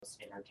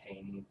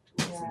entertaining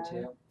to listen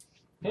to.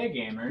 Hey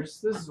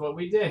gamers, this is what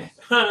we did.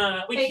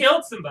 We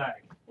killed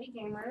somebody. Hey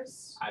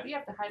gamers, we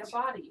have to hide a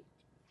body.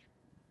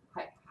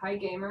 Hi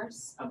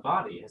gamers. A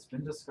body has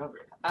been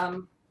discovered.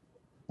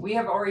 We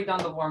have already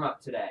done the warm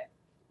up today.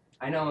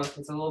 I know it's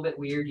a little bit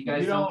weird. You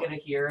guys don't get to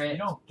hear it.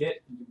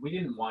 We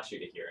didn't want you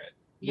to hear it.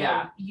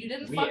 Yeah. You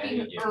didn't We fucking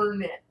edited you.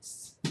 earn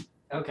it.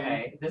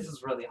 Okay. This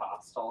is really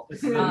hostile.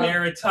 This is a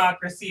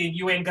meritocracy, and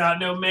you ain't got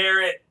no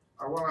merit.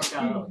 Our warm-up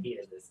got a little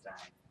heated this time.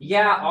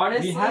 Yeah,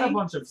 honestly. We had a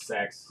bunch of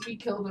sex. We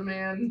killed a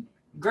man.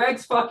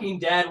 Greg's fucking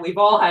dead. We've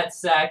all had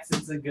sex.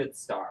 It's a good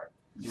start.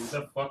 Who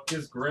the fuck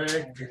is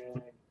Greg?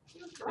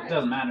 It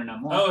doesn't matter no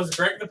more. Oh, is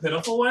Greg the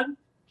pitiful one?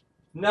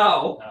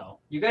 No. No.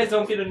 You guys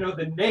don't get to know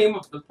the name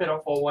of the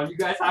pitiful one. You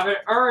guys haven't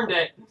earned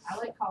it. I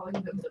like calling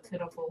them the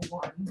pitiful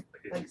one,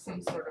 like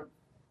some sort of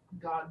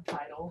god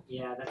title.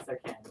 Yeah, that's their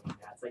canon. Yeah,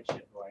 it's like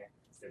Shit Boy.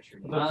 It's their true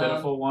name. The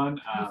pitiful one.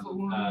 Pitiful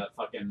one.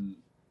 Fucking.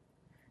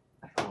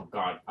 Oh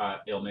god.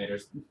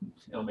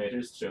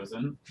 Illmater's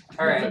chosen.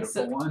 All The right.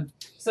 pitiful one.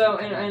 So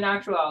in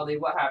actuality,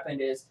 what happened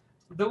is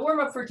the warm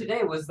up for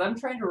today was them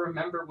trying to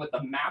remember what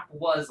the map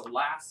was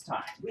last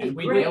time. And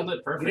we Great. nailed it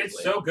We perfectly. did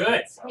so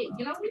good. Hey,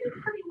 you know, we did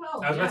pretty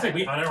well. I was about to say,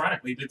 we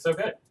unironically did so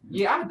good.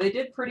 Yeah, they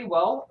did pretty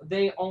well.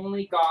 They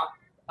only got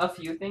a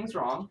few things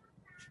wrong.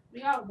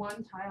 We got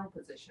one tile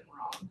position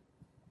wrong.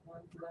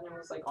 Then it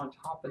was like on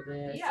top of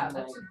this. Yeah, and,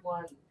 that's like,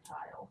 one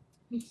tile.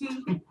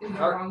 In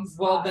the or- wrong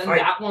well, spot. then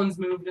Right. that one's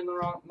moved in the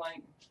wrong.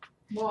 Like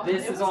Well,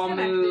 this it is was all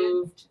connected.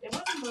 moved. It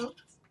wasn't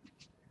moved.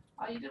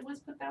 All you did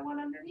was put that one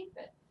underneath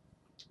it.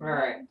 All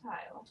right. One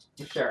tile.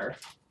 Sure.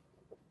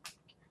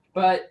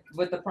 But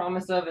with the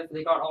promise of if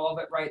they got all of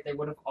it right, they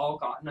would have all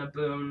gotten a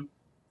boon.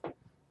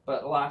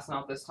 But alas,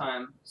 not this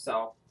time.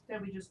 So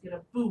Then we just get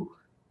a boo.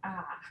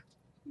 Ah.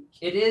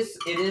 it is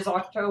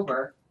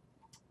October.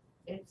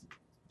 It's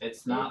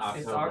It's not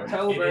It's October.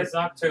 October. It is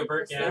October.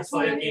 It's Yeah, the it's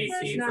like 21st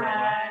 18 night for a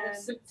while. of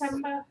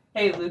September.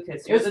 Hey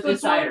Lucas, you're It's the the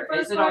decider.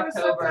 Is 21st it night of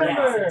October?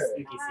 September. Yes, it's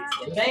spooky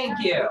season. Thank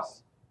you.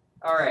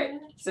 All right.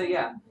 So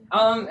yeah.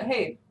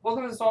 Hey,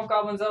 welcome to the Swamp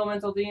Goblins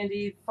Elemental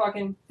D&D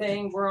fucking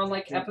thing. We're on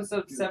like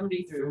episode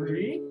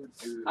 73.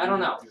 I don't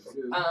know.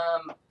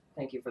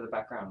 Thank you for the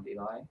background,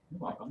 Eli. You're I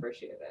welcome.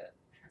 appreciate it.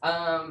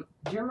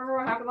 Do you remember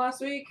what happened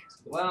last week?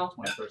 Well,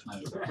 21st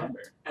night of September.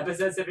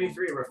 Episode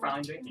 73, we're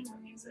finally drinking the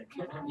music.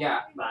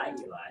 yeah. Bye,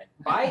 Eli.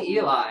 Bye,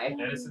 Eli.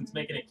 Edison's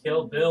making a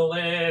Kill Bill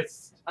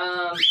list.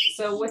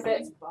 So with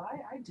it, Bye.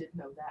 I did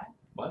know that.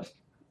 What?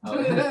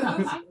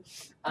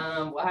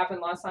 Oh. what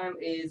happened last time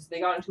is they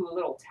got into a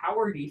little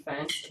tower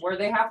defense where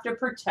they have to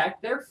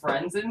protect their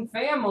friends and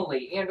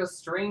family and a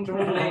strange old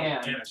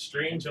man. And a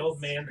strange old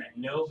man that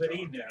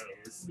nobody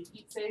knows. We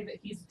keep saying that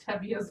he's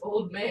Tevia's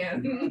old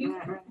man.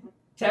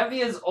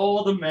 Tevia's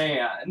old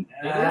man.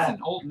 It is an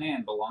old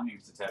man belonging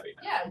to Tevye.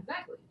 Yeah,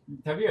 exactly.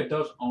 Tevye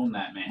does own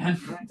that man.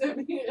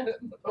 Tevia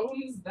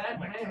owns Oh that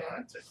my man.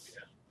 god.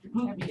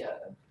 Tevia.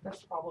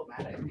 That's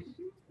problematic.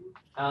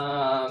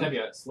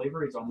 Tevye,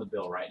 slavery's on the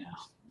bill right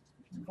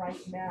now. Right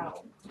now.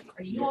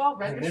 Are you all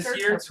And registered this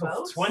year, for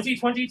vote?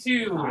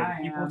 2022, I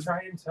and people am.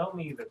 try and tell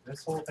me that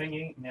this whole thing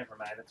ain't. Never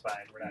mind, it's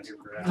fine. We're not here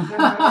for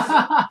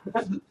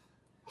that.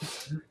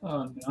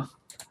 Oh no.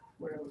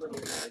 We're a little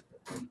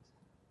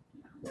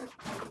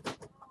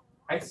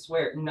I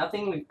swear,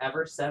 nothing we've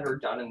ever said or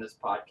done in this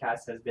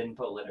podcast has been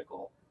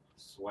political.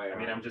 Swear. I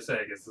mean, I'm just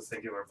saying, it's the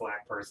singular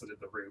black person in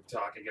the room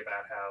talking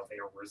about how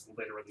there was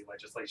literally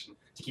legislation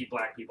to keep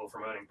black people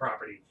from owning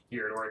property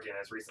here in Oregon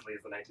as recently as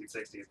the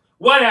 1960s.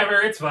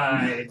 Whatever, it's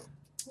fine.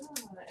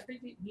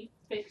 everything we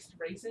fixed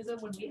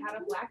racism when we had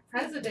a black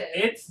president.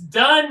 It's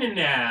done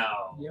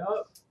now.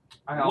 Yup.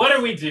 I What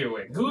are we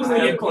doing? Who's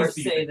I, the of course,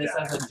 NPC say that this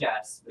died? as a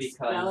jest The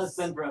spell has because,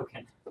 been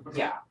broken.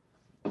 yeah.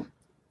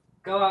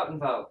 Go out and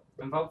vote.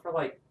 And vote for,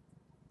 like,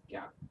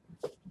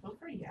 Vote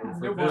for yeah.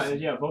 For what?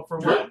 Yeah, vote for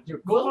what? Go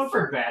vote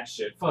for bad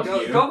shit. Fuck Go-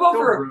 you. go vote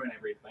for- ruin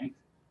everything.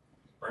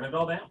 Burn it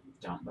all down.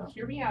 Don't vote.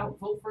 Hear me out.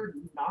 Vote for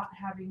not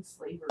having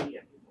slavery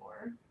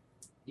anymore.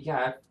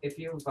 yeah, if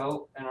you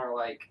vote and are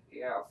like,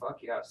 yeah, fuck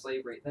yeah,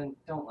 slavery, then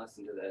don't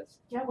listen to this.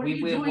 Yeah, what we are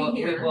you will, doing we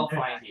here? will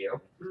find you.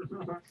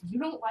 You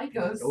don't like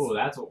us. Oh,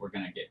 that's what we're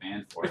gonna get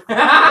banned for.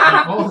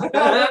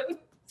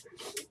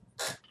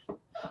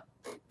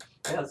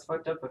 Yeah, it's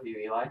fucked up of you,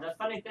 Eli. The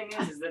funny thing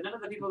is that none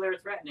of the people they were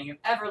threatening have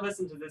ever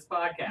listened to this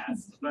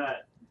podcast.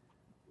 But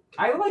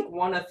I like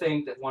want to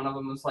think that one of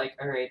them was like,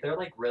 all right, they're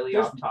like really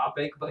off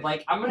topic, but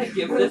like I'm gonna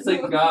give this a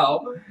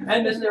go,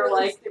 and then they're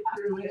like, Stick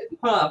through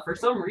it. for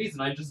some reason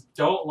I just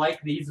don't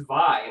like these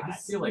I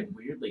vibes. feel like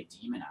weirdly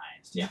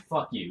demonized. Yeah,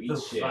 fuck you. The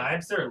Eat shit.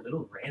 vibes are a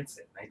little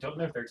rancid. I don't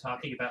know if they're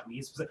talking about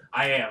me specifically.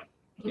 I am.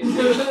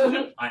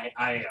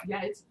 I am.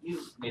 Yeah, it's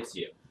you. It's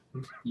you.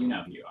 You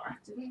know who you are.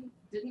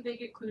 Didn't they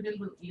get clued in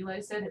when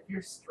Eli said if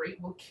you're straight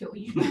we'll kill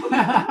you?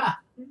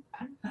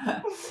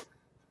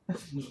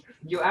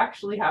 You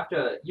actually have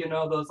to, you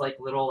know, those like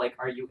little like,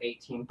 are you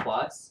 18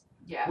 plus?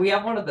 Yeah. We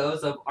have one of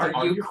those of,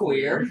 are you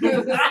queer?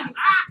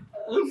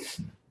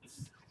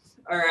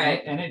 All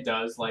right. And it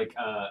does like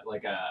a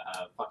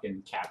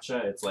fucking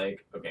captcha. It's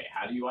like, okay,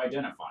 how do you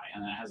identify?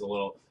 And then it has a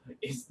little.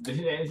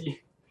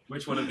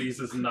 Which one of these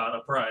is not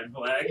a pride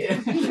flag?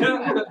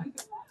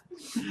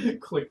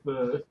 Click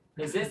the.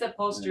 Is this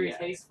upholstery Yeah.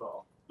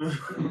 tasteful?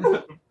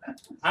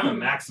 I'm a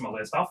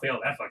maximalist. I'll fail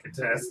that fucking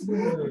test.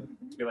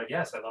 Be like,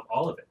 yes, I love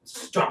all of it.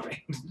 Stop it.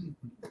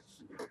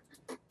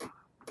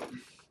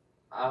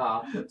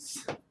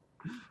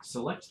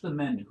 Select the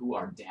men who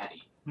are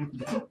daddy.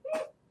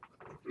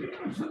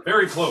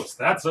 Very close.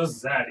 That's a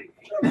zaddy.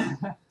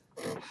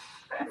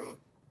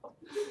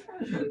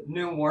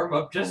 New warm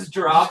up just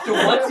dropped.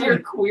 What's your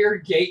queer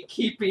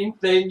gatekeeping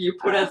thing you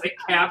put as a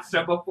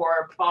caption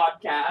before a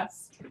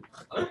podcast?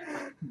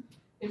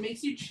 It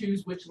makes you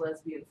choose which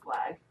lesbian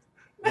flag.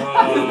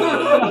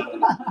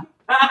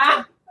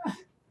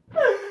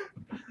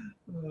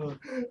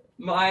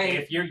 My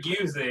If you're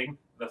using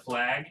the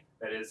flag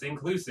that is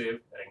inclusive,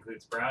 that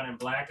includes brown and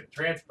black and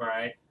trans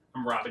pride,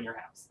 I'm robbing your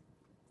house.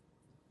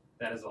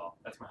 That is all.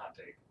 That's my hot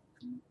take.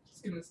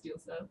 Just gonna steal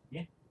stuff.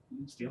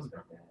 Steals it.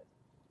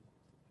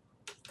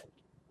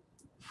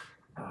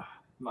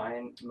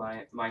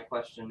 my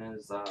question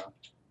is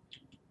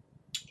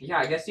yeah,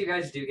 I guess you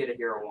guys do get a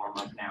hero warm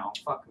up now.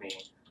 Fuck me.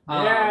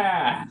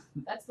 Yeah,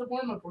 That's the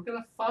warm up. We're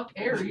gonna fuck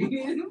Aries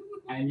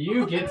and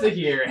you get to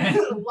hear it.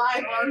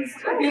 live on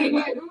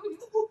stream.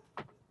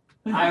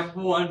 I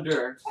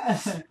wonder.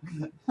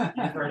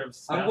 You've heard of I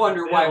snuff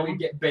wonder why film? we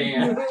get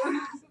banned.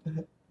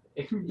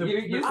 The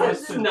You said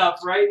question- snuff,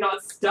 right?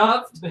 Not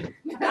stuffed.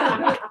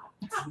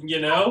 You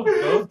know,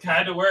 both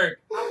kind of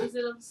work.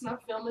 Opposite of snuff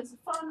film is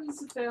a fun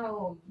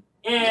film.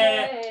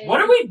 Eh, what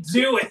are we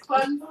doing?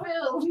 Fun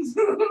films.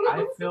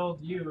 I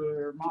filled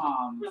your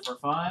mom for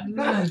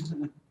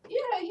fun.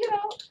 Yeah,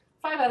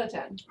 5 out of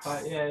 10.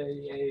 But yeah,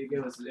 it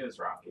was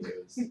rocky.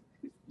 It was,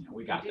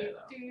 we got there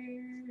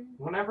though.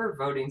 Whenever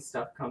voting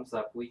stuff comes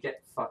up, we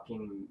get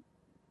fucking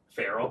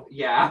Feral.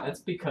 yeah.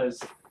 That's because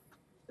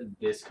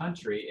this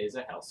country is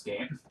a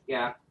hellscape.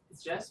 Yeah.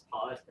 It's just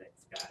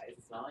politics, guys.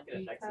 It's not like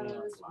it affects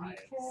anyone's Because we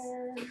lives.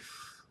 care.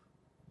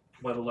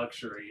 What a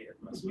luxury it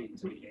must be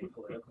to be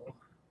apolitical.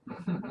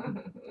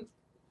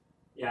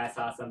 Yeah, I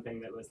saw something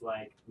that was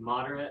like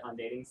moderate on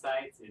dating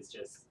sites is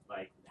just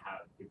like how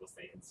people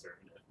say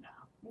conservative now.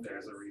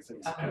 There's a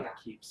reason Oh, to yeah.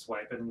 keep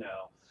swiping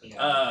no.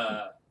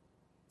 Yeah.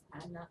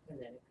 I'm not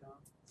political.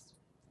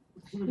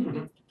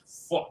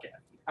 Fuck it.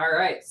 All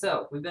right.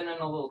 So we've been in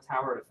a little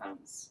tower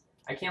defense.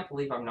 I can't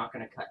believe I'm not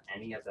going to cut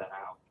any of that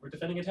out. We're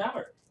defending a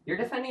tower. You're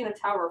defending a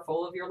tower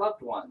full of your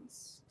loved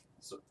ones.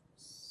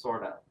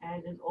 Sorta.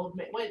 And an old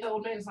man. Wait, the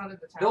old man's not in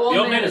the tower. The old The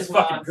old man man is is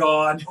fucking lost.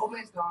 gone. Old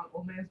man's gone.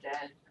 Old man's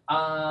dead.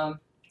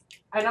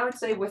 And I would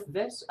say with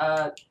this,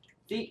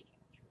 the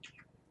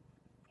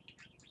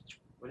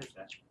What is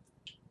that?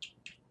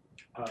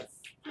 Oh, it's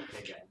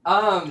okay,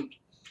 good.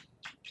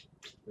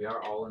 We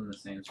are all in the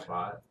same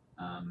spot.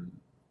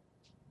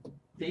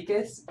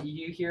 Vicus,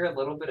 you hear a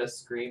little bit of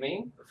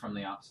screaming From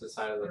the opposite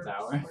side of the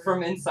tower.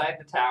 from inside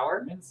the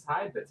tower.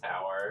 Inside the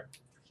tower.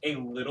 A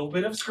little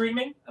bit of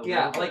screaming. a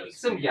Yeah, little bit like of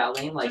some screaming.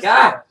 yelling, like Just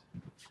ah.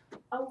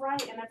 Oh,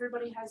 right. And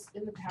everybody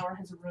in the tower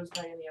has a rose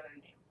by any other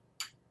name.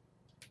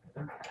 I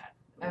forgot that.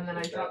 And then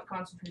I dropped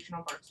concentration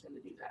on Barkston to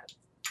do that.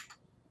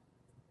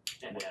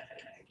 And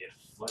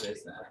What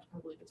is that? I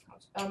believe it's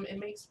it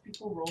makes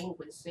people roll a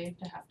whiz save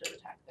to have to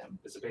attack them.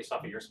 Is it based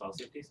off of your spell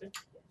save, DC?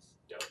 Yes.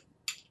 Dope.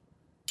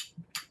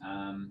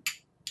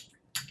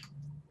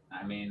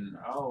 I mean,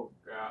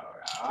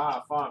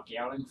 fuck,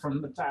 yelling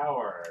from the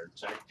tower.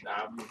 Check,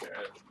 I don't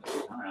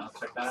know,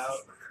 check that out.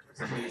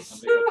 Somebody go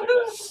check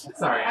that.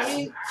 Sorry, I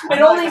mean,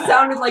 It only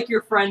sounded like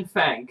your friend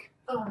Fank.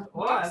 Well,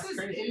 Fox that's is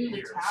crazy in to the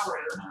hear.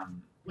 tower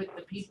with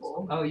the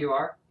people. Oh, you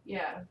are?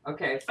 Yeah.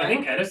 Okay. I Fank.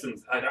 think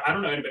Edison's. I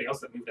don't know anybody else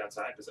that moved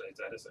outside besides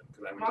Edison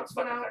because I mean, Mox it's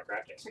fucking went that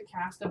cracking. To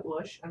cast a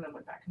bush and then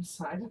went back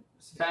inside.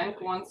 Fank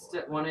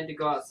wanted to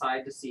go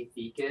outside to see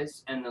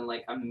Vicus, and then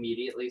like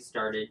immediately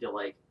started to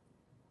like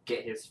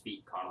get his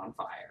feet caught on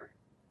fire.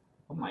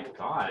 Oh my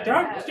god.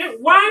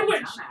 Don't- Why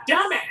would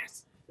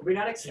dumbass? Did we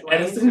not explain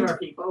Edison- to our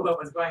people what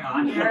was going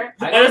on here?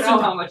 I don't know Edison-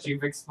 how much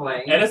you've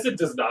explained. Edison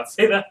does not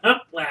say that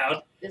out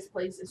loud. This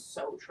place is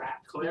so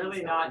trapped.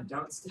 Clearly not.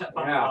 Don't step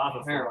on the Yeah, lava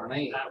floor.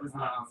 apparently. That was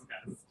not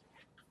discussed.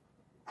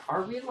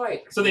 Are we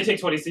like? So they take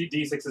 20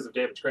 d6s of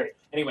damage. Great.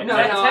 Anyway, No,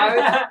 next- no,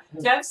 I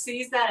Jeff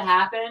sees that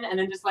happen and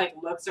then just like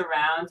looks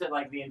around to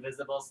like the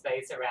invisible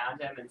space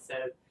around him and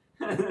says,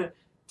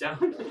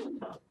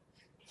 "Don't."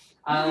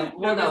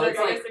 Well, no, it's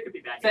I guess like it could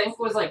be bad. Fank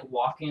was like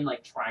walking,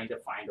 like trying to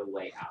find a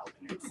way out,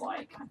 and it's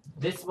like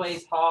this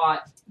way's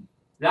hot,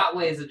 that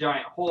way is a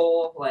giant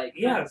hole. Like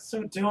yeah,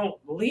 so don't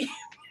leave.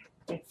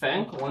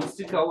 Fank wants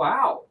to go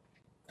out.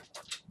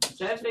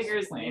 Jeff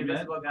figures the Claim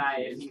invisible guy,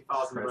 if he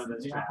falls into one of those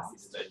Presently traps,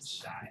 he's hostage.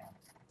 just die.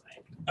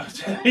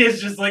 Like,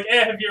 It's just like,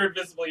 if you're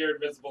invisible, you're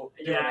invisible.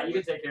 Do yeah, whatever. you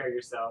can take care of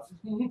yourself.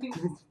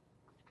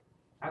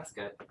 That's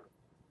good.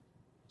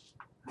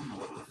 I don't know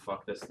what the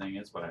fuck this thing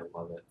is, but I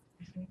love it.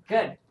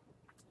 Good.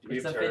 Do we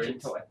It's have a fidget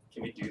turns? toy.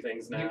 Can we do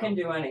things now? You can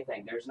do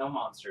anything. There's no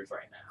monsters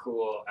right now.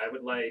 Cool. I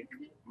would like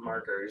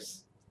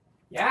markers.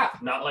 Yeah.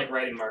 Not like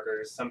writing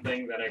markers,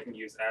 something that I can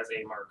use as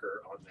a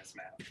marker on this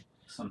map.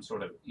 Some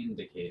sort of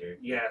indicator.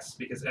 Yes,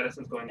 because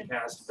Edison's going to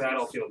cast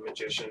Battlefield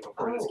Magician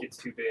before this Oh. gets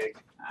too big.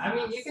 I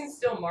mean, you can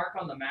still mark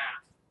on the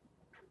map.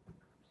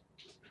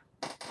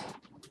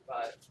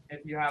 But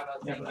if you have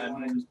a Yeah, thing but you I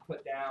want to mean- just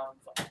put down,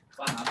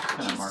 I'm not just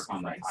gonna mark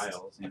on the Christ.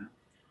 tiles, you know.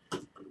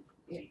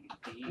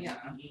 Yeah.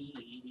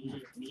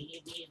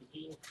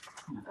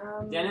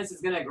 Dennis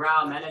is gonna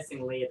growl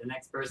menacingly at the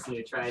next person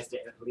who tries to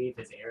leave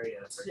his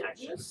area of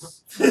protection.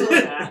 Dennis?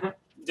 Yeah.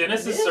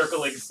 Dennis is Yes.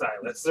 circling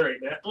Silas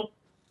right now.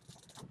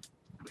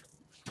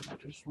 I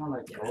just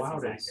want to Yeah, go that's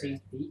out and see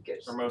accurate.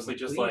 Thekus. Or mostly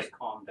just Please like-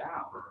 calm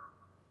down.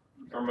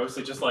 Or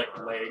mostly just like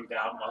laying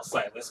down while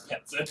Silas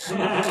pets it. Come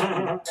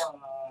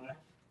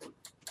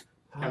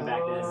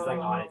back, Dennis is like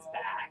on its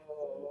back.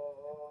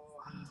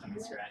 Tummy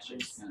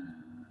scratches.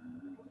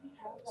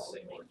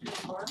 Say more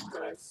details,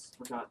 but I've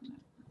forgotten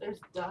it. There's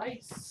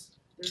dice.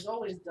 There's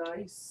always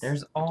dice.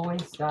 There's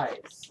always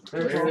dice.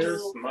 There's a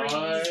There's, little my-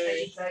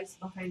 pretty dice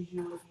behind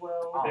you as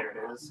well. There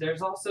it is.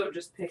 there's also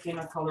just picking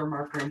a color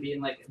marker and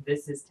being like,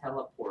 this is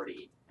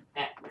teleporting.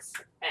 X.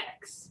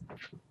 X.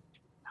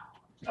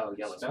 Oh,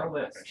 yellow. Spell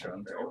list. I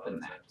need to open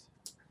that.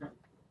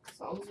 As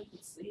long as you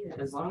can see it.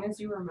 As long as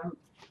you remember.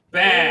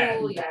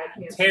 Bad. Oh, yeah, I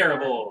can't see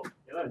Terrible.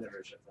 You'll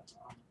never shut that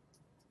off.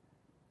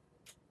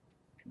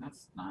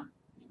 That's not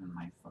even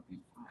my fucking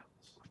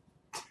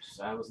files.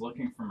 So I was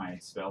looking for my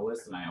spell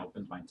list and I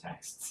opened my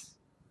texts.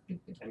 I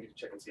need to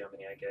check and see how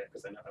many I get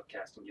because I know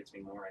upcasting gets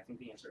me more. I think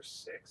the answer is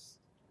 6.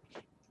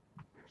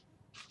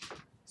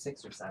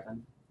 6 or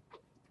 7.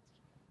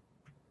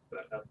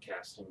 But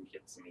upcasting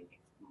gets me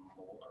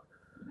more.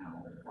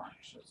 Now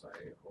watch as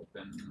I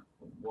open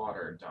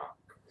water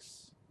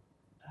docs.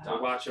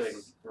 We're watching.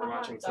 We're Come on,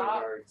 watching so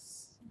hard.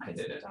 docs. I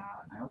did it.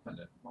 Doc. I opened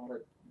it.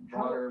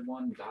 Water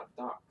one dot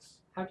docs.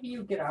 How do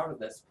you get out of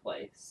this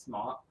place,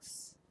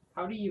 Mox?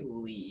 How do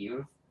you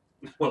leave?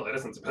 Well,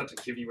 Edison's about to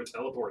give you a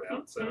teleport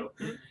out, so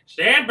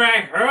stand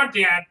by, hold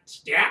that,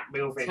 stop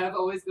moving. Tev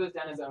always goes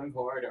down his own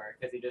corridor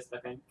because he just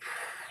fucking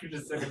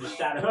just took a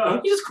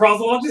shadow. He just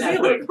crawls along the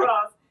Shadow ceiling.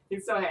 across.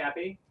 He's so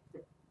happy.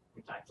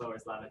 My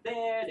floor's lava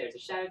there. There's a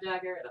shadow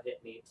dagger. It'll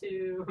hit me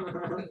too.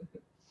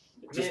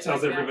 Just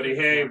tells everybody,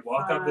 hey,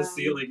 walk up the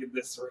ceiling in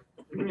this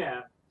room.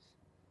 Yeah.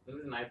 This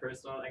is my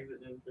personal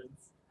exit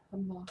entrance.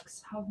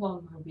 Mox, how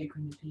long are we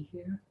going to be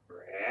here?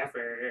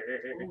 Forever.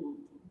 Ooh,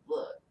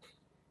 look.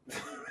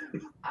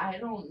 I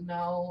don't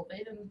know. They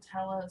didn't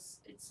tell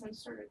us. It's some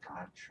sort of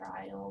god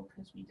trial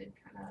because we did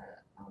kind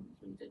of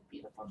we did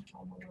beat up on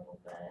Helm a little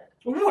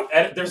bit. Ooh,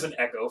 there's an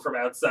echo from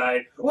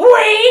outside.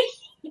 Wait!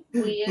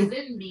 We as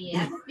in me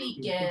and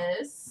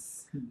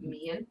Beakus.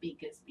 Me and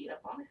Beakus beat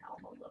up on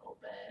Helm a little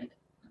bit.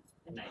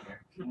 A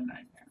nightmare.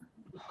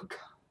 Oh, God.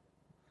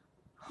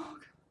 Oh,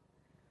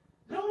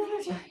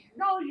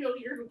 No,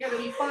 you're gonna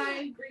be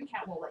fine. Green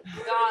Cat won't let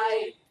you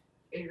die.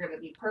 You're gonna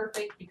be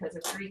perfect because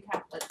if Green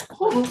Cat lets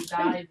you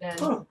die,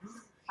 then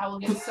I will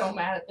get so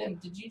mad at them.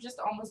 Did you just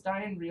almost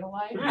die in real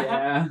life?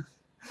 Yeah.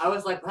 I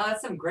was like, wow,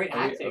 that's some great Oh,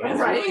 yeah. acting. That's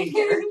Right? really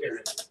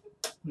character.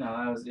 No,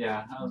 that was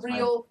that was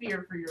Real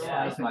fear for your Yeah, my,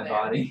 that life. was my in there.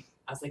 body.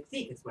 I was like,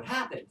 Thekus, what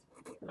happened?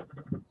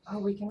 Oh,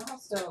 we can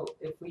also,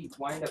 if we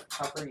wind up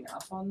covering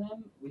up on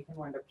them, we can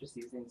wind up just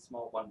using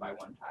small 1x1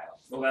 tiles.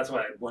 Well, that's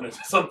why I wanted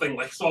something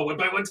like small one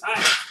by one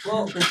time.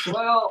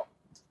 Well,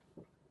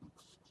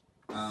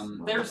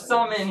 Um, there's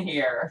some in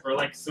here. Or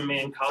like some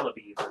Mancala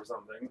beads or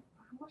something.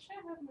 I wish I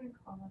had my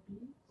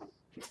copy.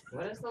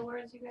 What is the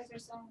words you guys are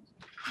saying?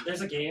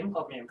 There's a game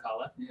called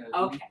Mancala. Yeah,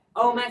 Okay.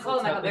 Oh, It's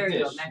Mancala, got the there you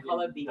go. dish.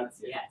 Mancala Yeah, beads. that's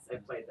it. Yes, I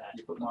played that.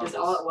 You put Just marbles.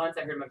 all at once,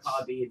 I heard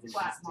Mancala beads and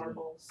Flat just didn't-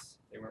 marbles.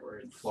 They weren't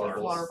words.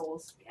 Florals.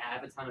 Marbles. Yeah, I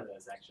have a ton of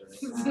those actually.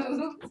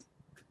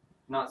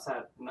 Not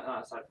sad.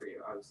 Not sad for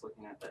you. I was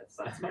looking at this.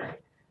 That's great.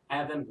 I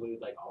have them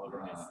glued like all over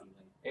my Uh, ceiling.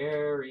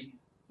 Airy.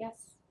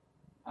 Yes.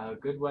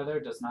 Good weather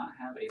does not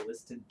have a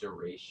listed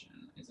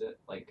duration. Is it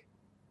like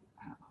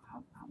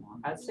how long?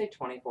 I'd say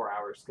 24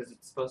 hours because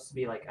it's supposed to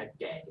be like a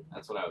day.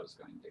 That's what I was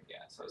going to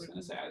guess. I was going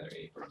to say either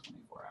 8 or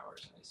 24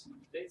 hours. I assume.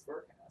 Today's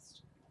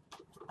forecast.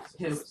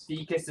 His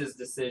Thekus's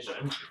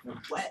decision.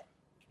 Wet.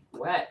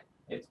 Wet.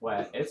 It's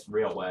wet. It's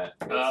real wet.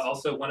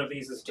 Also, one of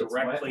these is It's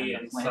wet directly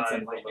and the plants inside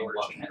and the lightning lower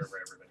love chamber it.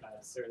 wherever they are.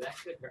 Sir, that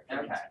could hurt.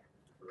 Okay.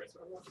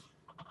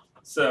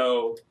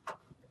 So,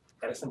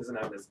 Edison doesn't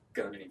have his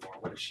gun anymore.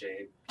 What a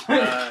shame.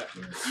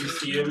 You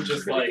see him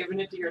just You're like, giving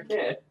it to your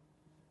kid.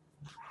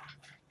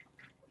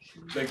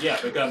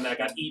 the gun that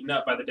got eaten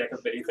up by the deck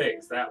of many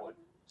things. That one.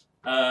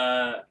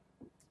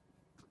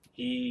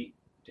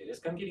 Did his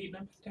gun get eaten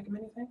up by the deck of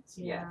many things?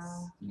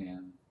 Yes. Yeah.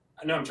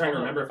 No, I'm trying to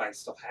remember if I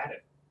still had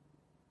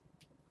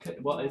it.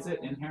 Well, is it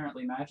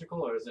inherently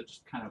magical or is it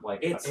just kind of like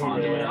It's a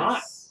conduit?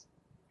 not.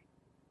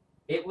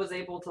 It was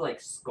able to like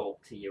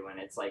sculpt to you, and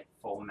it's like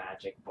full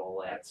magic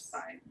bullets.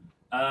 That's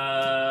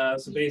fine.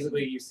 So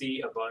basically, you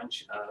see a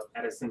bunch of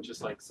Edison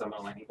just like summon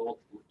a lightning bolt.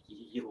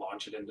 You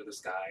launch it into the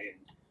sky, and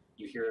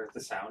you hear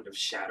the sound of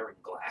shattering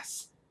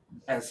glass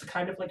as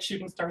kind of like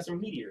shooting stars or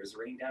meteors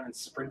rain down and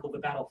sprinkle the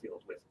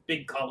battlefield with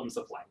big columns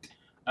of light.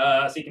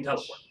 So you can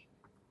teleport.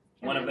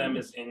 One of them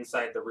is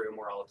inside the room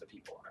where all of the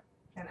people are.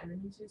 Can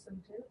enemies use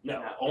them too?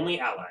 No, No. only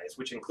allies,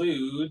 which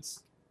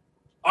includes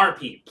our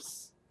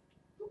peeps.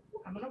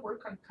 I'm gonna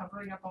work on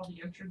covering up all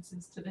the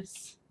entrances to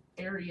this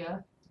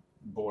area.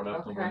 Board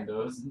up the Okay.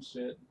 windows and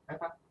shit.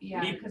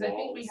 Yeah, need because I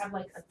think we walls. have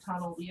like a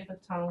tunnel. We have a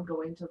tunnel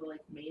going to the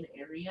like main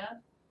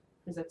area,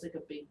 because that's like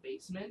a big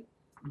basement.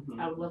 Mhm.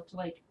 I would love to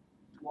like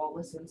wall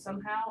this in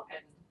somehow,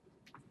 and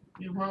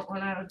we won't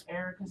run out of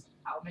air because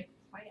I'll make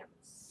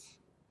plans.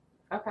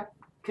 Okay.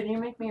 Can you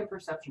make me a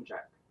perception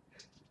check?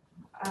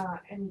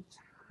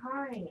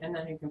 Anytime. And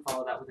then you can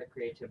follow that with a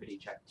creativity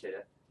check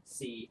to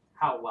see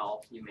how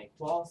well you make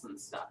walls and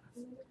stuff.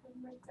 I'm gonna put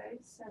my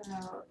dice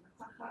out.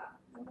 Haha.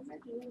 What am I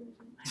doing?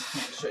 I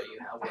can't show you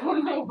how I well I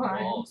don't know make why.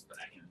 balls, but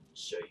I can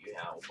show you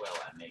how well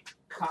I make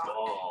Cock.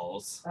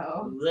 balls.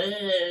 Oh.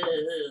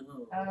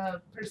 Whoa.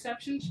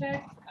 Perception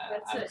check.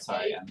 That's I'm a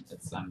sorry.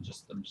 eight. I'm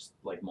just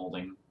like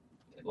molding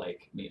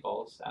like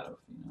meatballs out of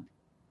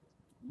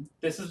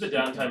This is the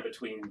downtime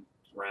between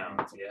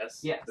rounds, yes?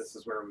 Yes. This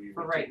is where we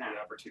For would right take now. the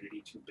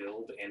opportunity to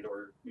build and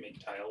or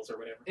make tiles or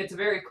whatever. It's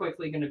very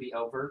quickly going to be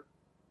over.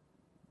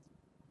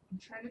 I'm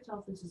trying to tell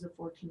if this is a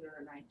 14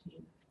 or a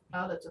 19.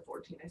 Oh, that's a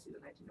 14. I see the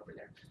 19 over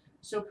there.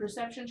 So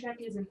perception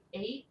check is an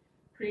 8.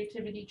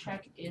 Creativity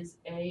check is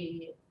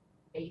a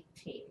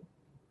 18.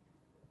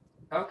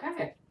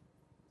 Okay.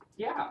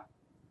 Yeah.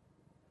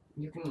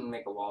 You can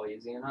make a wall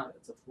easy enough.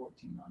 It's a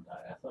 14 on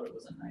die. I thought it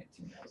was a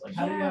 19. I was like,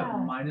 how do you have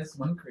Yeah.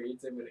 -1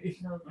 creativity?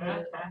 No,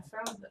 I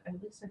found the,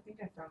 at least I think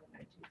I found the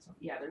 19. So,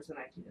 yeah, there's the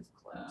 19 is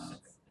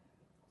close.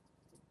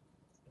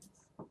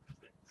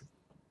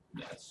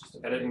 Yeah, it's just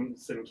a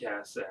Edits and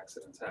cast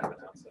accidents happen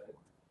outside.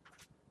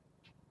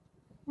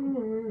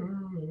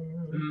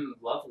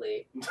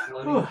 Lovely.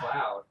 Floating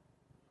cloud.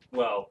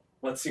 Well,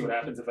 let's see what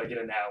happens if I get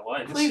a nat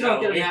 1. Please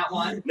shall don't get a we? nat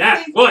 1.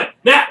 Nat Please. 1!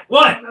 Nat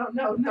 1!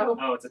 No.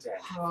 Oh, it's a 10.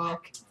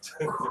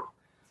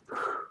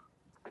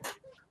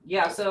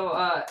 Yeah, so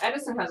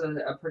Edison has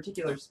a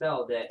particular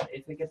spell that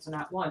if it gets a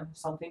nat 1,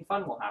 something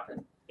fun will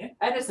happen. Yeah.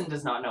 Edison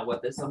does not know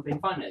what this something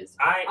fun is.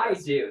 I I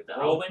do,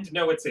 though. Roland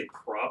know it's a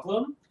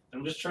problem.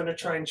 I'm just trying to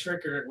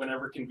trigger it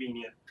whenever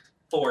convenient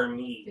for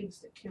me. Things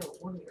to kill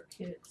one of your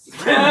kids.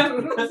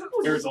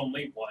 There's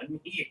only one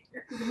here.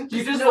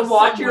 You just Know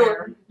watch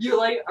somewhere. you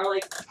like are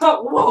like,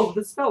 oh, whoa,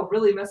 the spell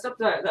really messed up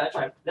that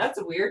time. That's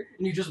weird.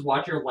 And you just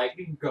watch your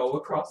lightning go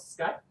across the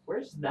sky.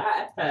 Where's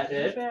that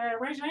headed?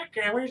 Where's that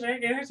going? Where's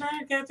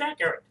that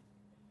going?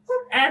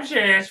 I'm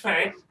sure it's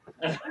fine.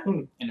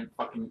 And it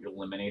fucking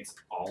eliminates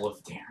all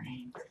of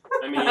daring.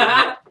 I mean,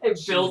 It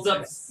builds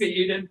up Jesus.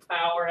 speed and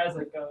power as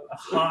it goes.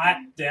 hot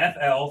death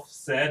elf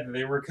said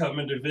they were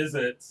coming to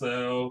visit,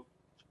 so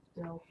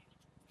No.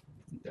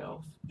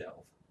 Delph.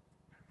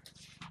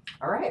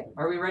 All right,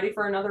 are we ready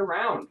for another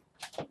round?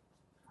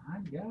 I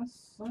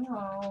guess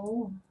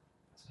so.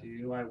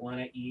 do I want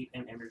to eat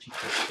an energy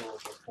crystal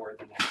before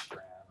the next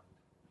round?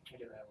 Where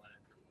do I want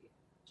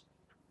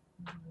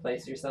to be?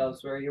 Place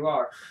yourselves where you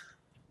are.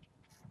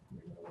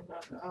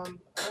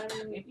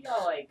 Maybe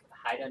I'll like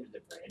hide under the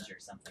bridge or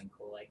something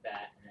cool like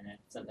that, and then if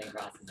something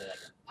crosses it, I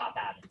can pop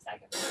out and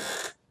attack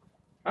everyone.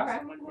 All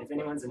right. If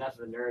anyone's enough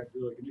of a nerd to be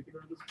like, anything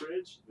under this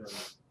bridge, then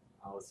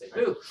I'll say.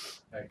 Ooh,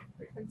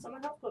 Can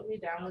someone help put me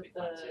down That'll with be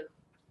fun, the too.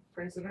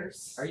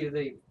 prisoners? are you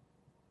the?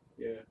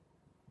 Yeah.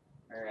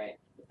 All right,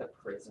 the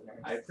prisoners.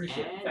 I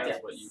appreciate And that's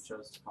yes. what you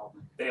chose to call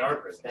me. They are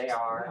prisoners. They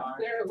are.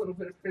 They're a little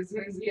bit of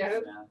prisoners, yeah.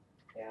 Yeah.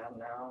 Yeah,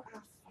 no.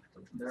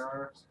 There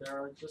are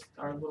just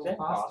our little They're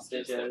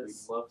hostages that we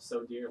hostages. love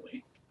so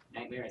dearly.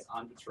 Nightmare is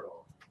on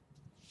patrol.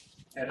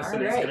 All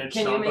Edison is right. gonna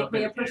Can you chomp make up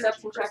me an a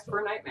perception energy check crystal.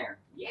 for Nightmare?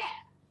 Yeah.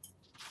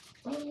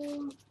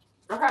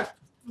 Okay. I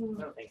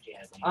don't think she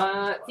has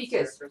any.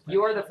 Thekus,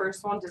 you are the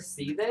first one to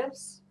see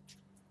this.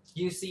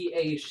 You see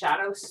a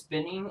shadow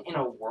spinning in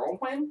a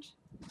whirlwind,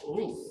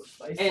 Ooh,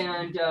 spicy.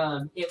 and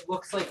it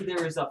looks like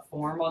there is a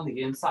form on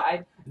the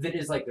inside that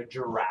is like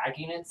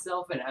dragging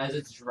itself, and as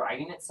it's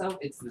dragging itself,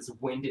 it's this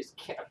wind is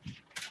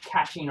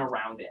catching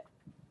around it.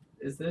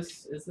 Is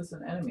this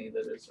an enemy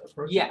that is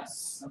approaching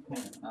Yes. us?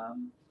 Okay.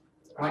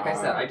 Like I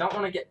said, I don't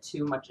want to get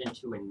too much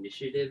into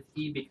initiative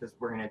E because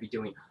we're going to be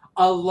doing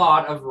a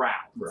lot of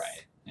rounds.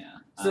 Right. Yeah.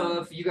 So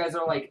if you guys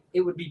are like,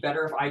 it would be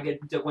better if I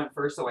went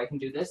first so I can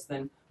do this,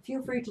 then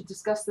feel free to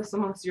discuss this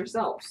amongst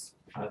yourselves.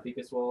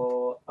 Thekus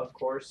will, of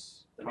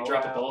course. Let me call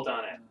drop a out, bolt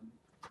on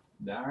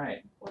it. All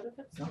right. What if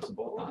it's Dump a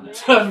bolt on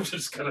it. I'm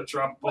just gonna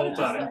drop a What bolt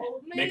if on it's it. the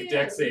old Make a man?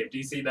 deck save,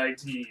 DC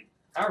 19.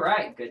 All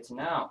right, good to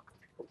know.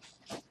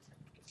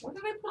 Where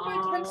did I put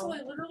my pencil?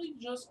 I literally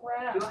just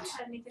grabbed. Do I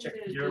have anything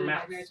Check to your do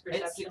mouth. Nightmare's It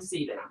perception?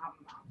 succeeded.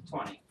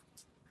 20.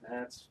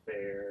 That's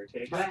fair.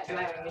 Take Do I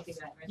have anything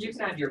to Nightmare's You can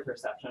perception? add your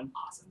perception.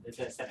 Awesome. It's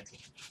a 17.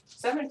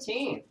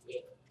 17. Yeah.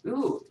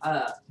 Ooh,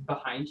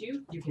 behind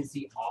you, you can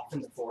see off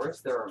in the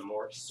forest there are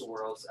more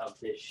swirls of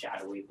this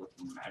shadowy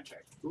looking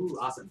magic. Ooh,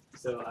 awesome.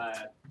 So,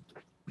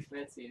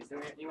 let's see. Is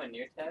there anyone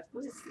near Tev?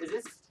 Is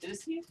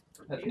this you?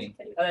 That's me.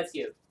 Oh, that's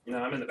you. No,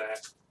 I'm in the back.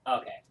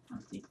 Okay.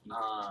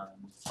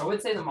 I would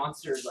say the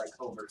monster is like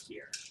over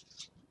here.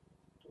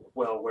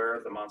 Well, where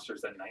are the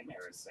monsters that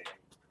Nightmare is saying?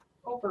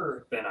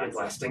 over. Then I'm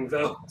blasting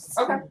those.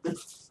 Okay.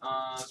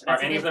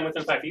 Are any of them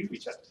within 5 feet of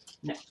each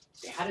other?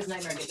 How does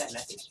Nightmare get that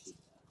message?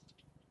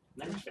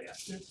 Nightmare?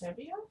 Yeah.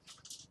 Nutevia?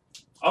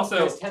 Also,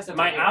 There's Tess over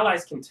my here.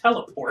 allies can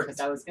teleport. Because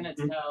I was gonna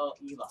tell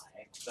Eli,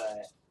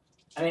 but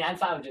I mean I'm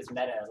fine with just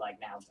meta like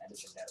now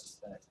Edison knows,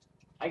 but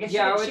I guess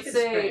Yeah, I she would could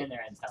say- sprint in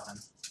there and tell him.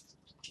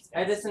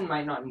 Edison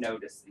might not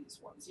notice these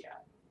ones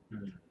yet.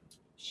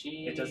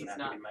 She's It doesn't have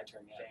to not. be my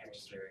turn yet. I'm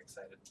just very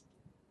excited.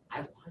 I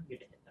want you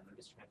to hit them. I'm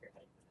just trying to figure out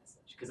how to get the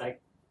message because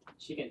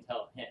she can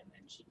tell him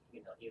and he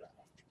can tell Eli,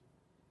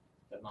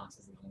 but Mox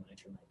is the only one who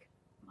can like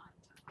mind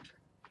talk.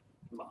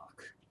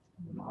 Mock.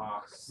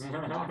 Mox.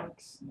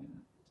 Yeah.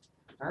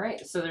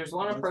 Alright, so there's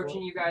one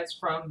approaching you guys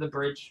from the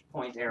bridge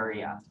point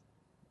area.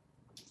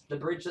 The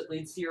bridge that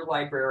leads to your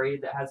library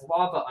that has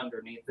lava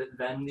underneath that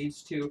then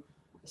leads to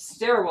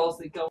stairwells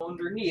that go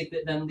underneath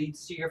that then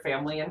leads to your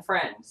family and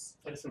friends.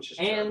 Edison's just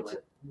And juggling.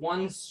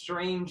 one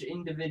strange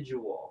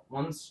individual.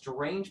 One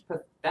strange,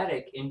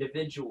 pathetic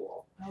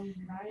individual. Oh,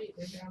 right.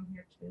 They're down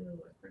here too.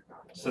 I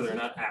forgot. So they're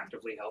not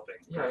actively helping.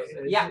 Yeah, right?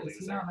 Yeah. Is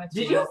he not meant to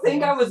Did you help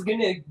think us? I was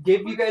gonna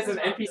give you guys an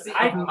NPC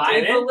I of my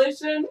didn't.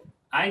 volition?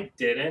 I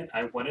didn't.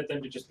 I wanted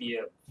them to just be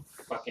a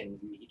fucking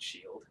meat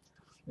shield.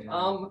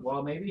 Yeah.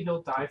 Well, maybe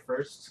he'll die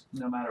first,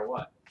 no matter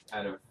what,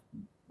 out of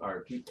our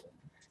people.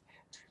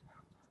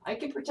 I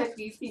can protect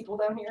these people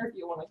down here if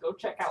you want to go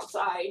check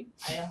outside.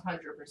 I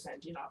 100%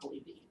 do not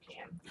believe that you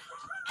can.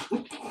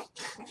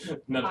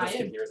 None of us I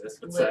can am hear this,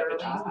 but Literally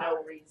savage.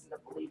 no reason to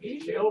believe you He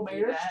should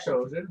made do us that.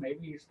 chosen.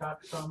 Maybe he's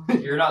got some.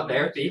 You're not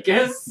there,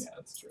 Thekus. Yeah,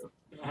 that's true.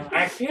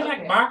 I feel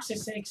like Marx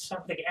is saying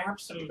something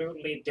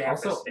absolutely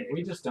Also,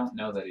 we just don't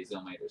know that he's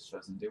Ilmater's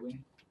chosen, do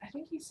we? I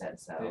think he said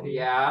so. Did he?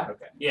 Yeah.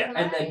 Okay. Yeah.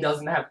 And then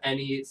doesn't have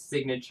any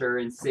signature,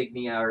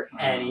 insignia, or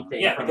anything.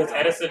 Yeah, from because the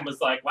Edison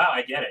was like, wow,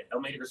 I get it.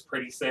 Elmater's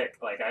pretty sick.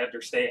 Like, I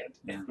understand.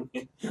 Yeah.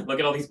 Look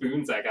at all these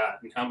boons I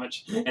got and how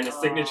much, and a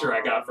signature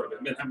I got from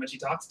him and how much he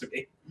talks to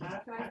me. How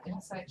can I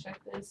insight check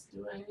this?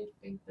 Do I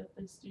think that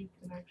this dude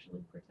can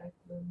actually protect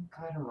them?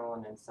 Go ahead and roll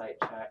an insight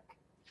check.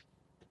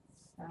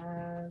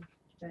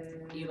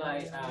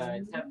 Eli,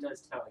 Teb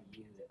does tell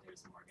you that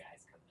there's more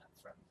guys coming up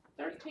from.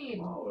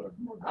 13. Oh,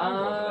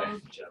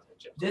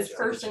 This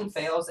person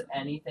fails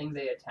anything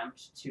they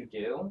attempt to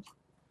do.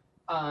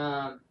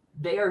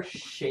 They are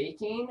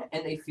shaking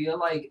and they feel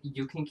like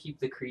you can keep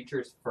the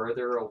creatures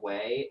further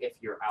away if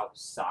you're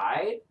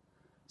outside.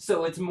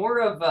 So it's more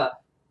of a,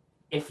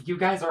 if you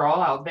guys are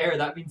all out there,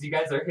 that means you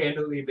guys are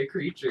handling the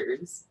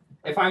creatures.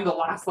 If I'm the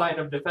last line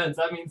of defense,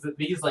 that means that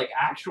these like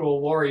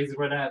actual warriors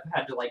would have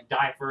had to like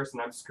die first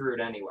and I'm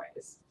screwed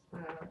anyways.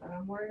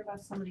 I'm worried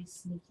about somebody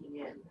sneaking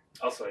in.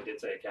 Also, I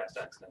did say a cast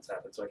accidents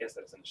happened, so I guess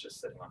Edison's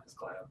just sitting on his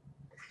cloud.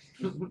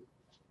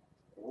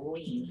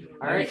 Alright.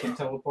 Alright. Can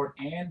teleport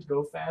and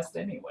go fast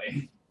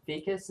anyway.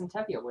 Thekus and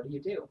Tevia, what do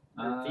you do?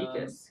 Or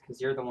Thekus, because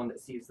you're the one that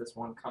sees this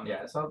one coming.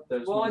 Yeah, so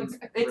there's Well, one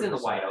it's in the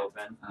wide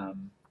riverside.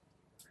 open.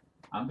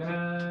 I'm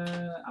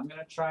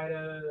gonna try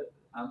to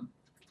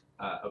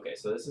okay,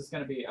 so this is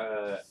gonna be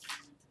a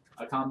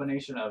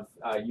combination of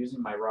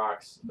using my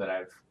rocks that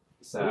I've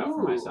set out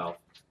for Ooh. myself,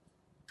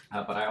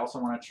 but I also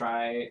want to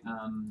try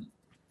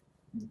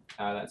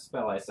that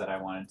spell I said I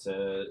wanted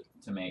to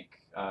make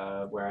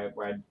where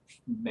I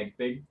make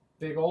big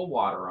old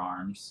water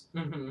arms.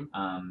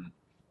 Mm-hmm.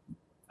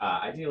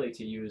 Ideally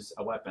to use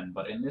a weapon,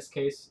 but in this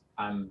case,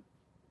 I'm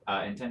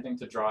intending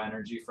to draw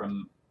energy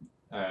from,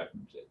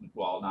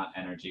 well, not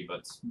energy,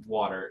 but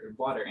water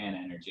and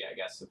energy, I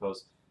guess,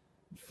 suppose,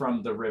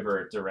 from the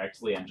river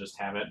directly and just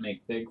have it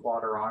make big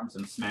water arms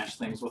and smash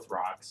things with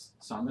rocks.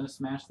 So I'm going to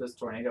smash this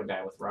tornado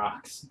guy with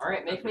rocks.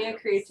 Alright, make me a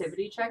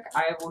creativity check.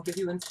 I will give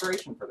you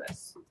inspiration for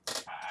this.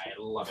 I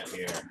love it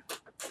here.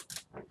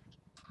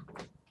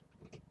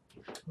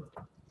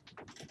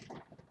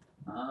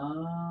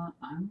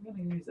 I'm going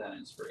to use that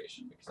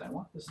inspiration because I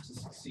want this to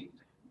succeed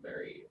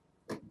very,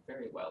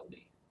 very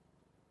wellly.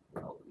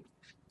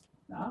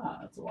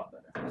 That's a lot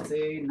better. That's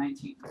a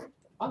 19.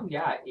 Oh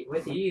yeah,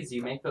 with ease,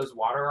 you make those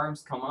water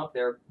arms come up.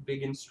 They're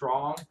big and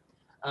strong.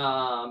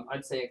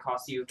 I'd say it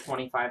costs you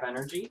 25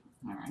 energy.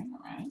 Alright.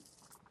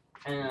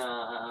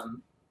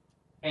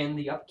 And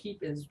the upkeep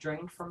is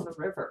drained from the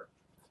river.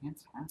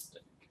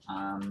 Fantastic.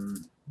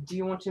 Do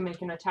you want to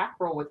make an attack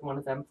roll with one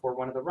of them for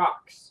one of the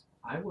rocks?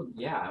 I would,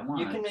 yeah, I want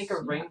You can make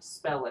a ranged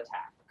spell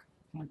attack.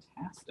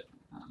 Fantastic.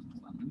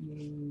 Let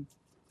me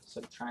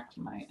subtract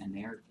my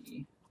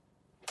energy.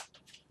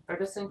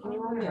 Edison, can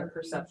you roll me a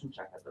perception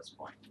check at this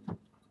point?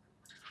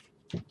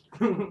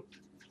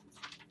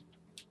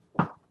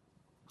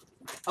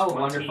 Oh,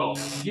 wonderful.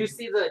 You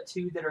see the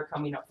two that are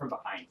coming up from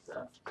behind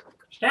the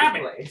Stab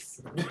it! place.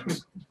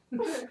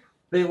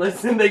 They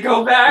listen, they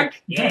go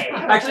back.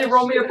 Yeah. Actually,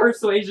 roll me a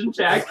persuasion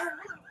check.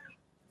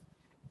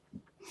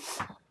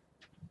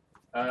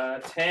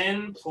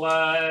 10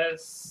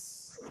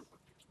 plus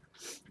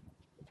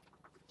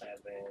 7.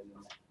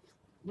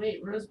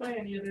 Wait, Rose by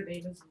any other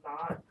name is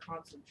not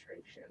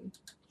concentration.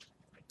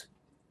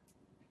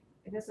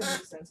 I guess that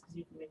makes sense because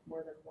you can make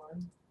more than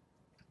one.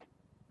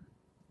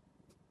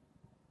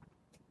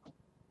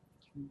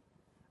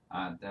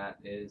 That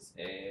is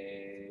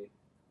a.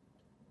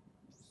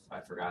 I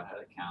forgot how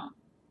to count.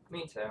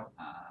 Me too.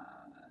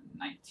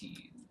 19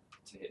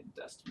 to hit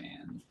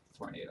Dustman,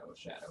 Tornado,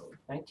 Shadow.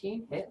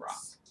 19 hits. Rock.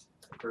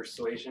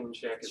 Persuasion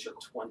check is a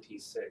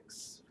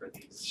 26 for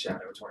these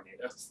shadow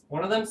tornadoes.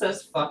 One of them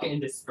says fucking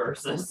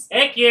disperses.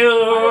 Thank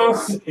you!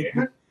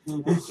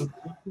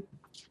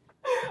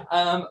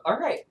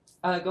 Alright.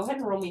 Go ahead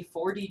and roll me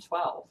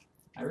 4d12.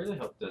 I really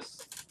hope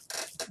this.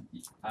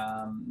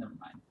 Never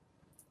mind.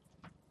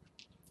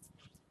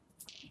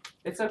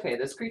 It's okay.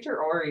 This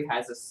creature already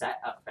has a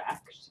set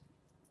effect.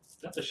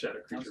 That's a shadow I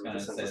was creature with gonna a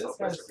sense say, of this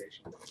guy's-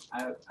 self-preservation.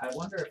 I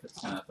wonder if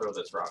it's gonna throw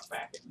this rock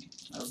back at me.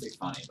 That would be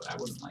funny, but I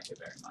wouldn't like it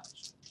very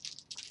much.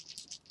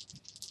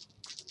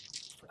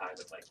 I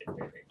would like it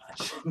very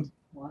much.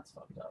 Well, that's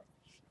fucked up.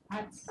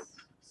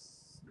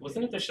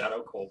 Wasn't it the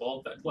shadow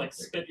kobold that like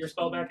spit your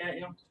spell back at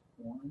you?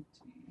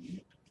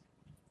 20.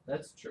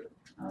 That's true.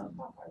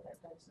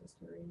 That dice is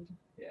to read.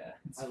 Yeah.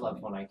 I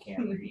love when I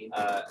can't read.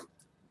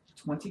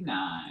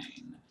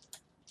 29.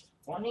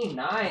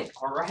 29.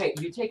 Alright,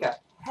 you take a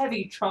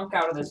heavy chunk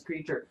out of this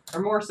creature.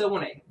 Or more so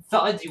when it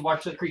thuds, you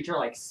watch the creature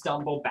like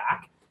stumble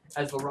back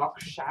as the rock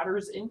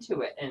shatters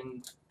into it,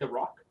 and the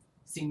rock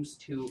seems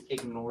to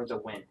ignore the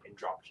wind and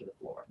drop to the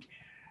floor.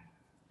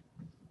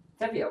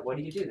 Tevia, what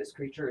do you do? This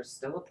creature is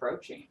still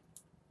approaching.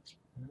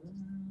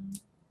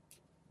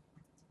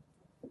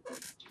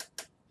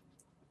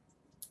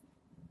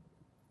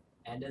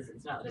 And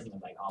it's not doesn't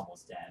look like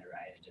almost dead,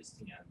 right? It just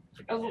took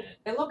a It, minute.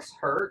 it looks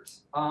hurt.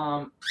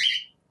 I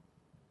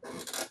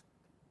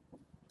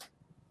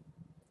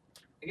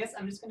guess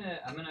I'm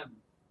gonna.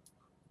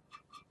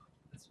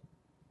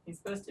 He's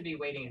supposed to be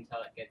waiting until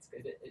it gets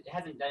good. It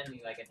hasn't done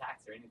any like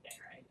attacks or anything,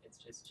 right? It's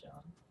just chilling.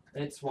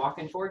 It's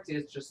walking towards you.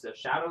 It's just a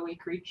shadowy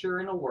creature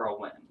in a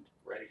whirlwind.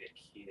 Ready to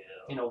kill.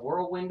 In a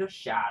whirlwind of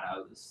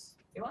shadows.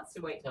 He wants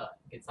to wait till it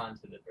gets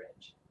onto the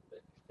bridge,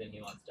 but then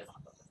he wants to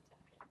hop up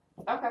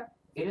and attack. Okay.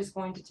 It is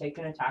going to take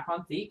an attack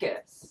on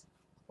Thekus.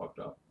 Fucked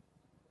up.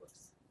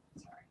 Whoops.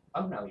 Sorry.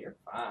 Oh no, you're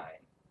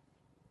fine.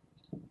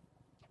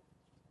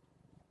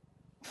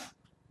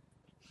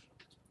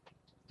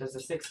 Does a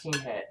 16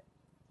 hit?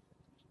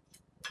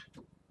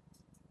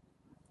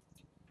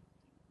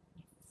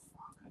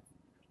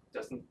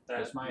 Doesn't that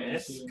Does my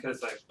miss AC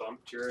because I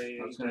bumped your I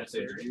was gonna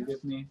say, did you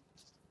give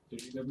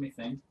me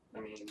thing? I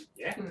mean,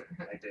 yeah,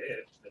 I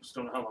did. I just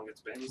don't know how long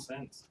it's been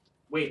since.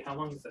 Wait, how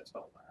long does that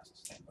spell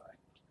last? Stand by.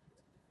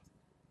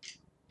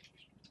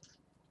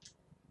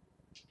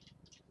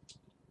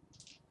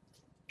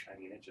 I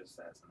mean, it just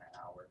says an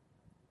hour.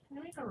 Can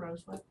I make a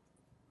rose whip?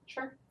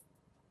 Sure.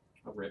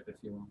 A rip, if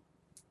you will.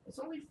 It's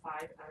only 5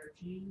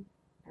 energy,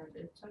 and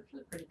it's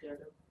actually pretty good.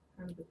 I've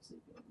kind of been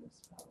sleeping on this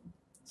spell.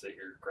 Is it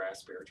your grass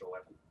spiritual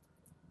weapon?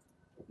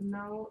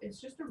 No,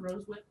 it's just a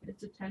rose whip.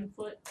 It's a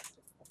 10-foot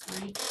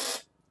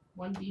reach,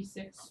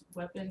 1d6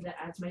 weapon that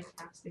adds my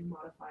casting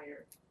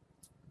modifier.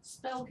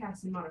 Spell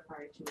casting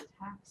modifier to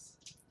attacks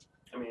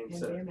I mean, and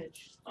so,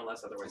 damage.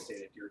 unless otherwise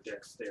stated, your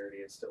dexterity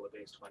is still a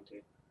base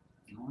 20.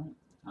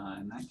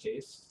 Alright. In that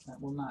case,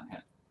 that will not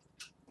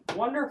hit.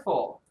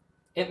 Wonderful.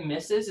 It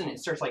misses and it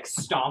starts like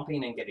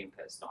stomping and getting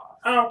pissed off.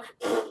 Oh,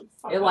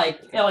 It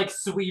like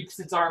sweeps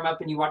its arm up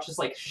and you watch this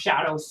like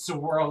shadow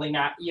swirling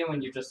at you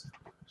and you just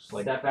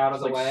Like, step out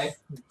of the way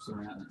swoops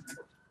around.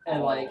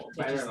 and like Oh, it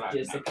better just luck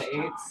next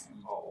dissipates.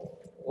 time.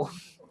 Oh.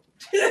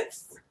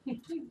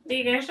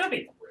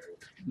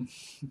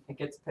 It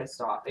gets pissed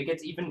off. It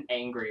gets even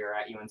angrier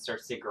at you and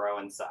starts to grow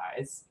in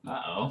size.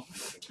 Uh-oh.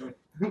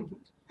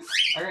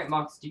 Alright,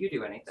 Mox, do you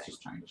do anything?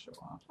 Just trying to show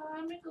off.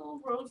 Make a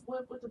little rose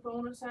whip with a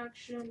bonus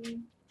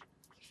action.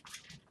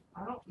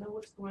 I don't know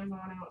what's going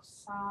on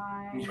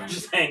outside. We're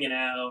just hanging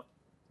out.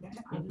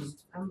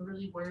 I'm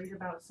really worried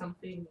about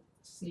something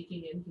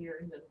sneaking in here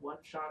and then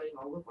one-shotting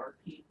all of our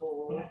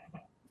people.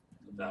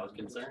 Valid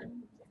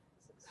concern.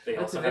 They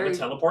That's also a have very- a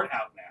teleport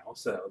out now,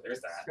 so there's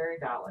It's that. very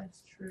valid.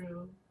 That's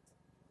true.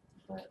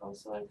 But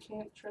also I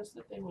can't trust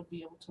that they would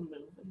be able to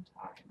move in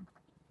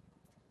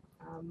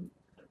time.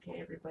 Okay,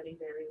 everybody,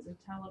 there is a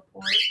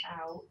teleport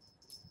out.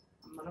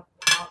 I'm gonna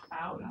pop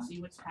out and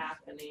see what's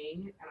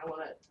happening. And I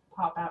wanna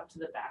pop out to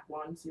the back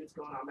one, see what's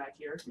going on back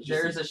here.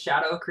 There's a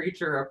shadow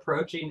creature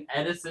approaching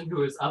Edison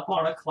who is up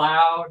on a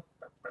cloud.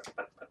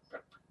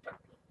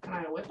 Can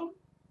I whip him?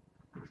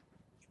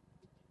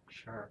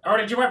 Sure. Oh,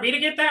 did you want me to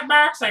get that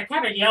box? I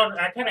kind of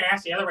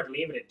asked the other one to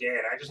leave it at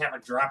dead. I just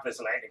haven't dropped this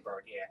lightning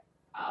bolt yet.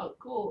 Oh,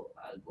 cool.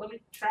 Let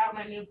me try out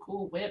my new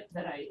cool whip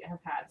that I have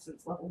had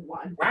since level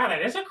 1. Wow,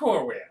 that is a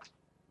cool whip.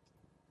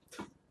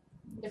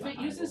 If it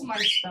uses my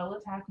spell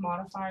attack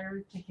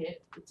modifier to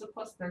hit, it's a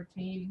plus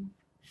 13.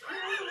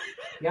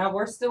 Yeah,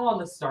 we're still on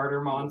the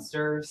starter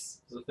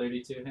monsters. Is a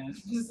 32 hit?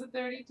 Just a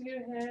 32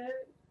 hit.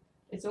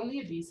 It's only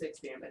a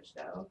d6 damage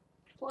though.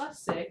 Plus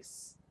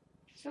 6.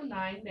 So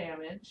 9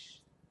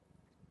 damage.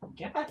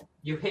 Yeah.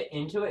 You hit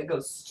into it, it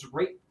goes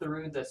straight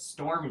through the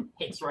storm and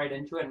hits right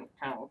into it and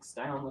kind of looks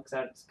down, looks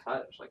at its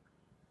cut. It's like,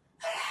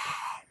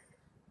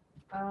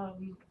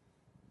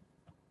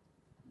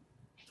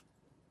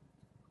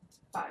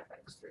 5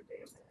 extra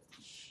damage.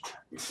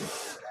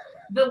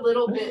 The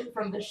little bit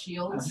from the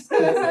shields.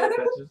 That's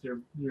just your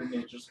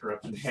nature's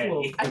corruption.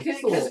 Hey. I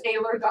couldn't because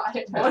Aylar got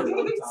hit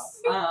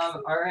once.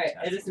 Alright,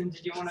 Edison,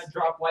 did you want to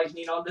drop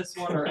lightning on this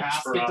one or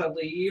ask it to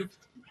leave?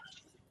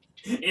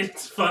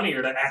 It's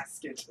funnier to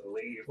ask it to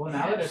leave. Well,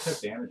 now that it took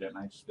damage, it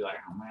might just be like,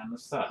 oh man,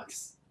 this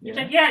sucks. You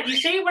know? Yeah, you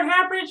see what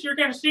happens? You're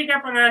gonna sneak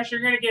up on us,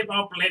 you're gonna get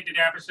all blended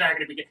up, it's not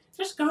gonna be good.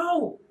 Just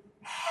go.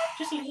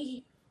 Just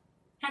leave.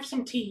 Have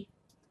some tea.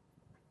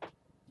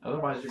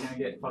 Otherwise, you're gonna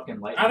get fucking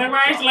lightning.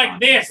 Otherwise, bolts like on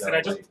this, you, and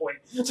I so, just point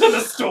to the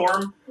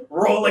storm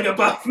rolling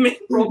above me.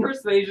 Roll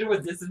persuasion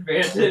with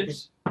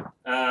disadvantage.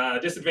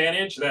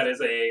 Disadvantage, that is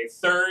a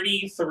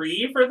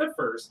 33 for the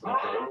first one.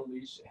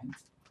 Holy shit.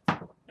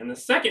 And the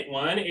second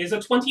one is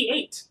a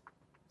 28.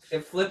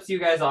 It flips you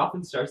guys off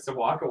and starts to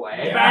walk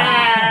away.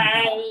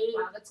 Bye!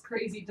 Wow, that's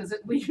crazy. Does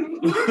it leave?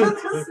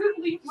 Does it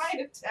leave my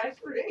attack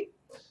rate?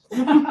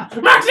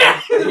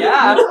 Maxia!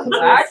 Yeah,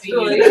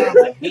 actually.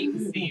 I hate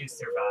to see you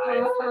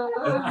survive.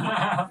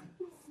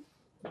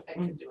 I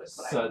can do it,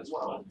 but I Such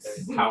won't.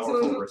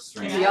 powerful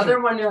restraint. The other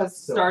one has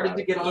So started proud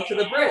to of get you. onto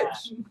the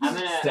bridge. I'm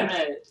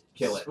gonna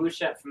Kill it.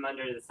 swoosh up from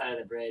under the side of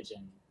the bridge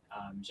and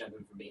jump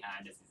him from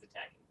behind as he's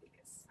attacking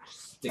Lucas.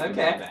 Stick it in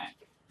Okay. the back.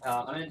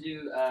 I'm gonna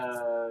do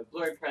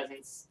Blurred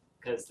Presence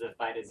because the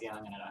fight is young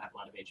and I don't have a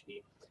lot of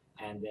HP,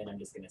 and then I'm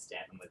just gonna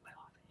stab him with my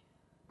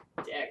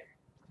offhand dagger.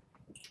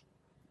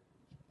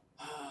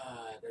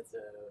 That's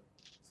a.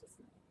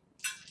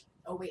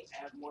 Oh wait,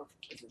 I have more.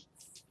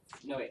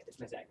 No wait, it's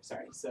my dagger.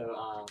 Sorry.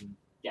 So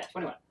yeah,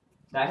 21.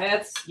 That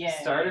hits. Yay.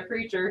 Starter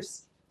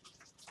creatures.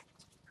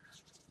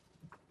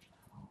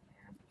 Oh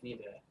man, I need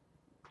to.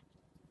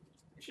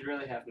 I should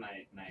really have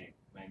my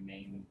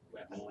main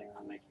weapon like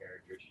on my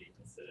character sheet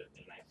instead of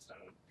in my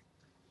phone.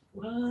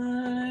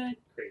 What?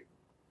 Great.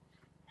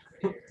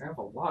 I have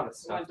a lot of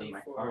stuff in my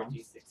 1d4 phone.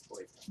 d6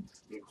 poison.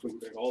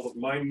 Including all of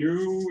my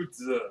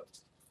nudes.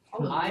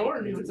 All of I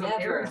your news up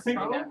here. never So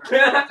remember. we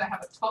have to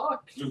have a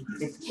talk.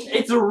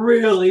 It's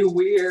really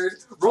weird.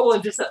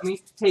 Roland just at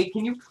me, hey,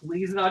 can you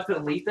please not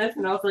delete this?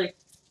 And I was like,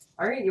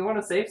 alright, you want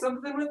to save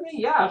something with me?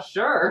 Yeah,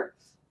 sure.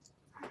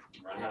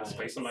 Running out of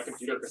space on my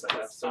computer because I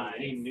have so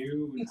many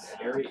nudes.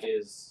 Harry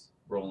is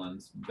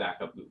Roland's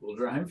backup Google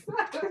Drive.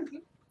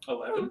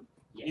 11?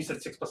 Yeah. You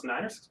said 6 plus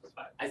 9 or 6 plus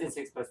 5? I said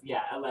 6 plus,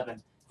 yeah,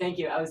 11. Thank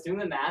you. I was doing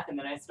the math and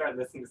then I started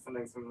listening to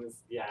something, someone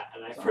was, yeah,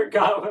 and I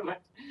forgot what my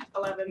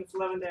 11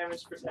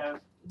 damage per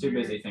tab. Too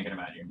busy thinking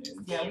about your news.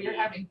 Yeah, we are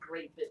having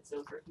great bits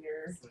over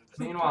here.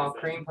 Meanwhile,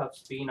 Cream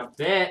Puff's being a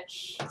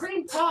bitch.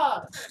 Cream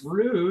Puff!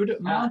 Rude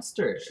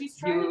monster. She's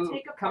trying to You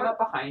take come apart.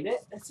 up behind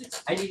it.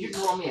 I need you to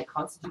roll me a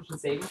Constitution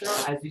saving throw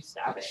as you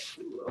stab it.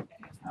 Ooh, okay.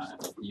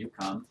 You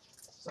come.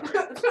 Sorry.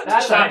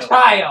 That's Child. a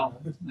child.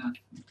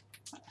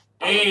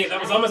 Hey, that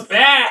was almost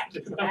bad!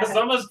 That was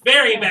almost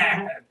very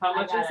bad! How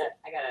much is it?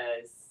 I got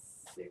a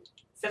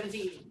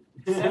 17.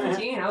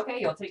 17. Okay,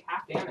 you'll take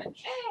half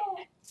damage.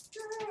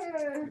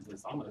 It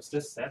was almost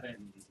a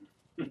 7.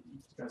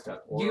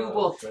 You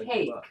will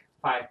take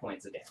 5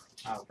 points of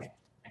damage. Okay.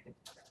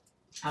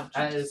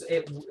 As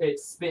it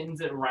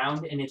spins it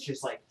around and it's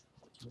just like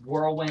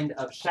whirlwind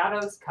of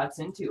shadows cuts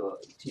into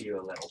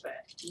you a little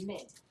bit. Man.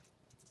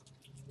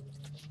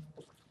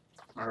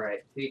 All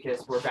right,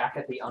 because we're back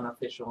at the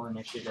unofficial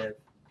initiative.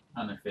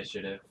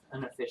 Unofficiative.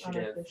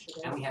 Unofficiative.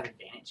 And we have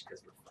advantage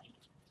because we're flanking.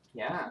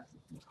 Yeah.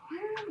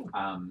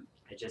 I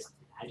just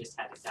had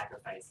to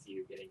sacrifice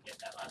you getting hit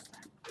that last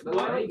time.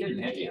 Why you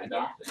didn't hit me? I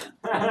dodged it.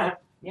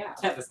 Yeah.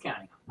 That was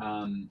counting.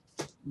 I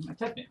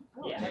took it.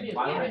 Yeah.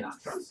 Why would I Yeah.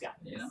 not trust? Got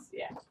You know. this.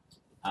 Yeah.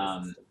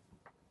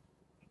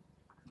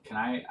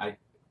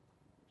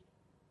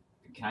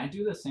 Can I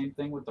do the same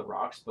thing with the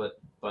rocks, but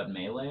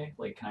melee?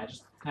 Like, can I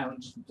just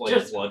like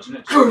Just- bludgeon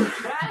it?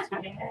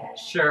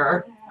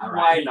 Sure. All Why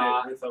right.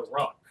 not? With a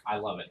rock. I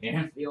love it.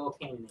 Yeah. The old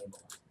cannonable.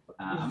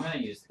 I'm gonna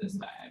use this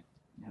die.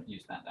 I've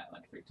used that die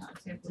like 3 times.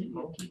 Can't believe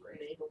you keep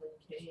enabling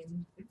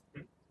Kane.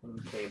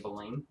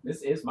 Cabling.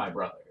 This is my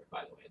brother,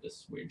 by the way.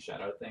 This weird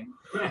shadow thing.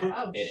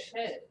 Oh It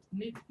shit.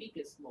 New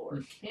Fetus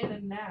Lord.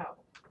 Cannon now.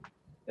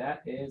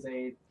 That is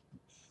a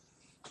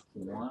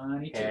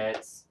 22.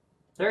 Hits.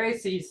 Their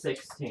AC is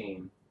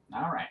 16.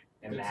 All right.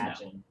 Good to know.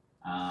 Imagine.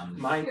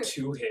 Mine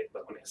 2 hit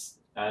bonus.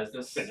 Is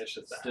this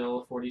Finishes that.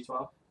 still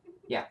 40-12?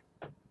 Yeah,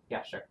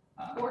 sure.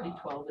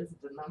 4012 is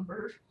the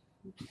number.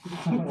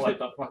 What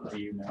the fuck do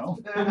you know?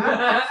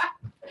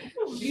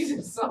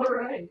 Jesus,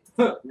 alright.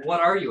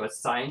 What are you, a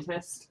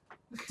scientist?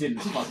 Didn't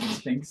fucking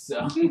think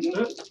so. Didn't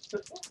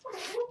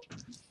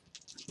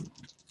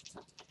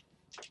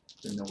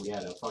know we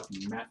had a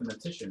fucking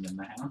mathematician in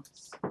the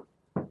house.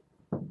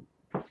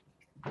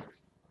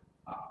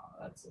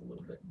 That's a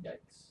little bit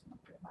yikes.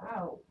 Okay.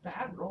 Wow,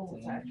 bad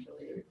rolls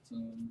actually.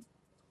 13.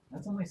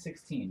 That's only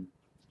 16.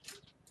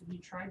 Have you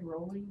tried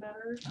rolling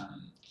better?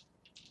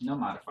 No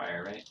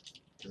modifier, right?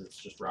 Because it's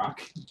just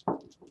rock.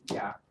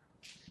 Yeah.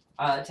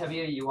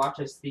 Tevia, you watch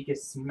as Theka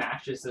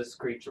smashes this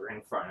creature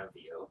in front of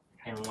you.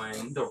 And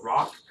when the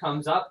rock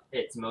comes up,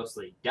 it's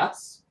mostly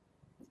dust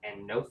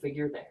and no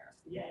figure there.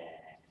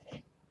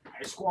 Yay.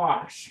 my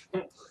squash.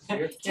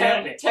 You're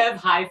getting Tev it.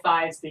 high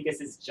fives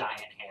Thegus'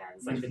 giant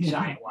hands, like the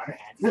giant water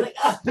hands. He's like,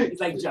 ah! He's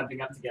like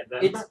jumping up to get them.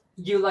 It's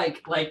you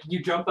like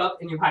you jump up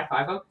and you high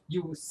five them.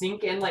 You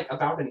sink in like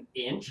about an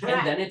inch,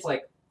 and then it's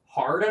like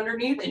hard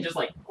underneath and just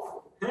like.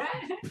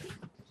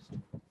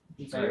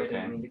 Sorry, I Okay.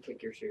 didn't mean to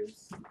kick your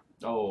shoes.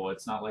 Oh,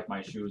 it's not like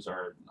my shoes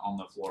are on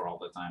the floor all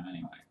the time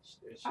anyway.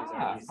 She's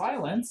already-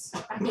 Violence.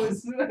 I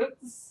was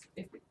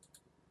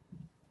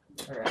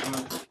Alright, I'm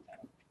gonna.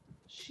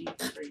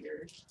 sheep for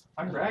your.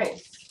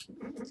 Alright.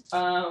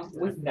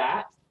 With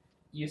that,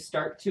 you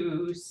start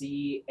to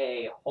see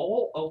a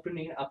hole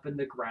opening up in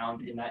the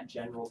ground in that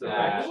general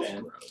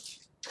direction.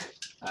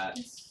 I'm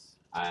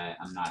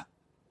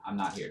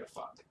not here to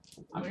fuck.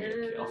 I'm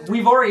here to kill.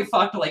 We've already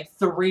fucked like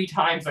 3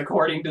 times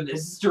according to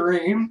this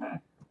stream.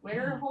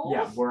 Where hole?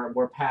 Yeah,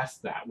 we're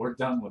past that. We're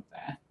done with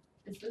that.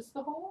 Is this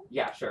the hole?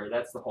 Yeah, sure,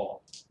 that's the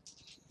hole.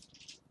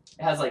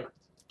 It has like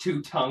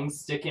 2 tongues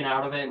sticking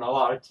out of it and a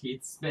lot of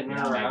teeth spinning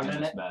You're around making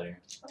in this it. better.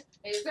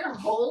 Is there a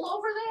hole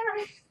over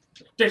there?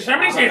 Did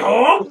somebody say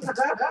home?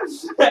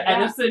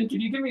 Edison,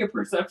 can you give me a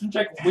perception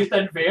check with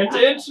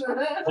advantage?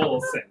 Whole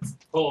sense.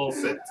 Whole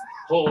sense.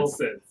 Whole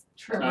sense.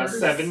 Tremors.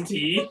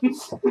 17.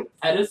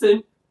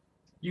 Edison,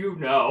 you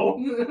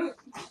know.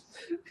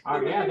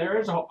 Oh yeah, there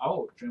is a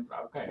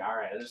okay,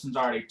 alright. This one's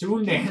already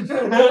tuned in.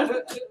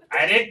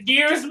 I didn't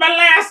use my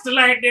last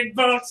lightning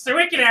bolt, so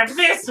we can have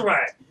this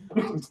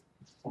one.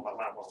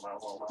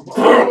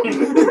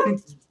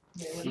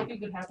 Yeah, what do you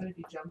think would happen if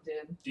you jumped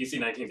in? DC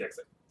 19 Dex.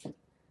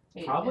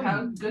 Hey, Probably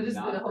how good is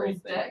not the a whole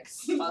great thing.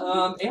 dex?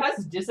 It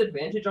has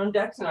disadvantage on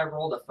dex and I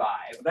rolled a 5.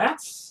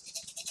 That's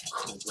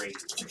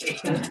crazy.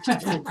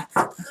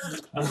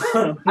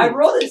 I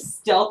rolled a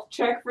stealth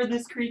check for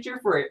this creature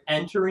for it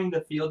entering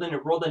the field and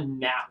it rolled a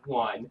nat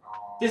 1.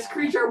 This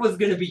creature was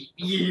gonna be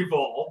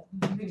evil.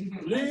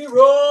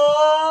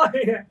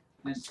 Leroy!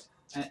 And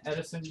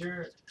Edison,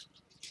 your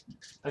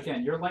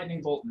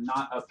lightning bolt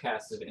not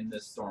upcasted in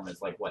this storm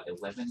is like what,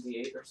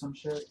 11d8 or some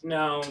shit?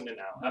 No.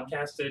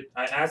 Upcasted.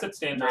 As it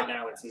stands right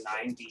now, it's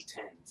 9d10.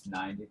 It's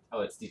 90.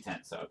 Oh, it's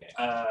d10. So okay.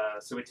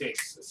 So it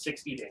takes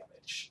 60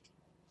 damage.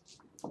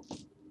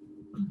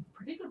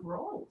 Pretty good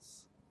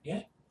rolls.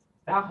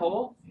 That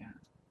hole? Yeah.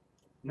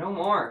 No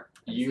more.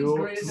 You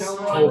great as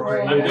destroyed no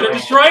roll. I'm it. gonna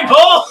destroy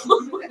hole!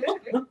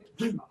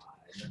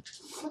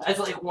 That's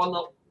like one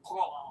little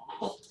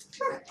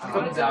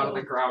comes out of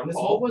the ground This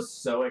hole. hole was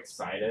so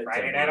excited.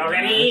 Write to it out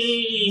ruin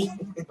already!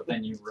 us, but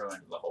then you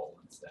ruined the hole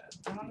instead.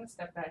 I'm gonna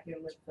step back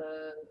in with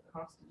the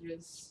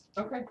hostages.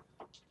 Okay.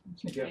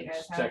 Hey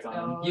guys, how's Check it on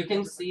going? them. You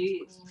can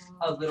see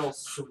a little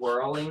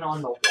swirling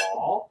on the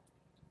wall.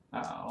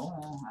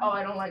 Oh. Oh,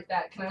 I don't like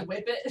that. Can I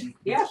whip it?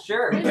 Yeah,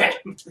 sure. Does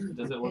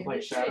it look like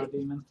Maybe Shadow shape.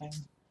 Demon thing?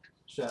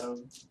 Shadow.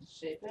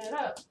 Shape it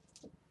up.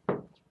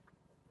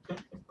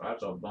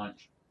 That's a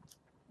bunch.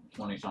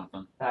 20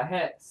 something. That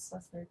hits.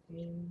 Plus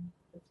 13.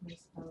 That's my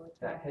spell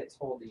That attack. hits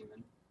Hole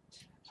Demon.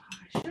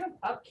 I should have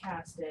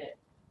upcast it.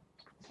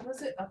 What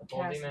was it Whole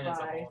upcast demon is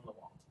a hole by? in the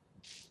wall.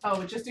 Oh,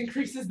 it just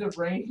increases the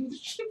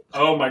range.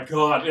 Oh my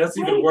god, that's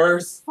even Wait.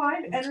 worse.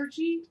 5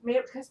 energy. May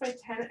it cast by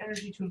 10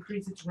 energy to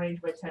increase its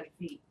range by 10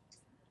 feet.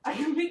 I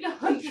can make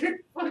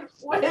 100-foot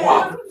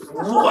web.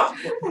 Wow.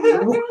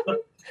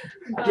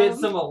 Get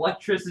some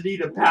electricity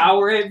to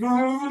power it.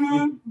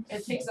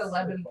 It takes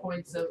 11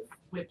 points of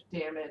whip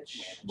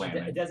damage.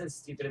 It does a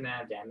stupid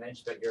amount of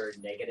damage, but your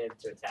negative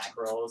to attack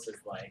rolls is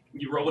like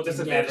You roll with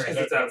disadvantage never because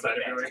hit it's outside of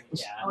anything. your range. Oh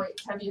Yeah.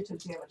 wait, heavy took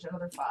damage,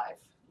 another 5.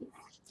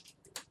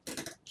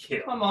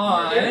 Kill. Come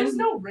There on. is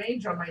no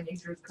range on my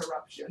nature's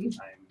corruption.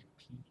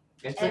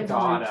 It's a Every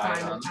god time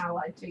item. an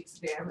ally takes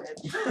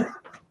damage.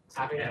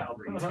 Happy to Yeah.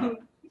 help.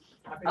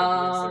 Happy to be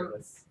of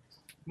service.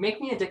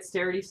 Make me a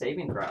dexterity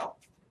saving throw.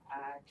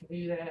 I can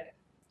do that.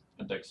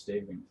 A dex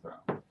saving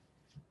throw.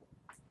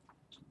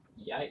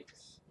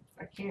 Yikes.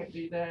 I can't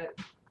do that.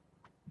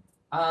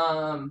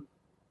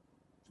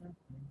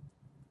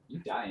 You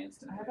die I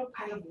instantly. have a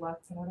point of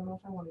luck, but I don't know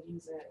if I want to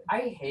use it. I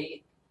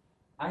hate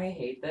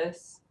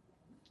this.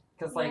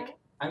 Cause like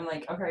I'm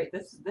like, okay,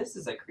 this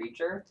is a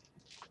creature.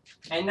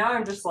 And now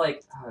I'm just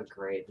like, oh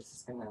great, this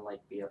is gonna like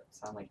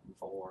sound like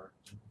Vor.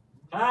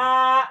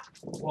 Ah!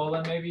 Well,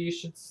 then maybe you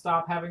should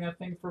stop having a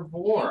thing for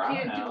Vor. You I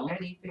can't don't know. do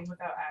anything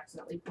without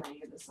accidentally playing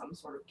into some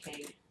sort of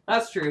kink.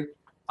 That's true.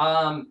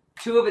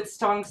 2 of its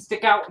tongues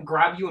stick out and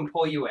grab you and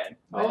pull you in.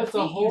 Oh, it's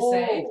a Feet, you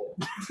say? hole.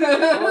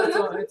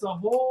 Oh, it's a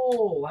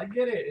hole. I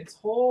get it. It's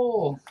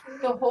hole.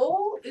 The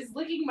hole is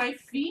licking my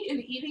feet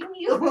and eating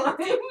me alive.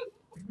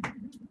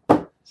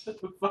 Shut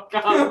the fuck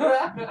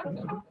up.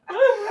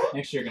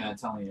 Next, you're gonna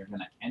tell me you're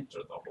gonna enter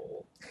the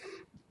hole.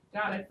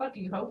 God, I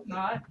fucking hope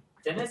not.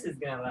 Dennis is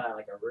gonna let out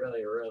like a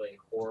really, really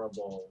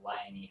horrible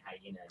liony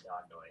hyena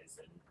dog noise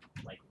and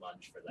like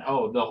lunge for that.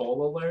 Oh, the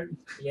hole alert.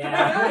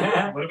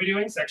 Yeah. What are we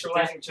doing?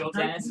 Sexualizing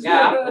children? Dennis is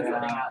Yeah. setting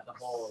out the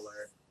whole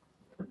alert.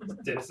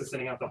 Dennis is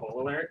sending out the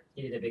whole alert.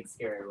 He did a big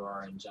scary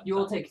roar and jumped You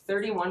will up. take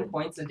 31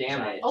 points of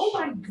damage. Oh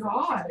my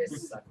god.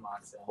 Suck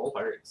Mox in. Hole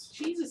hurts.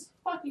 Jesus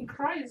fucking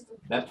Christ.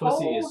 That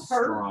pussy Hole is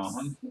hurts.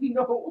 strong.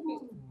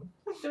 No.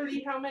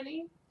 30 how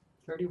many?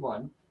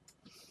 31.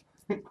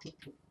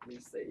 You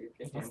say you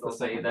can What's handle the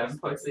second say them,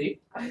 best? pussy.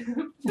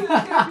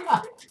 I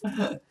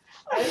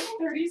have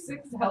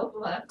 36 health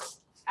left.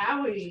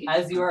 Owie.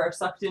 As you are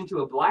sucked into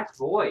a black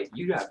void,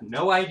 you have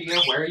no idea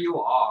where you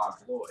are.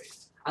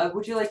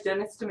 Would you like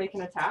Dennis to make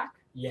an attack?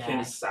 Yeah.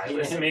 Can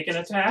Silas make an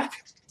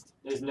attack?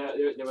 There's no.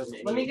 There wasn't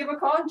any. Let me give a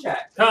con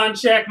check. Con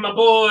check, my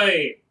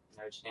boy.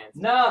 No chance.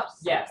 No.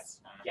 Yes.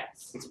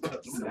 Yes.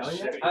 Hell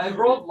yeah. I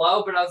rolled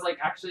low, but I was like,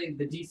 actually,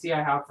 the DC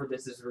I have for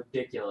this is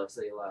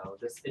ridiculously low.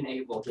 This an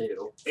 8 will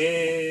do.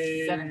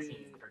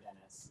 17 for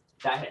Dennis.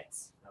 That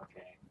hits.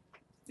 Okay.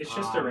 It's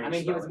just a range. I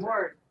mean, he was spell.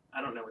 more.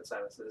 I don't know what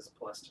Silas is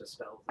plus to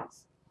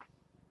spells.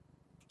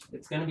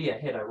 It's gonna be a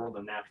hit. I rolled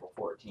a natural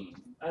 14.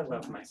 I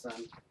love my son.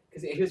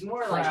 Because he was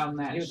more like. Crown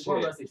that He was more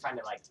shit. mostly trying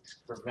to like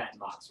prevent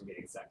Mox from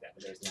getting sucked up,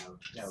 but there's no.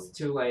 It's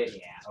too late.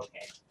 Yeah.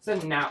 Okay. It's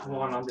a nat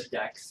 1 on the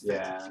dex.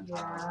 Yeah.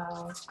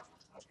 Yeah.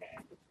 Okay.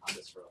 I'll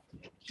just roll.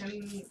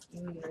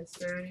 Is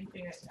there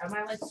anything? Am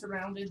I like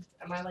surrounded?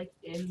 Am I like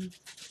in?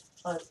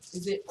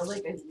 Is it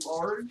like a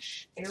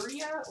large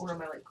area, or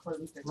am I like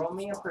closed in? Roll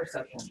me a small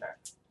perception check.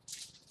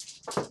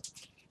 area?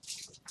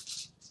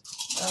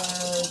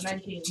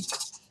 19.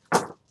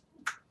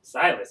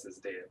 Silas is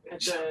dead,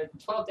 It's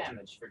bitch. 12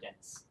 damage for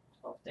Dennis.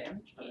 12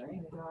 damage. Oh Alright.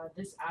 my god,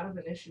 this out of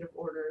initiative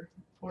order.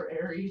 Poor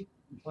Ari.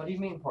 What do you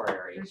mean, poor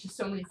Ari? There's just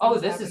so many. Oh,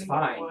 things this is happening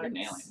at fine. You're once.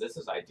 nailing. This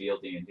is ideal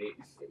D&D.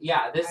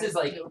 Yeah, this I is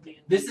like feel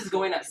D&D. this is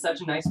going at such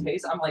a nice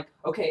pace. I'm like,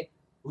 okay,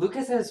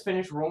 Lucas has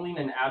finished rolling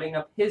and adding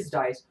up his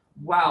dice.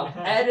 Wow,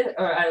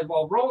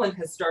 while Roland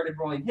has started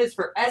rolling his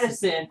for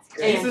Edison.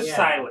 This And is Yeah.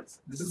 Silas.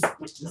 This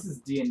is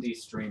D&D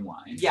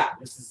streamlined. yeah,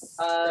 This is.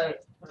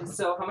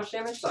 so how much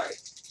damage? Sorry.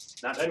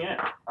 Not done yet.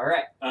 All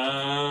right,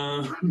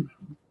 Um,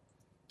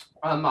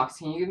 Mox,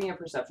 can you give me a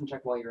perception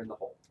check while you're in the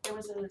hole? It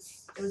was a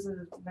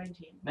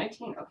 19.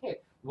 19. Okay.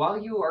 While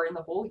you are in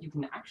the hole, you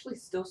can actually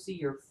still see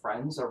your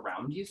friends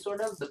around you, sort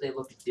of, but they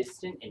look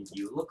distant and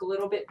you look a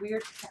little bit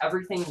weird.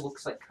 Everything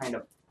looks like kind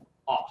of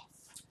off.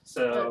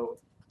 so,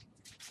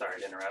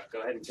 sorry to interrupt.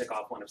 Go ahead and tick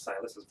off one of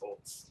Silas's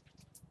bolts.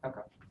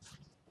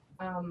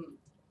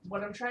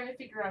 What I'm trying to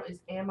figure out is,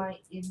 am I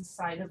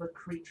inside of a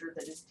creature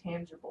that is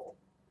tangible,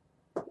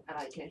 and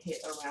I can hit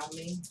around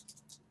me?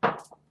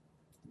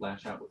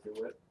 Lash out with your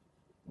whip.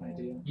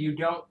 Idea. You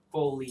don't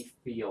fully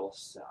feel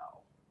so.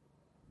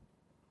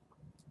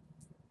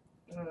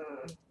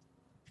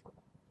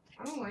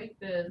 I don't like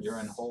this. You're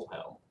in hole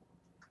hell.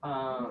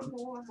 Wow.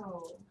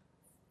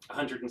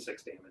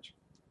 106 damage.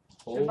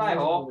 Goodbye,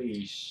 hole.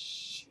 Holy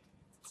shit.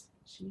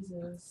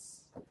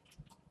 Jesus.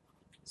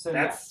 So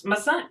That's my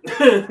son.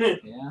 Yeah.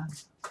 yeah,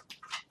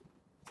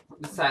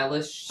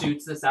 Silas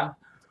shoots this out.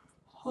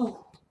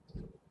 Oh.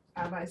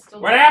 Am I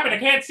still? What happened? I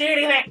can't see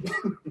anything.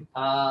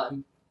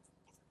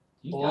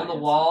 You Hole in the got it.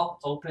 wall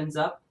opens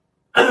up,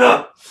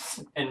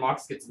 and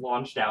Mox gets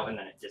launched out, and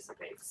then it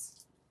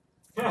dissipates.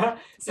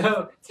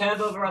 So Tev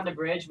over on the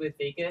bridge with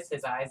Thekus,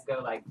 his eyes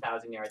go like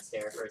 1,000-yard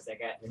stare for a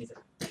second, and he's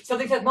like,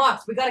 "Something said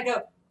Mox, we gotta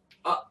go."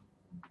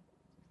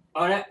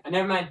 Oh no,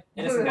 never mind.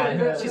 Innocent got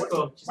it. She's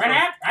cool. She's What cool.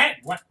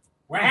 happened?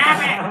 What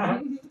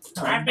happened?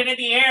 I've been in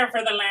the air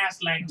for the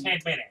last like 10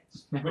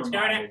 minutes. Never What's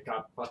mind, going on? it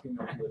got fucking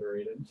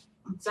obliterated.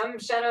 Some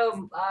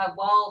shadow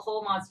wall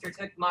hole monster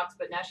took Mox,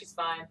 but now she's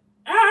fine.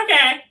 Oh,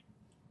 okay.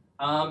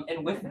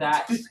 And with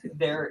that,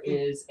 there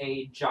is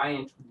a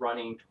giant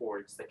running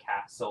towards the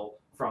castle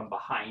from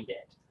behind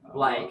it.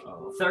 Like,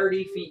 Uh-oh.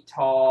 30 feet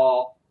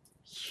tall,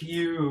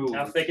 huge.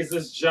 How thick is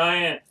this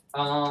giant?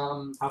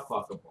 How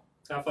fuckable.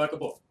 How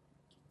fuckable?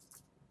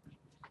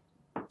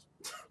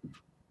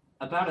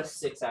 About a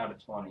 6 out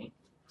of 20.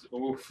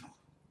 Oof.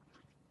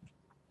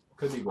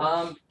 Could be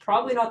worse.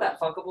 Probably not that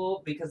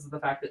fuckable because of the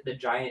fact that the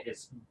giant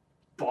is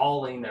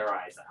bawling their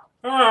eyes out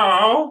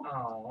Oh,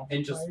 Oh.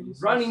 and just Why are you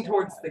so running sad?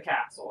 towards the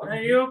castle. are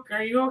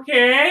you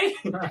okay?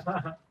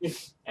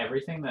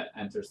 Everything that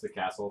enters the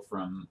castle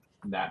from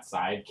that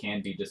side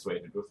can be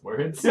dissuaded with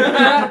words.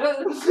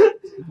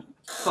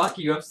 Fuck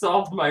you, I've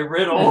solved my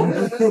riddle.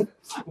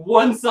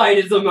 One side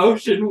is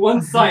emotion,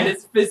 one side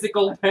is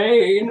physical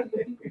pain.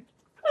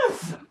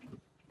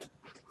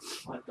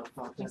 What the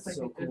fuck? Just That's like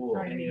so a good cool.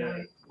 Friday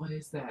night. What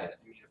is that?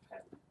 I need a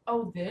pen.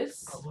 Oh,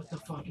 this? What the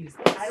fuck is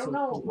that? I don't So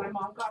know. cool. My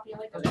mom got me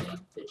like a big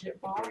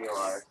fidget box. Here you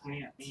are.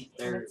 Yeah.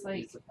 There it's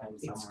like- is a pen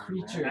It's somewhere.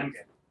 creature. I'm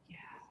good. Yeah.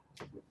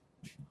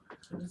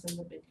 It was in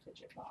the big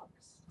fidget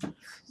box.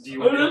 Do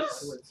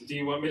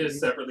you want me to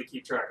separately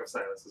keep track of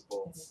Silas's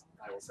bolts?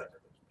 I will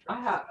separately. keep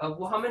I track. have.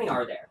 Well, how many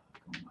are there?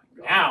 Oh my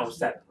god. Now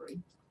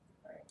separately.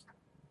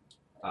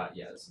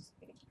 Yeah, this is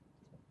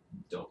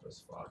dope as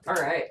fuck. All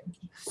right.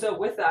 So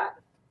with that,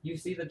 you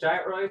see the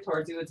giant running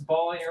towards you. It's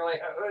bawling. You're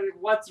like,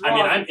 what's I wrong?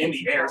 mean, I'm in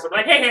the air, so I'm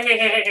like, hey, hey, hey,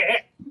 hey, hey,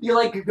 hey. You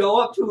like go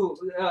up to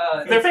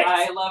Their its face.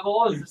 eye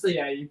level and just like,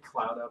 Yeah, you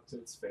cloud up to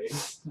its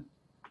face.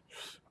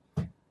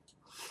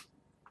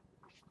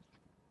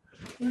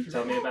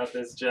 Tell me about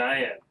this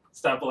giant.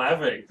 Stop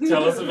laughing.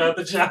 Tell us about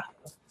the giant.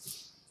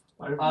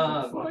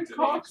 My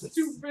cock's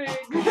too big.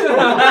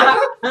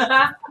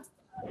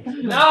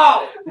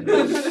 no.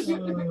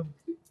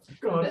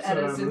 God The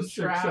Edison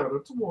trap.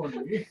 of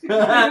 20.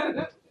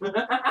 God,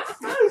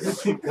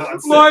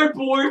 My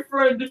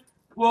boyfriend,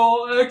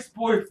 well,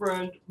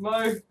 ex-boyfriend,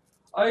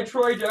 I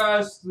tried to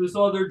ask this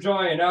other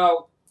giant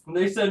out, and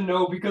they said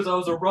no because I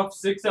was a rough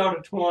 6 out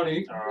of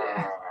 20.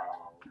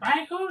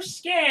 By whose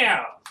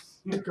scale?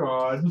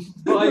 God.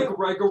 By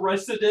Gregor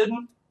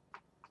Residin.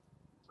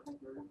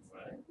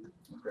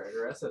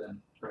 Gregor Essendon.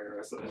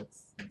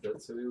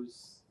 That's who he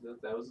was.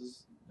 That was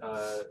his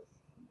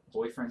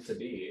boyfriend to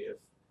be.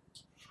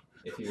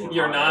 If you were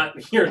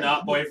You're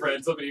not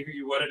boyfriend. Somebody who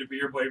you wanted to be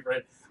your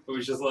boyfriend, who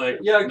was just like,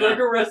 Yeah, nah.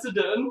 Gregor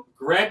Residin.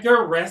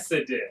 Gregor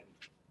Residin.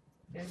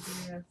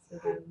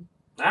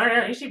 I don't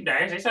know. He seemed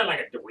nice. He sounded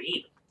like a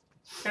dweeb.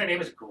 His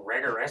name is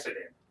Gregor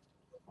Resident.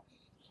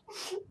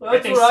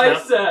 That's they what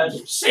I smell-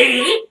 said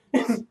See?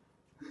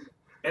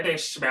 And they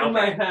smell in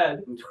my bad.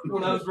 head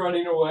when I was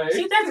running away.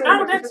 See,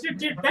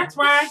 that's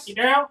why,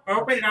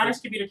 open and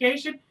honest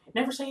communication.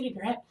 Never say it in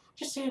your head.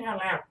 Just say it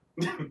out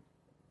loud.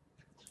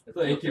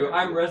 Thank you.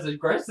 I'm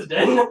Resident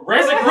Resident.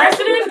 Resident?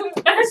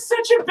 That is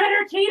such a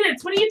better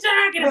cadence. What are you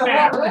talking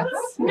about?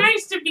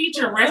 Nice to meet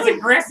you,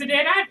 Resident.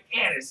 I'm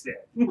Addison.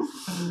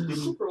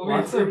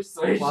 Lots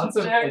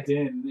of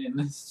Edin in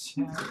this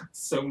chat.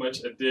 So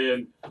much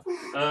Adin.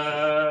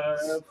 The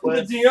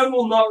DM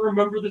will not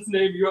remember this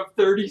name. You have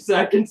 30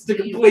 seconds to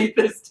complete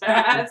this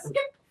task.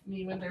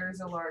 Me when there is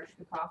a large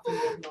cacophony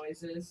of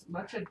noises,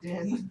 much a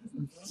din.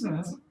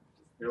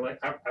 You're like,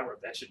 I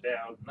wrote that shit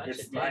down. Much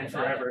It's ado mine about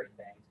forever.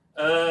 everything.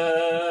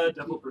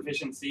 Double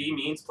proficiency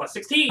means plus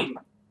 16.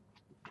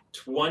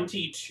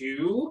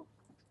 22.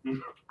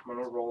 I'm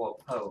gonna roll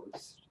a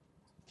pose.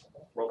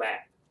 Roll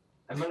back.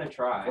 I'm gonna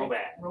try. Roll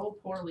back. Roll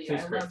poorly.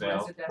 Please I crit love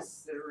fail.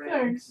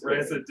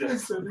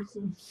 Resident.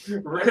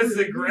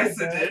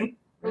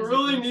 I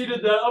really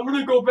needed that. I'm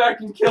gonna go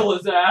back and kill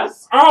his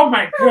ass. Oh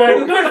my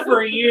god, good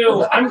for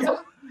you.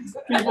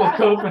 People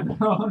cope in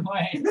their own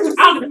way.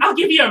 I'll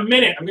give you a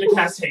minute. I'm gonna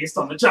cast haste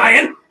on the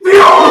giant.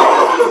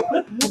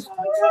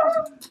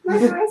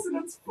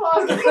 Residence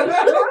fuck.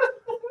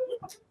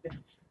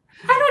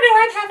 I don't know,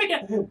 I'm having a...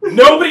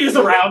 Nobody is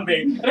around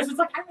me. And it's just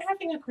like, I'm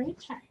having a great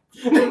time.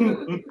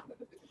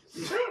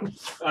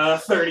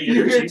 30 You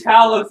hear energy.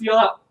 Talos yell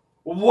out,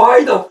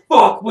 "Why the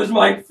fuck was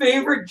my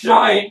favorite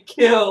giant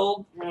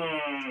killed?"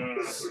 Oh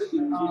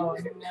no.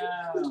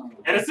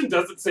 Edison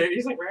doesn't say it.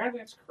 He's like, man,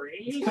 that's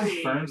crazy.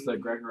 Confirms that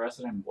Gregor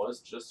Essendon was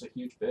just a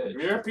huge bitch.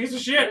 You're a piece of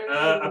shit.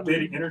 A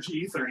bit of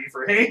energy, 30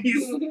 for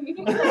haze.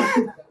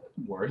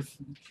 Worth.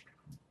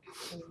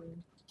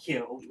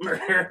 Kill,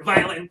 murder,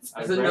 violence.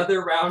 As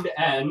another round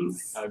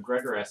ends.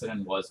 Gregor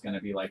Essendon was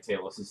gonna be like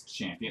Talos'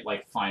 champion,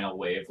 like final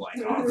wave, like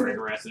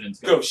Gregor Essendon's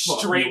gonna Go fuck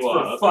straight you for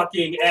up.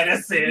 fucking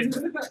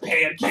Edison.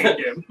 Pancake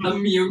him.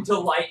 Immune to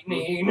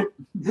lightning.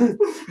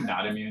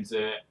 Not immune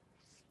to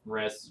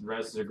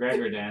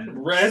Resigregardin.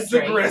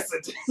 Resident.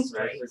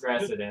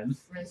 Resigresidin.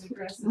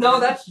 No,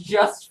 that's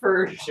just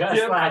for Just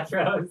ship.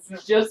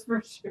 Latros. Just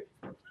for sure.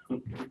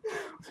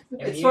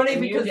 It's funny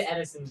because to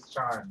Edison's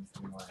charms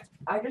anyway.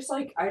 I just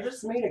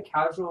made a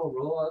casual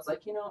rule. I was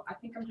like, I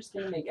think I'm just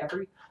gonna make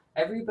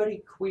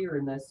everybody queer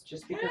in this,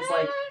 just because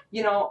I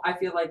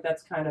feel like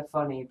that's kind of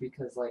funny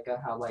because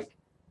how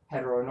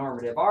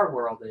heteronormative our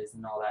world is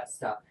and all that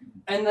stuff.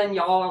 And then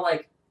y'all are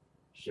like,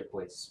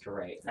 Shipway's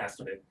straight. Has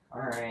to be. All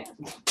right.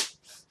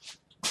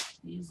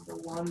 He's the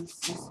one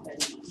cis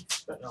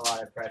Putting a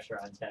lot of pressure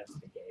on Tev to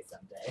be gay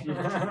someday.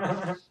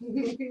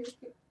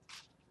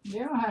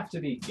 You don't have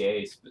to be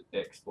gay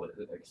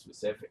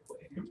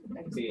specifically.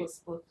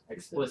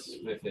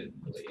 Explicitly.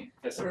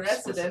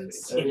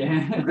 Residence.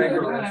 Yeah. Gregor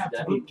You don't have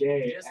to be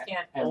gay. You just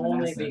can't as an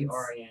only be essence.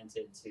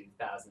 oriented to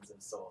thousands of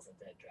souls and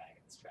dead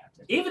dragons trapped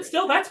in Even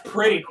still, that's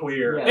pretty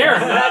queer. Yeah. They're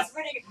not. That's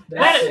pretty good.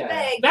 That's-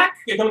 That's big. That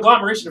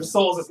conglomeration of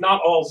souls is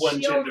not all one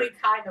She gender. only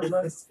kind of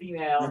looks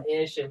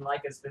female-ish and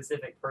like a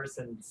specific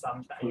person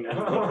sometimes. It is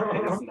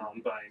She's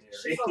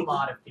non-binary. a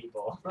lot of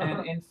people.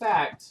 And in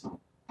fact,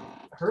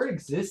 her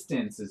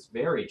existence is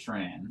very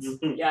trans.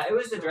 Yeah, it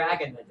was the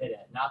dragon that did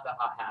it, not the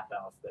hot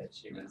half-elf that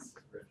she was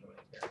originally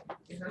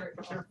carrying.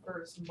 Her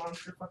first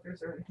monster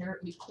fuckers are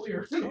inherently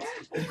queer.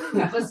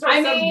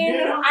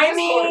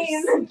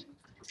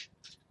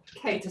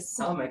 Okay, to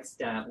some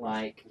extent,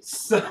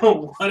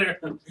 So, what are,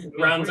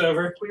 rounds Queer-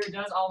 over. Queer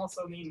does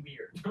also mean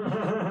weird.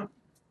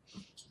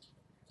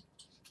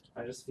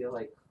 I just feel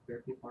like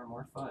queer people are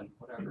more fun.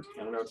 Whatever.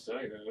 I don't know what to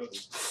tell you.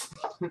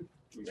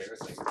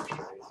 Embarrassing for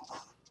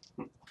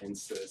straight. And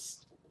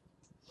cis.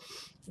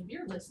 If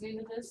you're listening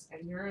to this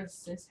and you're a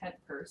cishet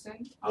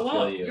person, I'll Well,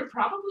 kill you. you're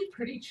probably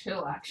pretty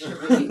chill,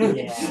 actually.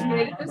 Yeah. You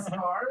made it this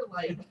far,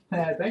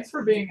 Thanks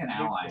for being an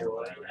ally or cool,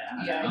 whatever.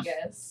 yeah, I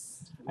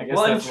guess. I guess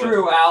One that's what-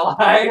 true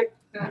ally.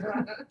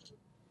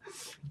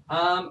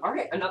 All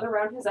right, another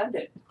round has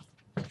ended.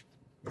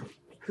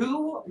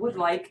 Who would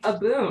like a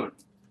boon?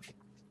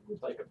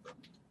 like a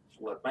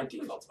Look, my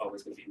default's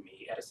always gonna be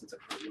me. Edison's a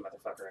pretty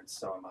motherfucker, and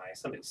so am I.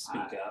 Somebody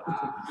speak up.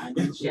 I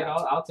mean, shit,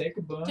 I'll take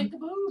a boon. Take a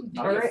boon.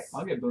 All right.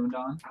 I'll get booned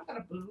on. I got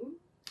a boon.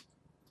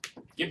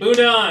 Get booed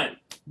on!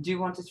 Do you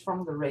want it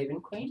from the Raven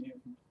Queen?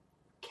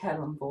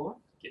 Kellenborg,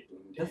 Get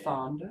boomed the in.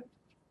 Fonder,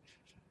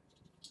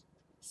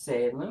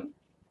 Salem,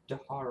 the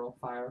Harl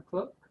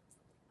Firecloak,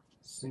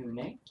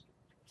 Sune,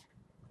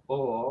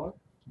 or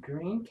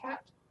Greencap,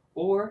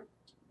 or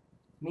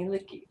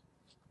Miliki.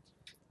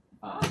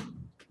 I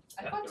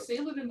thought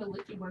Salem and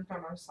Maliki weren't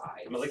on our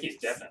side. Maliki's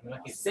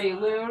definitely.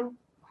 Saloon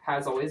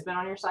has always been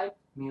on your side.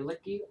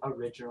 Miliki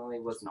originally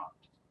was not.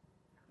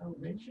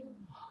 Original.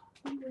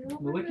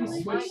 Maliki's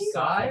Oh my switched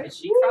god, did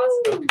she cross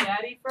Oak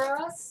Daddy for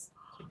us?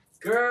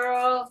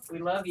 Girl, we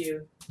love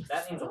you.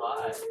 That means a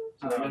lot.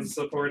 Women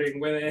supporting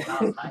women.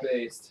 That was nice.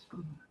 based.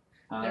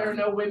 There are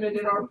no women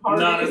in our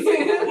party. Not a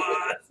single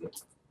one.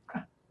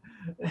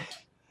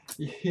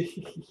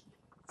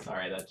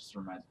 Sorry, that just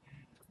reminds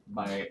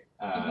my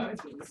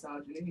Reminds me of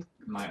misogyny.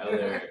 my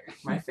other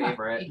My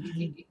favorite.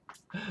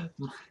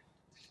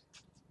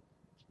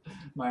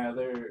 my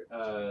other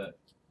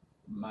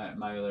my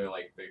other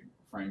like big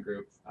friend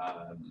group.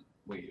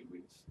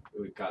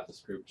 We've got this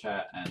group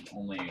chat and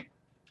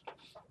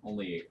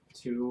only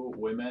 2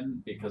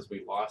 women because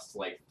we lost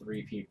like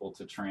 3 people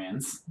to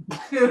trans.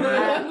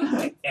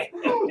 Get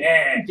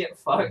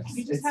fucked.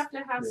 You just have to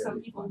have some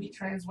really people funny. be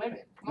trans women.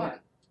 Come on.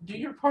 Do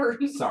your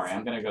part. Sorry,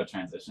 I'm gonna go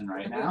transition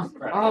right now.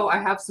 Oh, I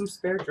have some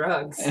spare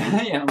drugs.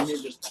 Yeah, let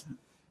me just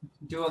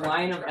Do a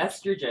line of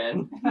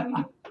estrogen.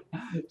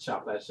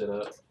 chop that shit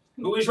up.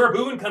 Who is your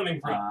boon coming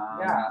from?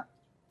 Yeah.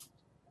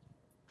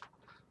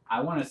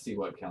 I want to see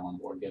what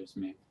Kellenborg gives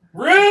me.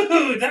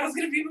 Rude! That was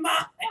gonna be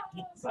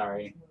mine!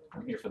 Sorry,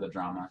 I'm here for the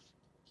drama.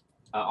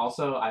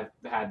 Also, I've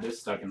had this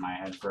stuck in my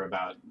head for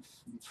about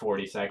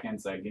 40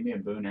 seconds. Give me a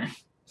booner.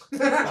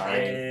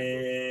 Sorry.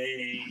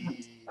 Hey.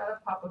 Not a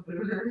Papa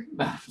Booner.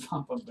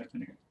 Papa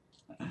booner.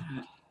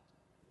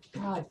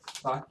 God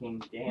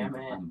fucking damn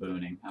it. I'm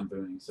booning. I'm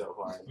booning so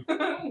hard.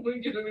 We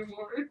get any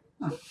more.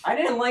 I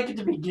didn't like it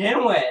to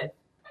begin with.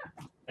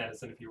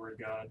 Addison, if you were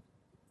God.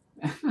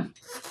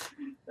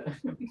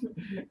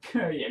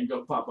 Yeah,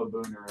 go Papa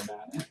Booner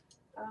about it.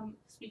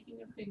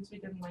 Speaking of things we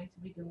didn't like to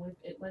begin with,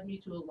 it led me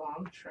to a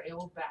long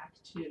trail back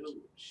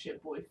to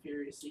Shipboy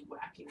furiously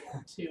whacking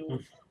it to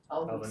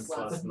Elven Elven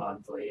Sluts Sluts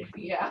Monthly.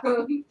 Yeah.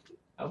 Elven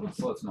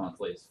Sluts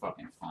Monthly is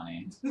fucking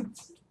funny.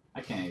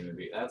 I can't even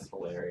be. That's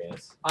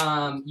hilarious.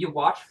 You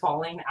watch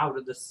Falling Out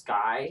of the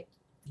Sky.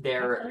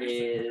 There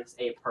is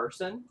a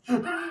person.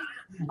 And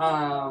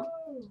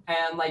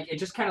like it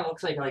just kind of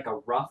looks like a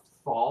rough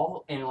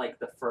fall, and like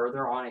the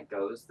further on it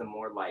goes, the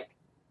more like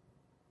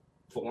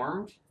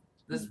formed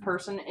this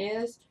person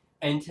is,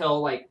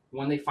 until like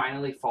when they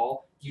finally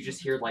fall, you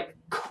just hear like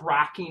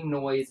cracking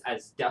noise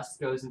as dust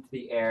goes into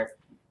the air,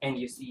 and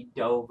you see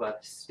Dova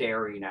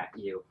staring at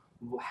you,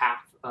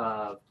 half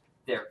of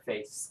their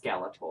face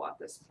skeletal at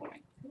this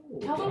point.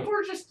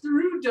 Kellenborg just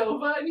threw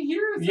Dova, and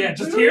here's Yeah,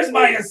 just here's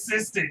my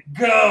assistant.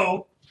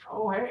 Go!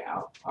 Oh, hey,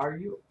 are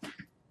you? I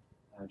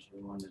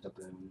actually wanted a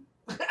boon.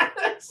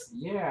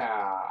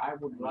 Yeah, I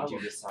would I love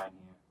need you it. to sign here.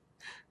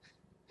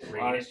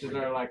 Is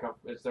there like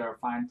is there a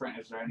fine print?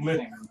 Is there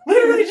anything?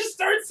 Literally just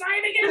start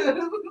signing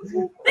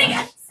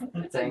it!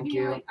 Thank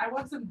you. Like, I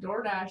want some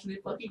DoorDash, and they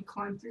fucking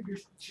climb through your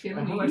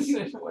chimney. What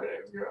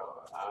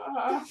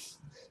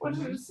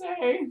did it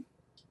say?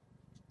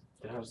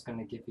 I was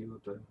gonna give you a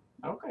boon.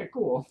 Okay,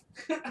 cool.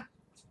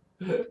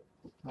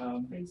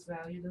 Face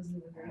value doesn't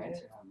even read Alright,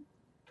 it.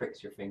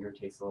 pricks your finger,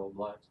 tastes a little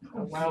blood.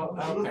 Well,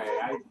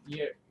 okay,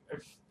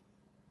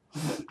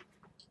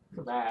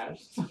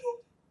 Gosh.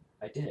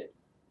 I did.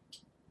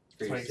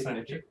 For your Wait, sign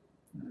it signature.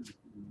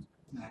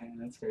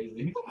 That's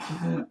crazy.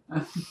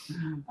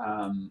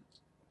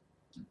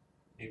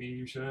 Maybe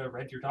you should have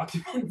read your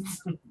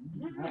documents.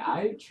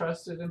 I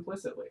trusted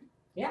implicitly.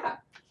 Yeah.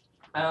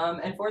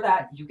 And for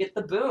that, you get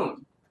the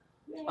boon.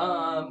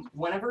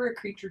 Whenever a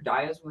creature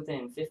dies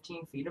within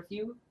 15 feet of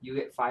you, you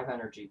get 5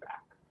 energy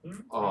back.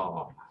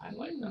 Oh, I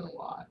like that a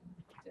lot.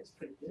 That's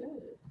pretty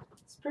good.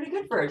 It's pretty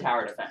good for a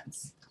tower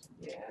defense.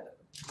 Yeah.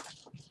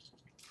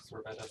 So we're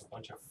about to have a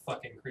bunch of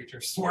fucking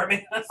creatures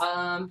swarming us.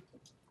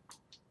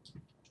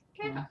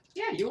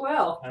 Yeah, you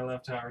will. I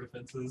love tower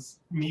defenses.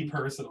 Me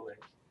personally.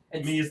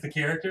 It's, Me as the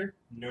character?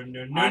 No,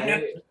 no, no, no.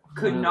 I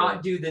could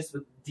not do this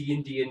with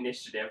D&D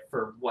initiative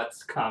for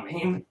what's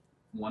coming.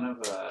 one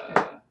of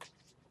the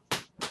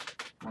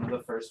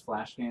first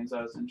Flash games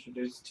I was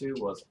introduced to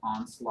was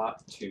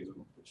Onslaught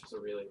 2, which is a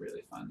really,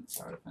 really fun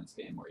tower defense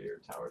game where your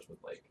towers would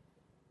like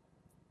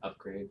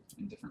upgrade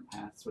in different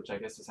paths, which I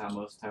guess is how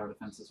most tower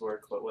defenses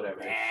work, but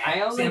whatever.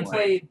 I only Same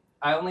played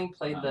the Um,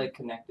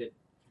 connected.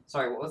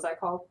 Sorry, what was that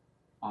called?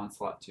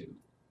 Onslaught 2.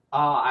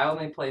 I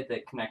only played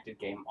the connected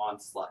game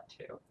Onslaught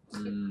 2. A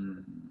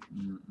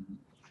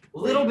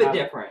little you bit have-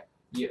 different.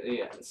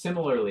 Yeah,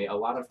 similarly, a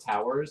lot of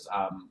towers,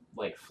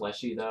 like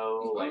fleshy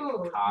though, like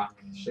Ooh. cock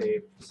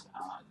shaped,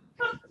 I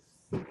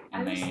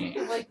and just they. think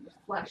of like the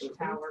Flesh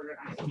Tower,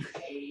 and I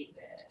hate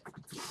it.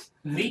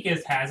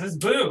 Vekas has his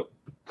boo.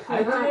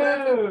 I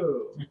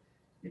do.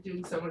 You're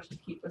doing so much to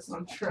keep us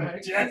on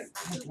track.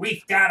 Just,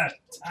 we've got a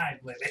time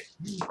limit.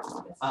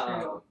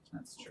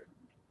 That's true.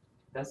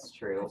 That's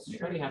true. That's true.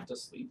 Anybody have to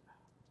sleep?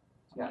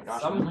 Yeah, my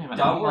gosh, some I only have an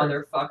dumb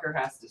hour. motherfucker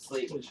has to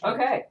sleep. Holy shit.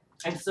 Okay,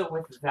 and so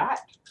with that,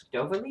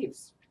 Dova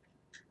leaves.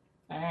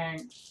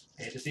 Thanks.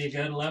 Hate to see you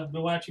go. Love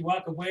to watch you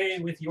walk away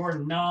with your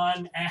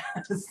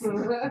non-ass.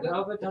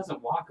 Dova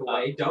doesn't walk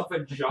away.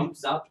 Dova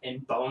jumps up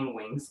and bone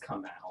wings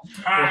come out.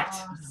 Hot.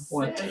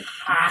 One, Sick.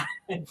 Hot.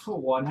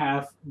 one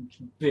half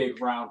big,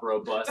 round,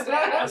 robust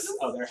ass,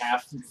 other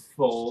half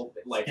full,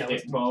 like, Yeah,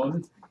 hip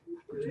bone.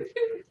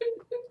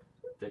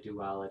 The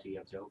duality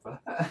of Dova.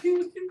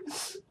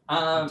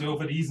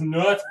 Nobody's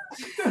nut.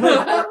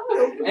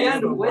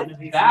 And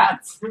with that,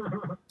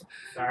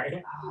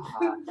 Sorry.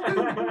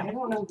 I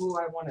don't know who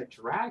I want to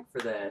drag for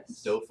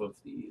this. Dope of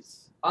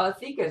these.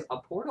 Thekas, a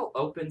portal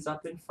opens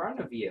up in front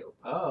of you.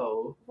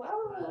 Oh.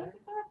 Well, look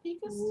at that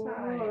Pika's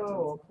time.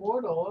 Whoa, a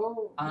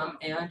portal.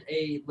 And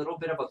a little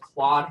bit of a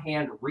clawed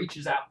hand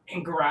reaches out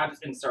and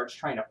grabs and starts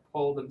trying to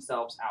pull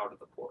themselves out of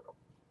the portal.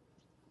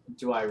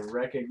 Do I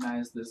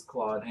recognize this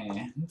clawed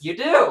hand? You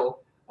do!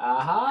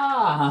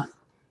 Aha!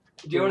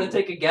 Do you want to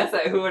take a guess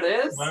at who it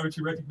is? Why would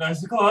you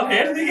recognize the claw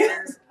hand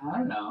again? I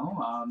don't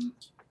know.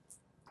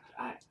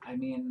 I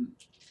mean,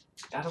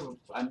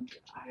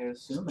 I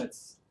assume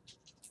it's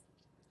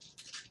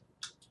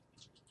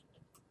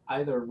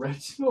either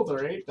Reginald or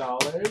 $8. I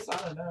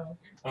don't know.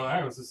 Oh,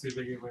 I was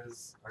assuming it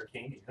was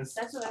Arcanius.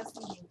 That's what I was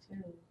thinking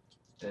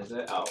too. Is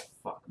it? Oh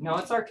fuck. No,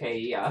 it's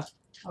Arcadia.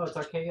 Oh, it's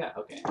Arcadia.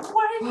 Okay.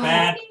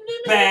 Bad.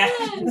 Bad.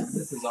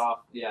 This is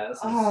off. Yeah, this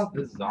is Oh,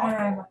 this is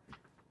awful.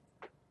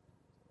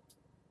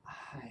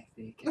 Hi,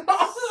 They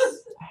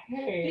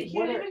Hey,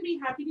 what can't are, even be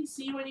happy to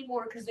see you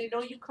anymore because they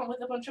know you come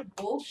with a bunch of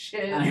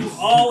bullshit. You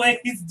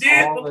always do.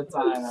 all the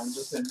time I'm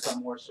just in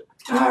some more shit.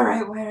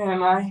 Alright, where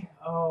am I?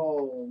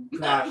 Oh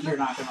gosh, you're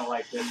not gonna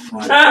like this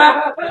one.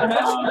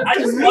 I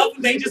just love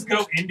that they just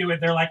go into it.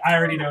 They're like, I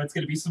already know it's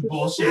gonna be some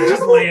bullshit.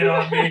 Just lay it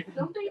on me.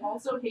 Don't they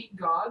also hate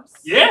gods?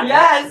 Yeah.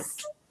 Yes!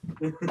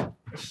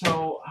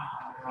 So,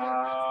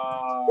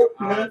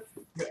 I'm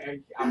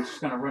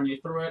just gonna run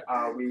you through it.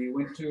 We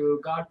went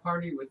to God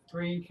Party with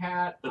Green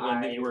Cat. The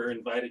one that you were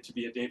invited to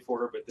be a date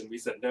for, but then we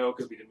said no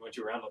because we didn't want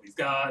you around all these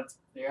gods.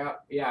 Yeah,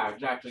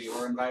 exactly. You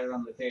were invited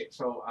on the date.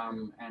 So,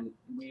 and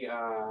we,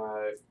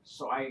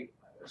 so I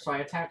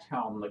attacked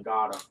Helm, the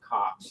god of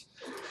cops,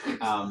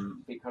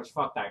 because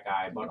fuck that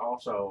guy, but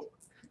also,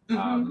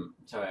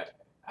 to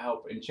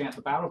help enchant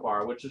the battle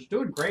bar, which is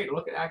doing great.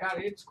 Look, I got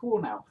it. It's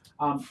cool now.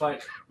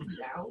 But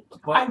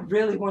I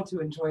really want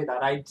to enjoy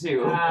that. I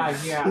do.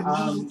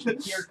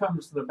 here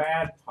comes the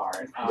bad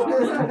part.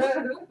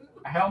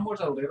 Helm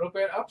was a little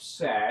bit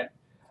upset,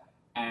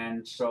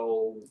 and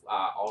so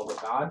all the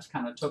gods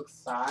kind of took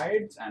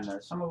sides, and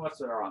there's some of us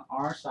that are on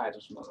our side,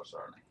 and some of us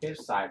are on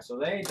his side. So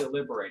they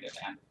deliberated,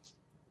 and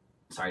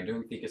sorry,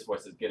 doing Thekus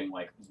voice is getting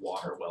like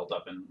water welled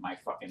up in my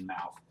fucking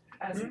mouth.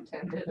 As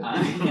intended.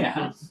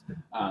 Yeah,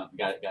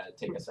 gotta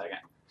take a second.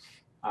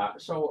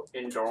 So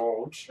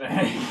Indulge.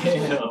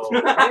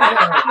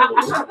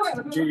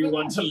 Do you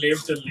want to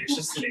live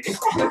deliciously?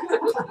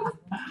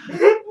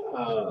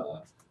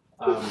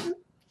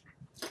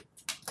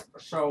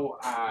 So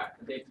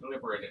they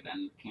deliberated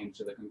and came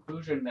to the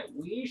conclusion that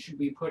we should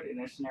be put in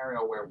a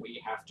scenario where we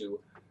have to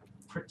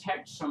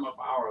protect some of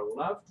our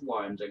loved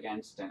ones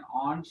against an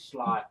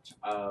onslaught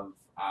of.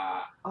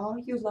 Oh,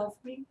 you love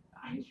me?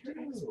 I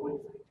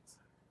do.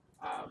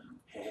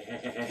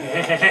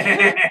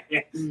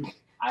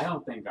 I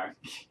don't think our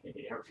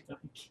gay really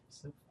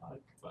gives a fuck,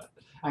 but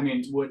I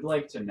mean, would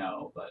like to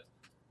know, but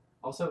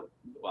also,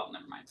 well,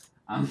 never mind.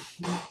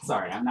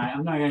 Sorry, I'm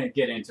not gonna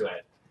get into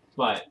it,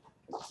 but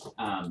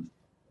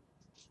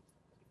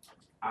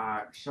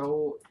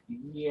so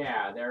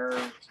yeah, they're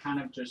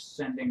kind of just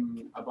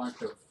sending a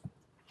bunch of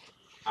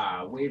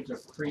waves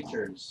of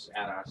creatures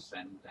at us,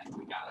 and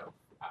we gotta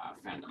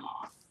fend them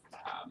off.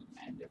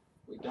 And if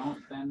we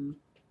don't, then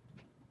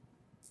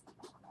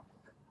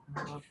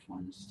our loved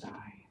ones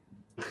die.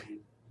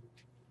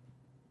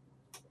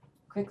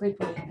 Quickly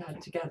putting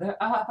that together.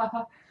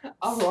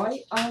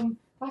 Alright,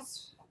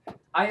 that's...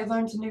 I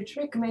learned a new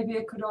trick. Maybe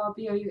it could all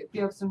be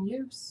of some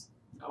use.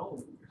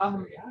 Oh,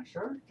 yeah,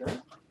 sure.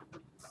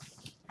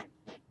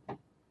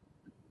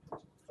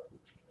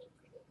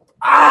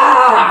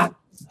 Ah!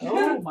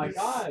 Oh my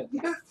god.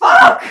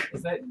 Fuck!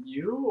 Is that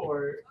you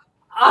or?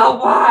 Oh,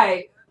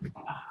 why?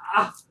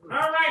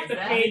 Alright, the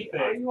pain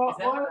Are thing. you Is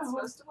that how it's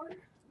supposed to work?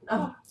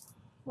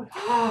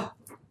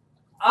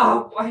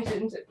 Oh, why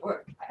didn't it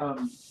work?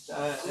 It's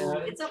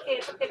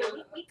okay,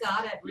 we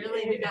got it.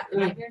 Really, we got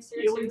nightmares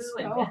here too,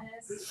 and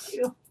Dennis.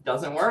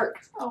 Doesn't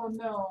work. Oh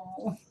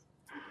no.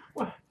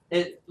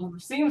 It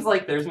seems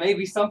like there's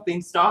maybe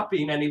something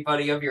stopping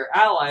anybody of your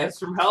allies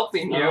from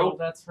helping you. Oh,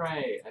 that's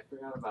right. I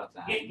forgot about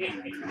that.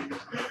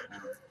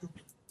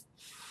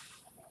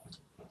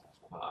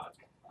 Fuck.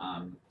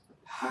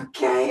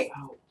 Okay.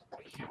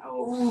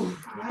 Oh, Ooh,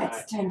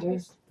 that's tender.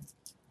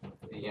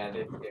 yeah,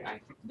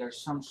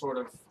 there's some sort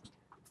of,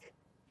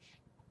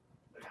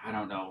 I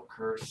don't know,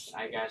 curse,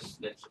 I guess,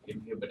 that's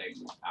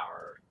inhibiting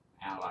our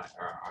ally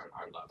or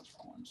our loved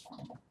ones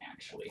from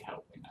actually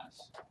helping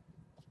us.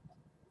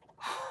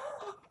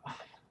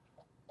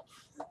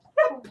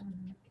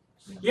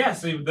 Yeah,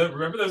 so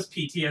remember those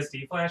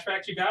PTSD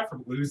flashbacks you got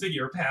from losing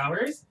your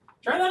powers?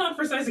 Try that on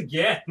for size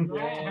again.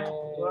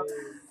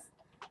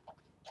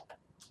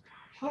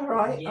 All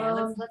right. Yeah,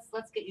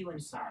 let's get you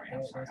inside.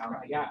 I'm sorry.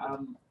 Yeah.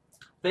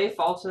 They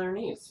fall to their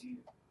knees.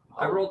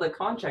 I rolled a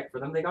con check for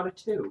them. They got a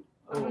 2.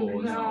 Oh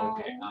no.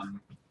 Okay.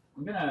 I'm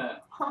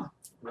gonna.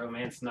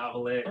 Romance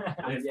novelette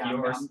with Yeah,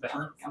 your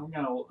I'm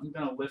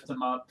gonna lift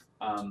him up.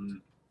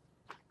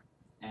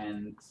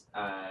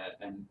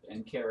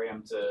 And carry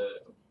him to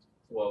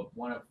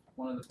one of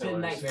the To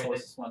pillars, nightmare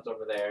closest ones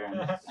over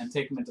there, and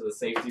take him into the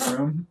safety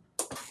room.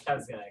 I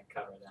was gonna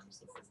cover them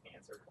since his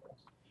hands are full.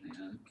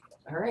 And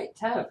All right,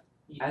 Tev.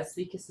 As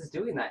Thekus is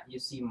doing that, you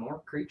see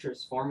more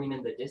creatures forming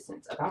in the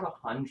distance, about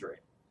 100,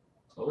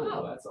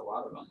 oh, that's a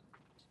lot of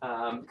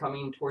them.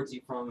 coming towards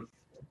you from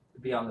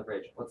beyond the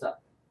bridge. What's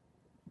up?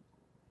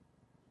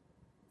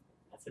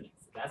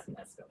 That's an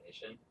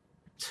escalation.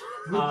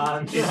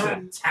 It's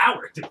a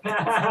tower.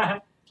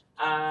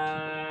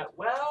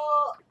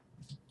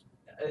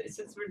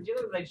 Since we're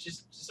dealing with like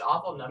just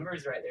awful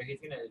numbers right there, he's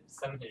gonna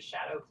summon his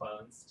shadow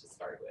clones to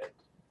start with.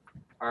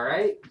 All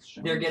right,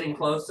 they're getting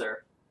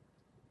closer.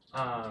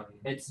 It's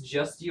It's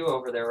just you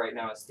over there right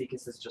now, as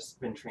Thekus has just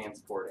been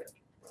transported.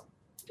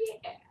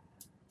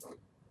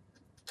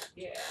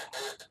 yeah.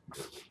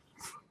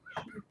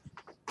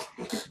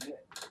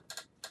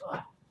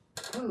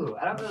 Ooh,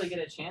 I don't really get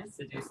a chance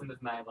to do some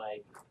of my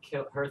like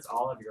hurts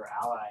all of your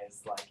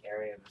allies like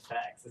area of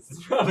effects. This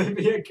is probably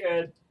be a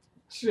good.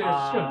 Just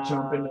gonna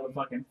jump into the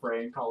fucking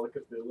fray and call it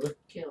Cthulhu.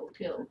 Kill.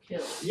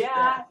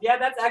 Yeah,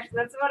 that's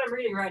what I'm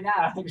reading right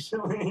now.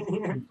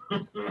 Actually,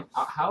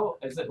 How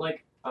is it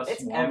like a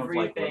It's swarm of like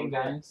little everything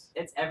that- guys?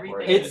 it's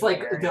everything. It's in like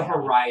area. the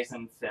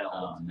horizon film.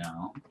 Oh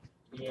no.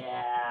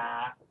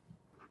 Yeah.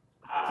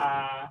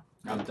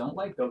 Don't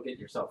like go get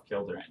yourself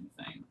killed or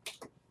anything.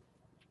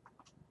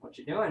 What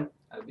you doing?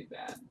 That'd be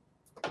bad.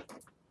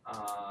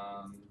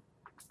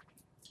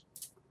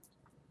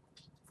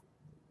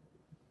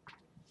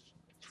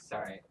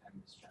 Sorry,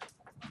 I'm just trying to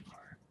find one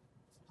more.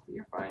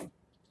 You're fine.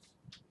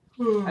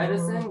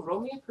 Edison,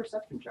 roll me a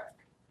perception check.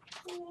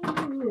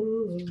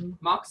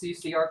 Mox, you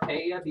see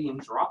Archaea being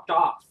dropped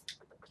off.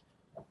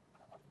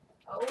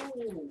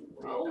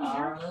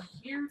 You're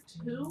here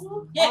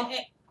too? Yeah,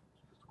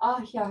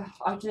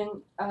 I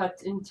didn't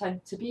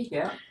intend to be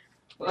here.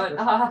 But,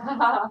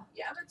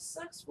 Yeah, that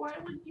sucks. Why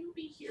would you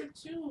be here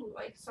too?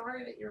 Like,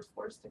 sorry that you're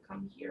forced to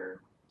come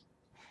here.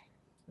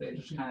 They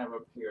just kind of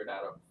appeared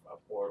out of a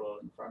portal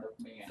in front of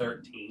me. And,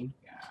 13.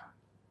 Yeah.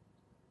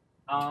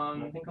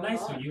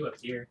 Nice of you up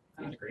here.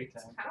 Had a great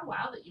It's time. kind of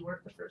wild that you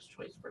weren't the first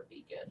choice for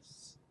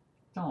Thekus.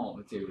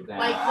 Don't do that.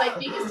 Like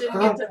Thekus didn't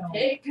get to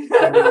pick.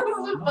 But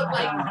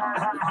like,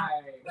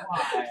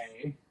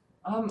 Why?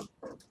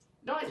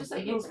 no, I just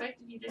like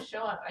expected you to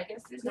show up. I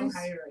guess there's no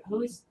hierarchy.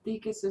 Who's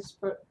Thekus'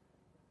 for?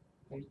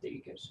 Hey,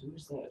 Thekus,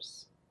 who's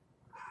this?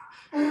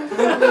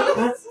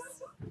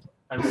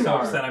 I'm so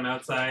upset I'm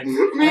outside.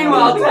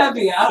 Meanwhile,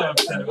 Tevia. So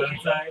upset I'm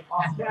outside.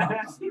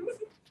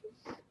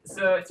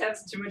 So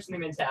Tev's too much in the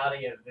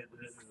mentality of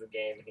this is a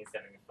game and he's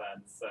having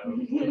fun, so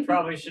it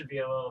probably should be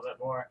a little bit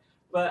more.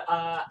 But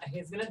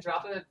he's gonna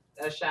drop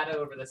a shadow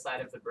over the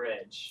side of the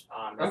bridge.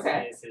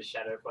 Okay. As his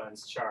shadow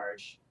clones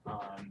charge.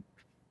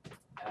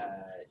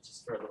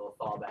 Just for a little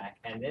fallback,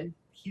 and then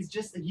he's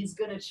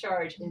gonna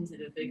charge into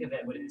the thick of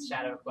it with his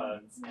shadow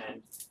clones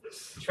and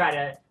try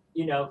to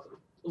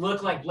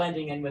look like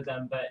blending in with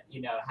them, but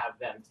have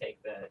them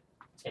take the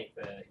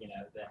the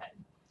head,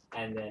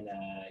 and then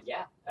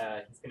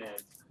he's gonna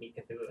meet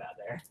Cthulhu out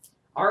there.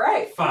 All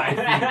right. 5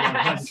 feet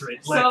 100.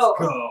 Let's So-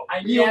 go. I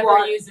You never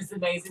want- use this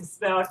amazing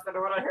spell because I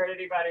don't want to hurt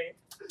anybody.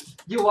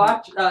 You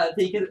watch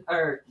Thekus,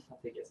 or not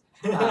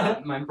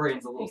Thekus. My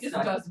brain's a little Thekus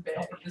stuck. does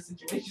bail from the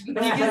situation.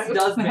 Thekus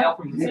does bail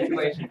from the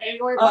situation.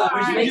 Anyway,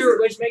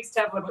 Which makes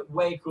Tev look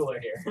way cooler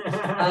here.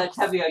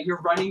 Tevia,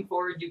 you're running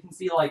forward. You can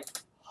see like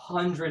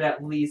 100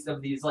 at least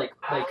of these like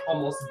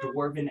almost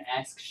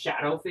dwarven-esque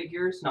shadow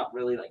figures, not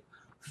really like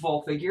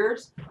full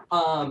figures.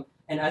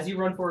 And as you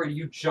run forward,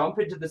 you jump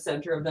into the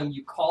center of them.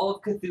 You call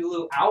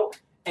Cthulhu out,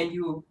 and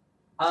you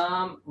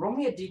roll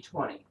me a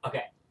d20.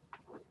 Okay.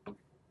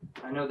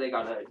 I know they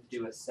gotta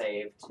do a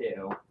save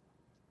too.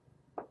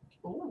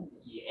 Ooh,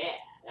 yeah,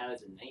 that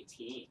was a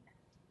 19.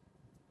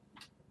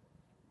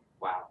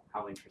 Wow,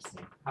 how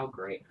interesting. How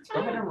great. Go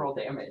ahead and roll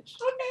damage.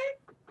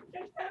 Okay,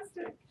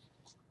 fantastic.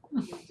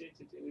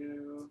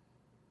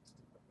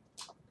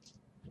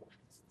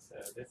 So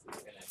this is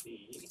gonna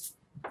be.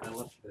 I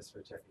left this for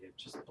Tevia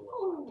just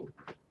below.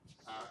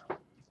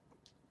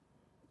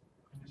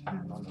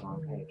 I'm on the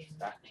wrong page.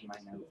 Back to my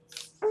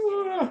notes.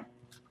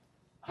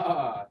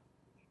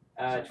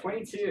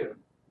 22.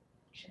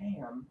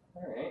 Jam.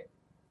 Alright.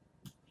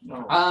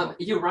 No.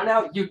 You run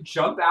out, you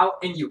jump out,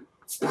 and you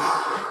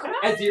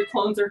as your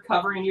clones are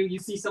covering you, you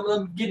see some of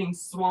them getting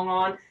swung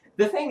on.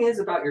 The thing is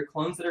about your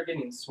clones that are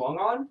getting swung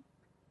on,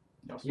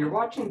 you're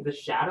watching the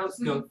shadows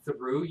go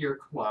through your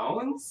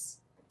clones.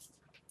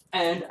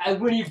 And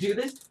when you do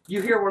this,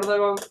 you hear one of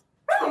them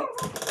go,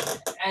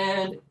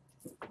 and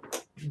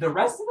the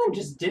rest of them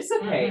just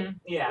dissipate.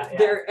 Yeah, yeah.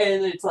 There,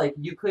 and it's like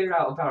you cleared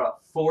out about a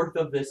fourth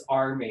of this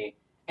army,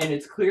 and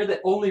it's clear that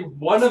only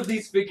one of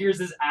these figures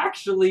is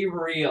actually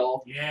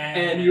real, Yeah.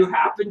 and you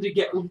happen to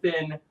get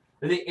within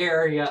the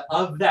area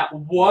of that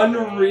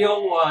one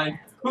real one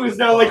who's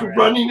now like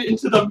running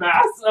into the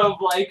mass of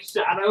like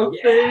shadow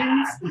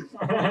Yeah.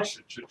 things.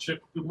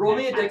 Roll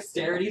me a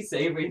dexterity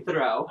saving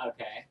throw.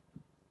 Okay.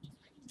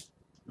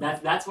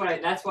 That's why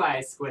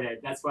I squinted.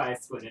 That's why I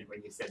squinted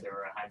when you said there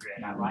were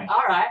 100. I'm like,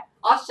 all right,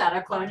 I'll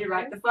shadow clone you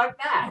right the fuck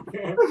back.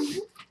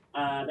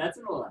 That's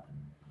an 11.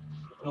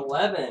 An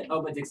 11.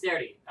 Oh, but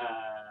dexterity.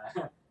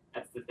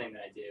 That's the thing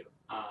that I do.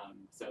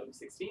 So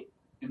 16.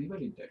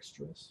 Anybody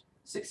dexterous?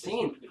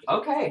 16.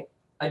 Okay.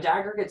 A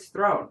dagger gets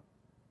thrown.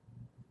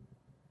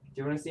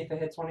 Do you want to see if it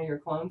hits one of your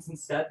clones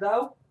instead,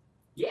 though?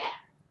 Yeah.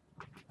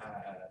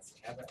 So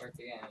how that work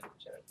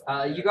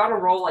again? You gotta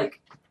roll,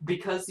 like,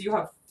 because you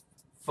have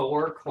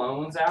 4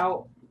 clones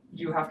out,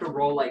 you have to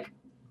roll, like,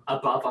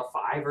 above a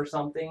 5 or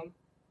something.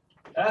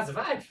 That's a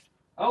 5.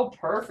 Oh,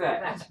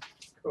 perfect.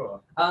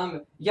 Cool.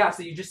 Yeah,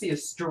 so you just see a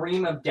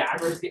stream of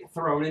daggers get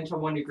thrown into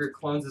one of your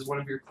clones as one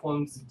of your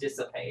clones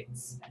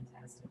dissipates.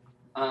 Fantastic.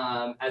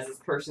 As this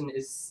person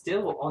is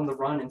still on the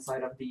run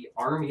inside of the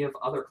army of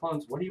other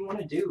clones, what do you want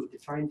to do to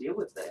try and deal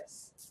with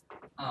this?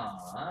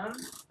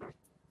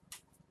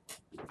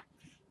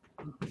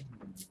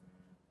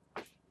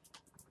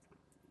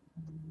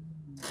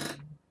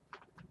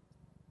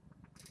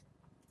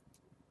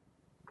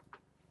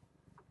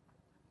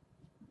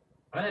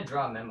 I'm gonna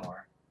draw a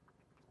memoir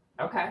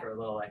Okay. for a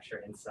little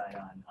extra insight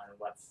on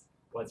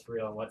what's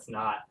real and what's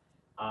not.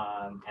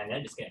 And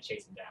then just gonna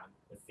chase him down.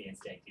 That's the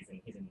instinct. He's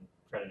in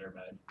predator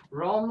mode.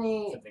 Roll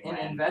me Something an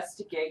random.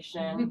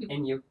 investigation,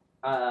 and you,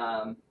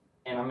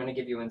 and I'm gonna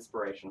give you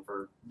inspiration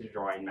for the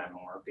drawing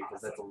memoir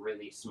because that's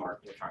really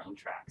smart to try and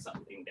track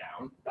something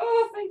down.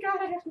 Oh, thank God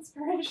I have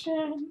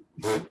inspiration.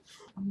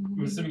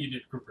 I'm assuming you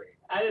did great.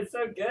 I did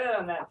so good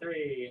on that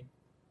 3.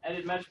 I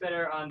did much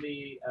better on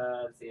the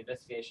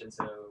investigation.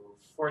 So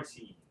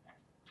 14.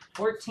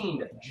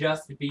 14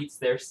 just beats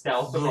their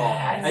stealth roll.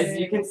 Yes. As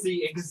you can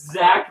see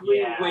exactly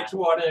Yeah. which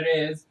one it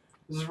is.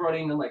 Just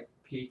running and like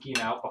peeking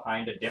out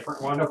behind a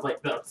different one of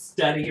like the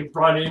steady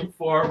running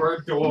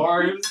forward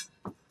dwarves.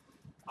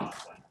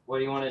 Awesome. What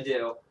do you want to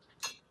do?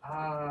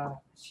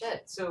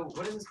 Shit. So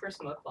what does this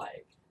person look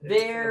like? Is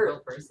They're- it a real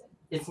person.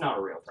 It's not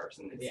a real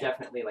person. It's Yeah.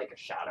 definitely like a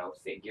shadow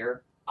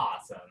figure.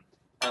 Awesome.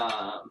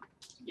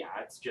 Yeah,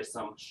 it's just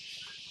some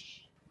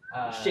Shaky.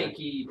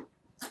 shaky,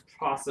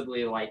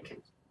 possibly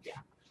like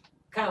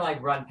Kind of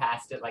like run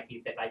past it, like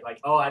he think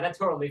like oh that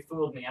totally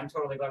fooled me. I'm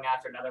totally going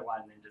after another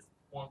one, and then just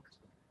wonk.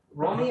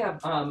 roll me a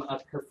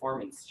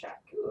performance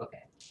check Ooh,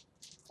 okay.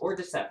 or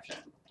deception.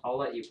 I'll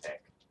let you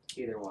pick.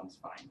 Either one's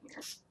fine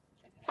here.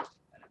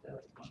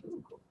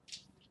 Ooh, cool.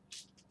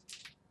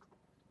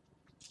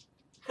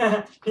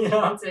 Yeah,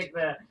 I'll take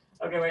the.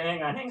 Okay, wait,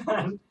 hang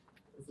on.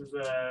 This is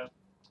a.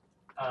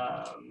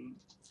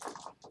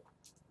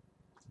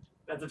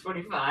 That's a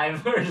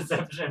 25 for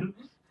deception.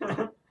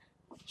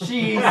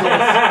 Jesus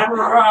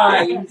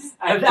Christ!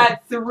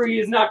 That 3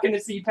 is not going to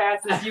see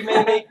past this. You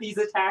may make these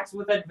attacks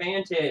with You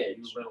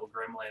advantage. little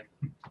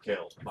gremlin.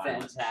 Killed.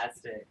 Violence.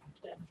 Fantastic.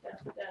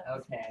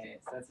 Okay,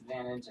 so that's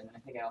advantage, and then I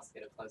think I also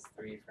get a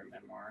 +3 for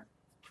memoir.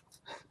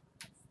 What's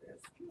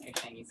this? A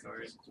shiny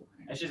sword.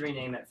 I should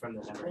rename it from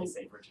the memory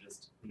saver to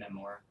just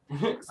memoir.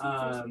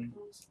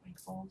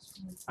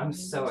 I'm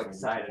so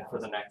excited for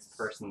the next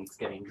person that's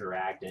getting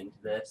dragged into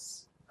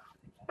this.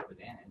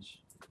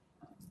 Advantage.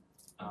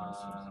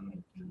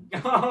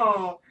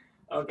 Oh,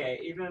 okay.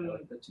 Even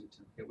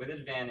with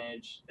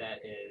advantage, that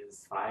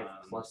is 5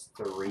 plus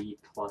 3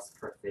 plus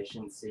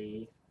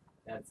proficiency.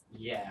 That's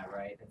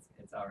right.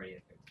 It's already a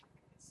 50.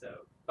 So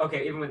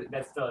okay, even with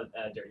that's still a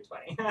dirty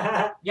 20.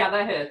 Yeah,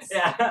 that hits.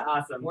 Yeah,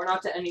 awesome. We're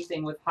not to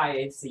anything with high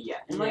AC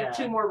yet. In like Yeah.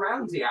 2 more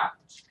rounds, yeah.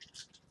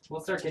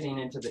 We'll start getting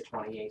into the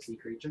 20 AC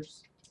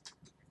creatures.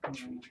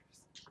 Only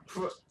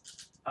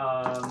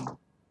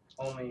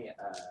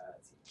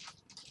let's see,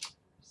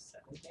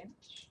 7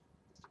 damage.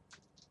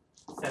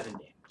 7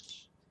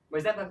 damage.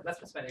 Wait, that's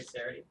what's my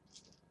dexterity?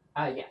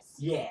 Yes.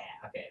 Yeah.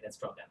 Okay, that's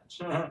 12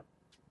 damage.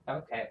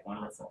 Okay,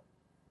 wonderful.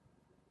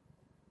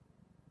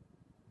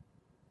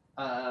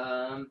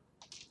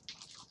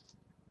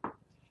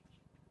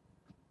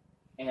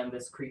 And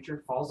this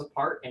creature falls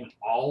apart, and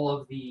all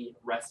of the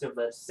rest of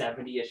the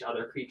 70-ish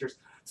other creatures.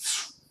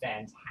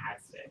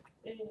 Fantastic.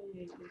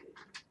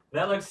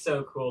 That looks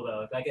so cool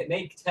though. Like it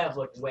makes Tev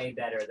look way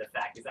better. The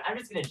fact is, I'm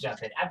just gonna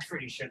jump in. I'm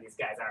pretty sure these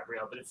guys aren't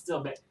real, but it's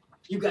still.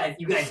 You guys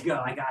go.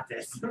 I got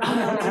this.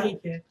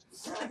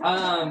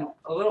 A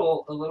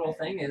little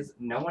thing is,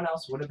 no one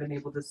else would have been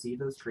able to see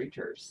those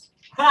creatures.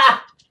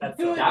 That's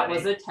so That funny.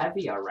 was a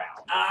Tevia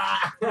round.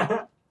 Ah.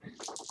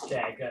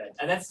 Okay, good.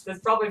 And that's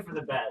probably for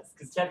the best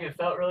because Tevia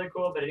felt really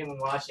cool, but anyone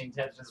watching,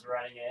 Tev's just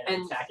running in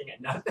and And- attacking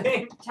at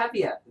nothing.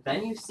 Tevia,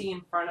 then you see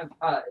in front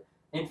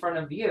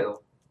of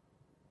you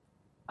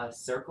a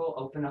circle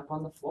open up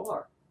on the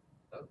floor.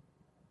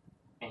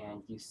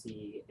 and you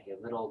see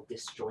a little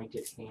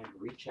disjointed hand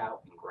reach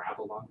out and grab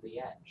along the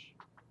edge.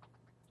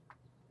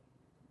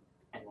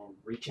 And then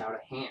reach out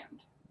a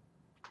hand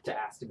to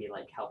ask to be,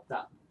 like, helped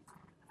up.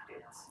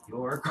 It's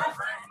your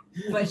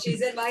girlfriend. But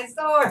she's in my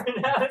sword.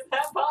 How is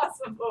that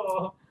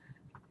possible?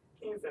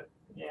 He's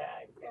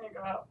gonna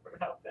go help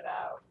it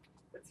out.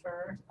 It's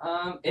her.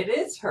 It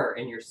is her,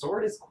 and your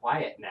sword is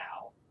quiet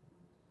now.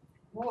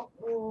 What?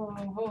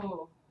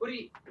 Whoa. What do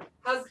you?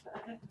 How's?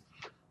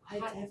 Hi,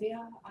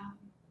 Tevia.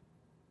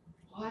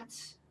 What?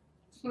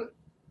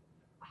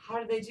 How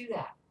did they do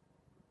that?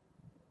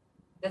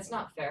 That's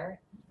not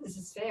fair. This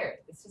is fair.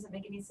 This doesn't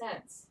make any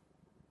sense.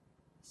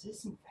 This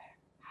isn't fair.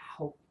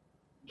 How?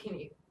 Can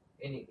you?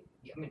 I mean,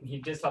 he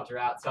just helped her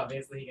out, so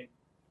obviously he can.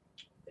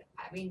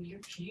 I mean, you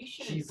shouldn't.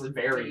 She's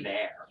very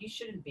there. You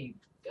shouldn't be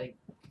like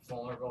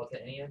vulnerable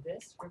to any of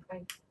this. We're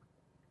by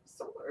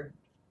sword.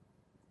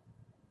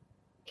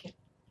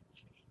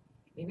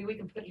 Maybe we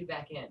can put you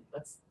back in.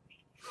 Let's.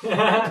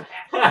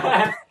 Stab.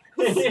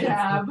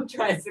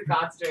 Tries to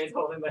concentrate, he's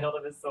holding the hilt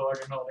of his sword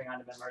and holding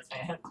onto Memor's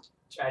hand.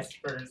 Tries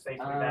to put her safely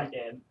back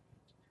in.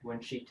 When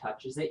she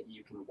touches it,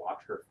 you can watch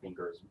her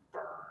fingers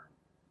burn.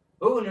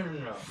 Oh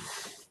no.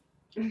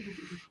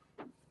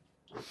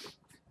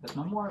 Has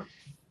Memor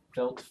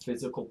felt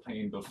physical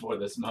pain before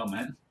this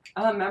moment?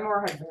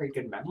 Memor had very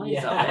good memories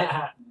of it.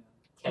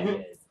 Yeah.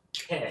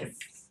 Kiss.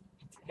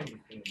 Him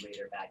being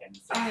later back in.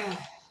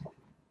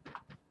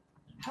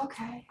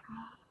 Okay.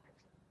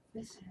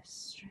 This is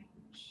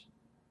strange.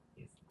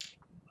 He's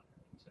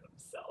muttering to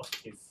himself.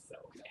 He's so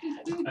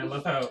mad. I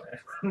love how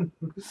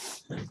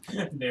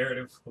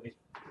narratively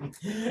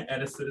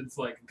Edison's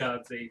like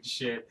God's age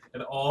shit,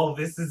 and all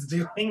this is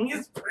doing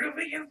is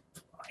proving his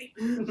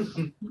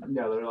point.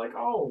 Yeah, they're like,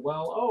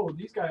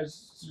 these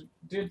guys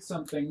did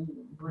something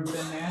rude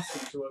and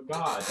nasty to a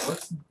god.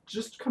 Let's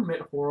just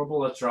commit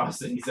horrible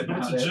atrocities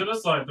about It's it.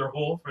 genocide their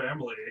whole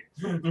family.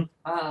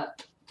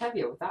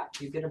 Tevia, with that,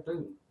 you get a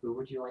boon. Who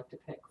would you like to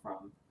pick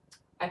from?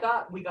 I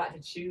thought we got to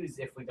choose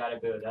if we got a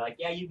boon. They're like,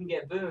 yeah, you can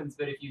get boons,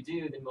 but if you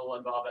do, then we'll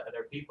involve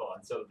other people.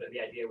 And so the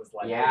idea was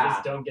like, Yeah. we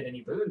just don't get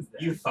any boons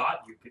then. You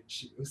thought you could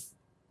choose.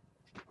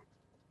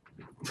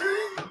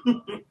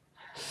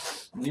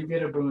 You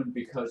get a boon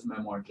because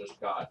Memor just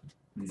got.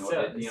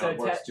 It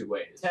works two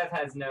ways. Tev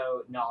has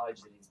no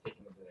knowledge that he's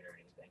picking a boon or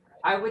anything, right?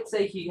 I would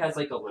say he has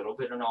like a little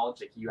bit of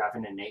knowledge. Like you have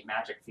an innate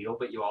magic feel,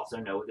 but you also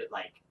know that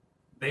like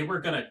They were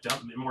gonna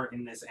dump Mimor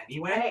in this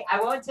anyway. Hey,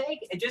 I won't take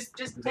it. Just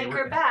They take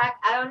were- her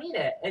back. I don't need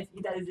it.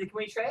 Can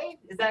we trade?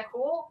 Is that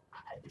cool?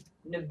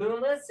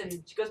 Boonless, and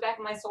she goes back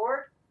in my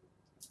sword.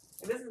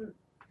 This is.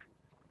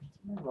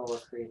 roll a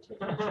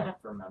creativity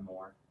check for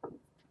Memor.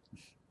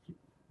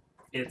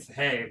 It's,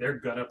 hey, they're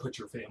gonna put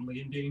your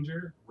family in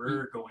danger.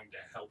 We're going to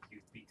help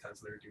you because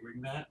they're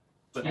doing that.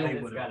 But No they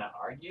one's would gonna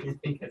argue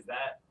because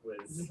that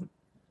was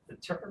the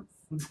terms.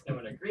 No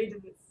one agreed to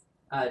this.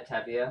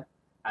 Tevia,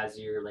 as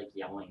you're like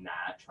yelling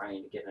that,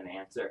 trying to get an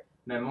answer,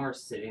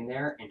 Memor's sitting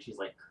there and she's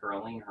like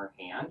curling her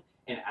hand,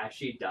 and as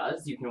she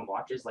does, you can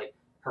watch as like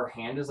her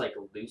hand is like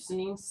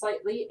loosening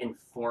slightly and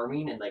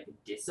forming and like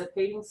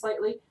dissipating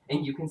slightly,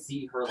 and you can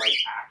see her like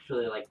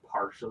actually like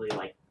partially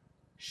like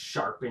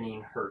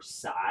sharpening her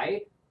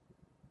side.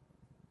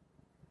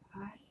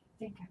 I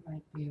think I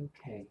might be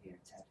okay here,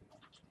 Tevia.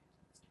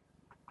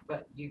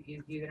 But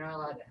you're not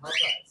allowed to help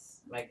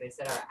us. Like they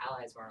said, our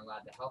allies weren't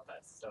allowed to help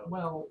us. So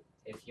Well,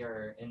 if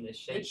you're in this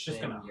shape, It's just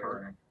then gonna you're.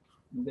 hurt.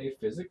 they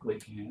physically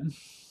can.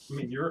 I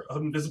mean, your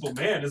invisible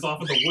man is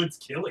off in the woods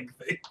killing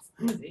things.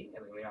 See,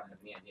 I mean, we don't have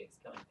any idea he's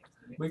killing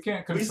things. do we? We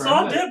can't We confirm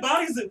saw that. dead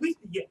bodies.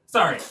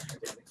 Sorry.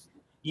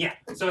 Yeah.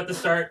 So at the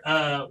start,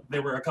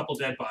 there were a couple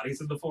dead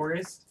bodies in the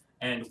forest,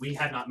 and we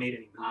had not made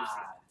any moves.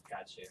 Ah,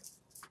 got you.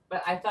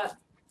 But I thought.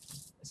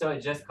 So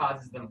it just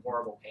causes them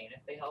horrible pain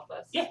if they help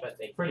us. Yeah, but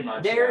they pretty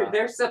can't. much.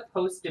 They're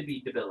supposed to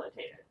be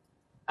debilitated.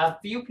 A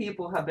few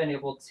people have been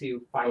able to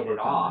fight it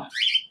Overcome off.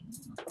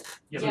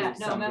 Yeah, Yeah, but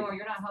no, something. Memo,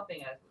 you're not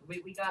helping us.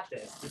 We got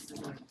this. This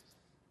isn't.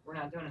 We're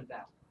not doing it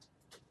that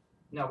way.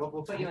 No,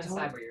 we'll put you I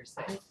inside don't- where you're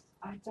safe.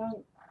 I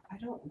don't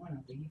want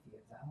to leave you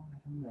though. I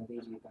don't want to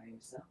leave you by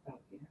yourself out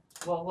here.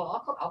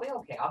 Well, I'll be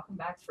okay. I'll come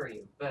back for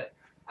you. But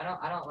I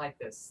don't like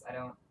this. I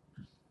don't.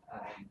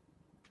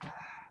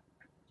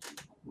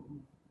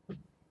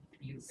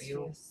 You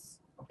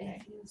okay?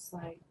 It feels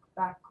like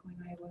back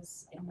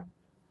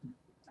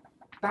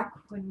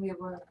when we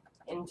were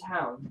in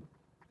town.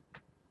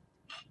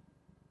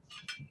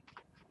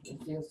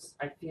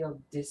 I feel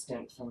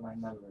distant from my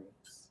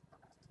memories.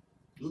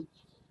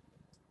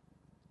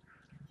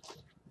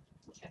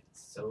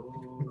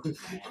 So.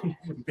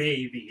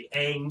 baby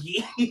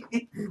Angie.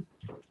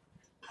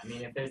 I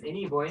mean, if there's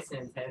any voice in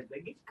his head,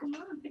 like, come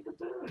on, pick a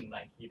boon.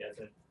 Like he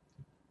doesn't.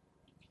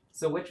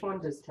 So which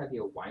one does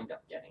Tevia wind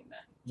up getting then?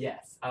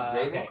 Yes.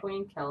 Raven Okay.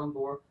 Queen,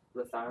 Kellenbor,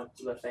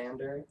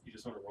 Lathander, You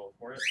just want to roll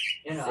for it?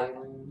 You know,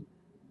 Salem,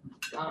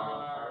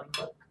 Um,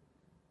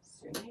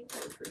 Sune,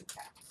 or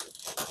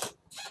Recap.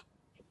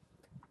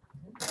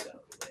 let's go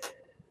with,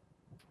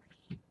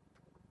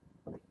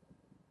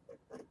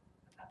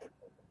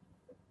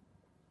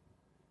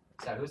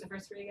 so Who's the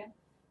first three again?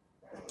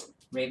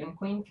 Raven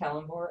Queen,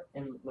 Kellenbor,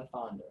 and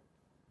Lathander.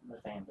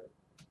 Lathander.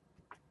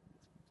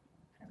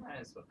 I might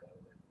as well go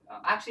with.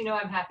 Actually, no.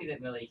 I'm happy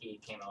that Maliki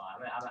came along.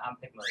 I'm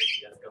picking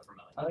Maliki. Let's go for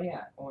Maliki. Oh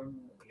yeah. Or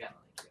We got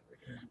Maliki over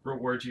here.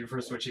 Reward you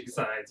for switching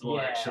sides. We'll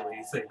Yeah.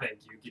 actually say thank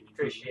you. Give you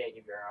Appreciate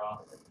you,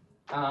 girl.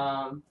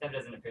 Tev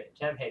doesn't appreciate.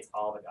 Tev hates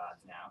all the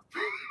gods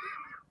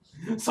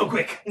now. so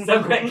quick.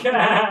 So quick.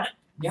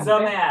 Yeah, So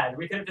fair. mad.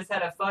 We could have just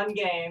had a fun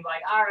game.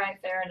 Like, all right,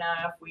 fair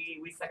enough.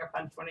 We sucker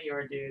punched one of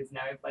your dudes.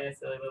 Now we play a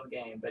silly little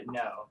game. But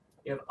no,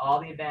 you have all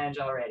the advantage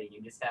already.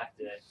 You just have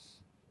to.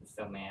 It's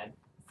so mad.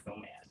 So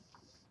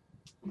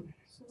mad.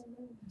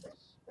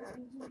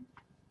 I'm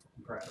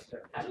proud of Tev.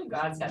 How do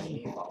gods have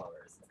any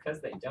followers? Because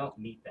they don't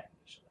meet them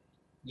usually.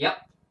 Yep.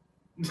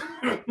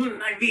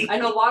 I mean,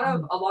 And a lot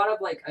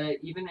of like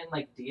even in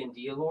like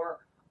D&D lore,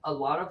 a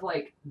lot of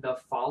like the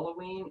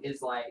following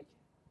is like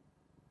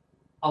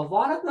a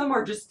lot of them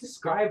are just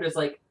described as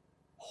like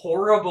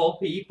horrible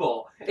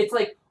people. It's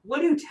like,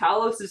 what do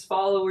Talos's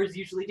followers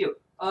usually do?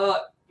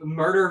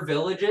 Murder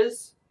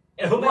villages.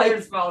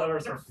 Ilmater's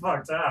followers are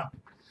fucked up.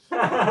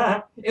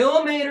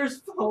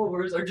 Ilmater's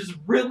followers are just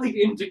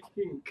really into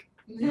kink.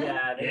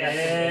 Yeah, they have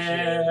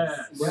Yeah.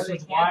 some issues. Well, They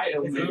that's why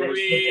can't, because Ilmater if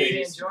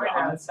they is enjoy their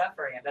own strong.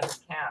 suffering, it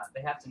doesn't count.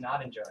 They have to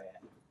not enjoy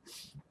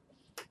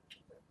it.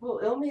 Well,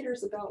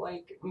 Ilmater's about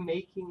like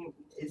making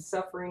his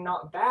suffering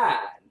not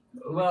bad.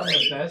 Well,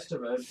 the best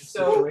of a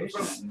So,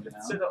 situation, you know?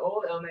 so the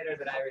old Ilmater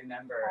that I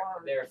remember,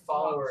 their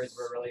followers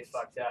were really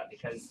fucked up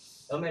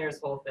because Ilmater's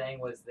whole thing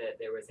was that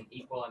there was an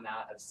equal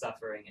amount of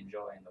suffering and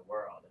joy in the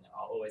world, and it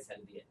always had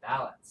to be at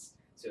balance.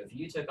 So if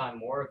you took on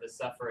more of the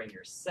suffering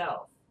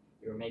yourself,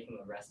 you were making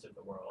the rest of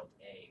the world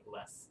a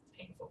less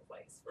painful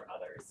place for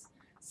others.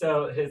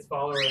 So his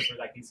followers were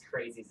like these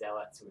crazy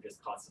zealots who were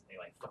just constantly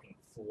like fucking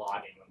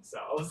flogging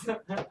themselves.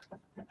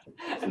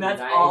 And that's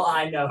Nice. all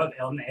I know of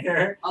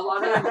Ilmater. A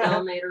lot of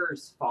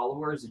Ilmater's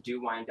followers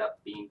do wind up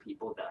being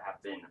people that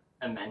have been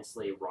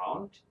immensely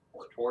wronged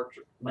or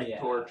tortured, Yeah.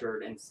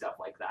 tortured and stuff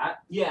like that.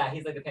 Yeah,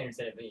 he's like the painter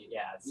said, but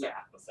yeah, it's Yeah.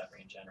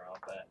 suffering in general.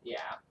 But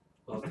Yeah.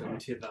 Welcome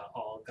to the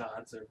All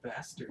Gods Are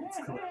Bastards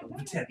Club,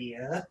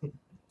 Tevia.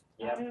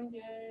 yep, I'm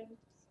good.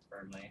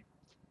 firmly.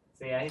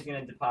 So yeah, he's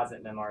gonna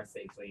deposit Memar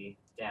safely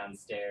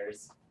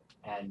downstairs,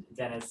 and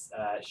Dennis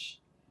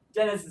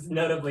Dennis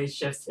notably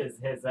shifts his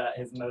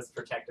most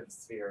protective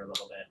sphere a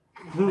little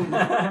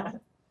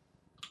bit.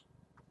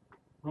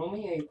 Roll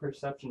me a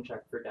perception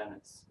check for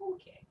Dennis.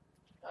 Okay.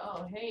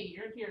 Oh, hey,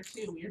 you're here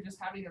too. We're just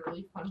having a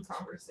really fun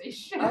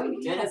conversation.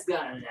 Dennis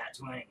got a nat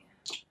 20.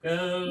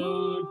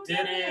 Go,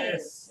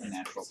 Dennis! A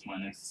natural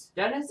 20.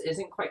 Dennis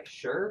isn't quite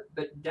sure,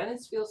 but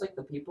Dennis feels like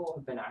the people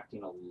have been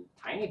acting a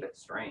tiny bit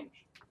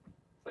strange,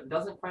 but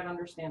doesn't quite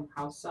understand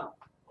how so.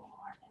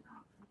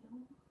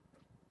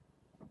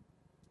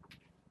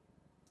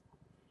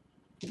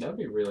 That would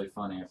be really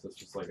funny if this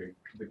was like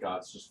the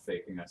gods just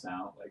faking us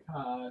out. Like,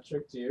 I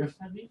tricked you.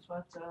 That'd be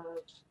fucked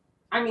up.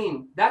 I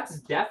mean, that's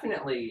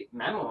definitely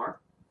Memoir.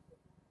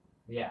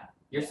 Yeah.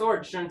 Your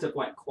sword shouldn't have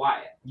went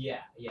quiet. Yeah.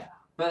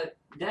 But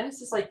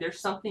Dennis is like, there's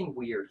something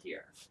weird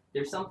here.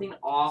 There's something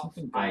off.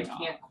 Something I going on.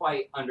 can't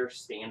quite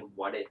understand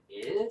what it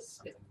is.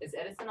 Is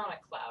Edison on a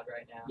cloud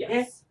right now?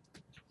 Yes.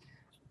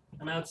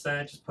 I'm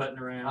outside just putting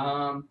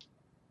around.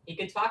 He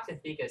could talk to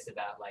Thekus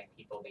about like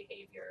people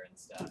behavior and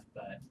stuff,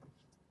 but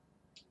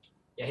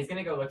yeah, he's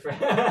gonna go look for.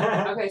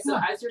 Okay, so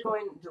as you're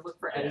going to look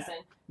for Yeah. Edison,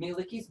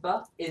 Miliki's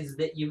buff is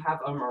that you have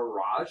a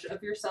mirage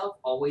of yourself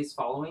always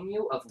following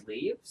you of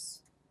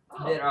leaves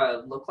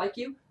that look like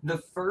you. The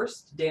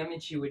first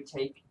damage you would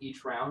take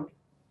each round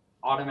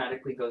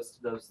automatically goes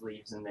to those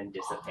leaves and then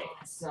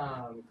dissipates.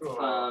 Awesome.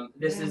 Cool.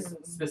 This is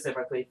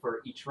specifically for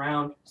each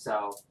round,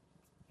 so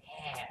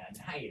Yeah.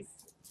 Nice.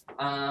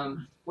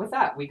 with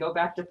that, we go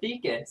back to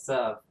Thekus.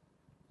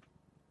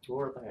 Who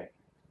are they?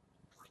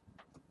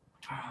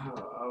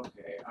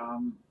 Okay.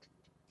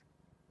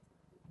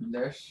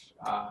 This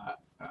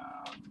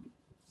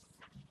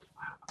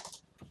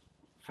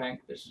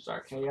Fank. This is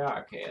Archaea.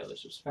 Archaea.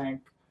 This is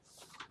Fank.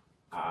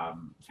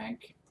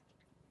 Fank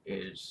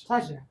is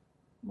Pleasure.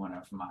 one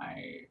of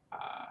my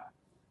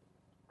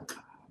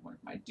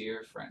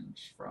dear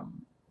friends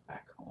from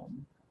back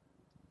home.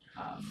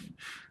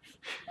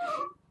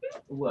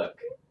 Look.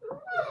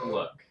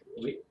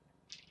 We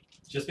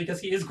Just because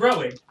he is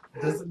growing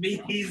doesn't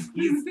mean he's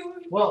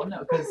well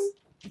no because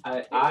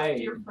I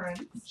Your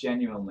friends.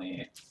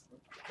 genuinely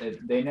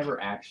they never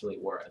actually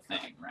were a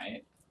thing,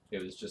 right? It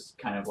was just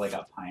kind of like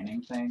a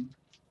pining thing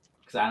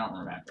because I don't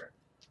remember.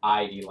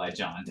 Eli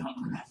John don't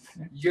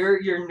remember.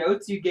 Your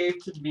notes you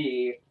gave to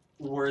me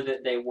were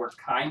that they were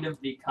kind of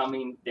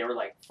becoming. They were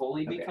like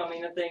fully Okay.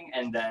 becoming a thing,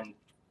 and then.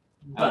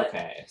 But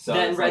Okay, so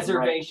then it's like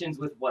reservations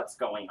with what's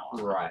going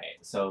on. right,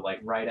 so like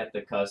right at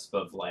the cusp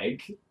of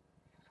like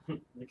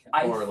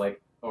I or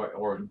like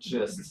or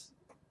just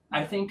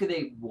I think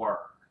they were.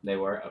 they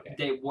were okay.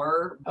 They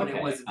were, but it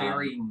Okay, was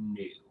very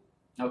new.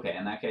 Okay,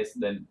 in that case,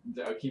 then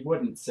he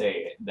wouldn't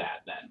say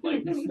that. Then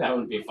like that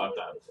would be fucked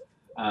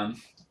up.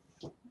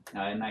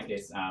 In that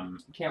case,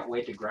 Can't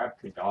wait to grab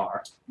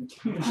Kadar.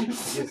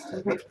 He's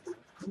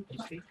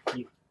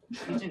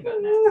Legion got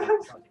that.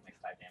 It's only like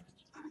 5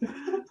 damage.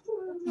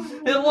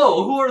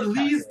 Hello, who are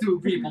these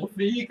two people,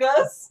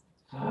 Fikas?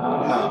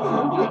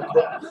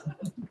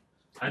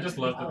 I just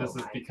love that this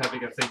is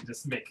becoming a thing to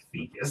make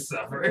Theus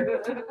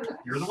suffer.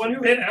 You're the one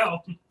who hit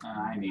hell.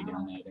 I need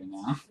him later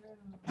now.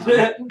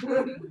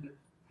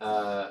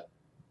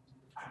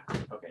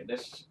 Okay,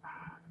 this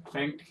I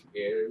think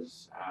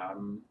is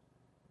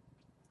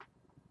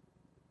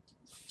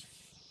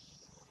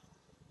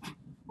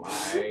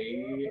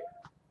my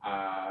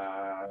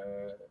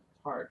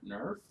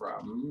partner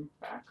from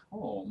back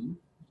home,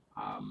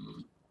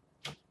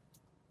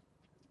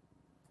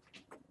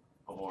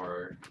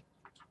 or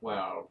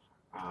well,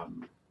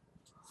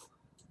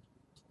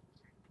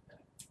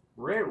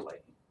 Really?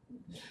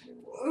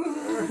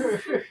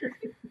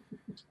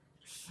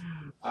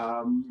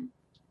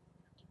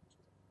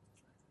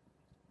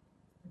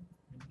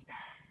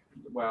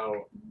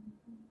 Well,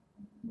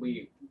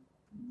 we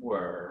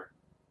were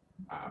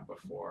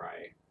before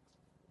I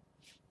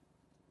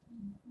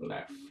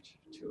left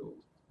to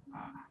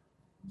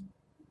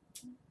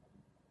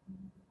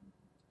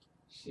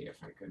see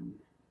if I could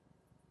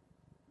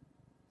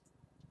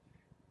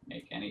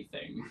make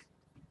anything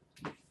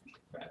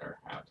better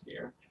out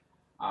here.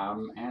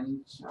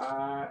 And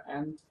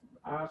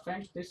I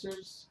think this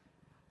is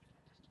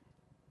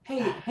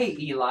Hey,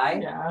 Eli.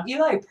 Yeah.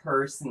 Eli,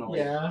 personally,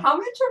 Yeah. how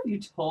much have you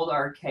told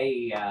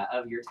Archaea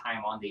of your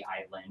time on the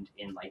island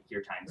in, like,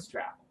 your time's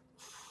travel?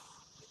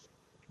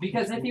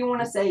 Because if you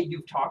want to say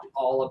you've talked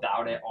all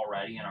about it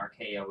already in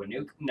Archaea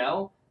Wanook,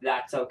 no,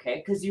 that's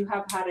okay, because you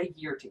have had a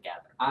year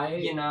together.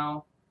 You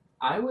know?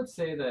 I would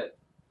say that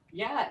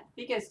Yeah,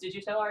 because did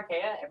you tell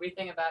Archaea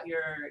everything about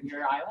your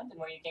island and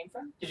where you came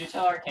from? Did you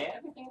tell Archaea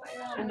everything about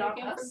your island and where you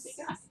came from? Because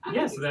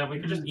Yeah, so that we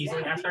could just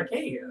easily ask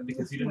Archaea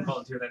because you didn't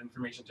volunteer that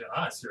information to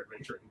us, your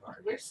adventuring part.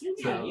 Where's Snoop?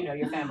 yeah, you know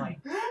your family.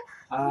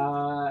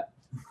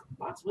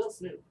 Lots Will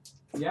Snoop.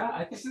 yeah,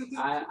 I think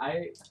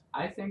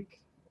I think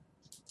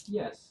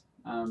yes.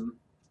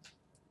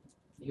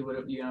 He would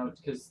have, you know,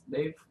 because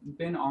they've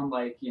been on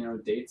like, you know,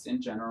 dates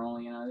in general,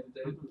 you know,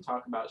 they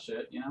talk about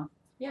shit, you know.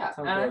 Yeah, That's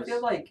how and it I goes.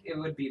 feel like it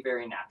would be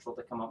very natural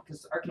to come up,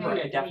 because Archaea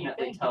Right.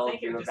 definitely tells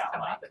you just about,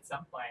 come like, up at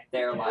some point.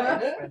 their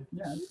life.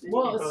 Yeah. These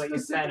Well, people that you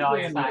spend all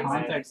specifically your in the time with,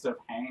 context of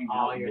hanging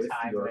all out your with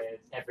time your with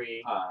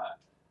every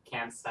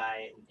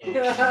campsite.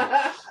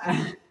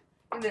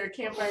 And their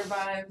campfire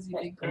vibes. You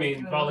think I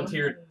mean,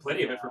 volunteered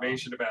plenty of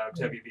information about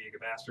Tubby being a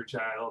bastard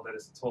child, that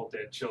is its whole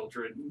dead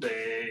children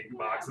thing,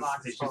 Mox's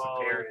Mox issues with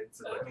Paul, parents,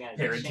 and like, yeah,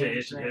 parentage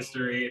change and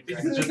history.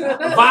 rings, This is right.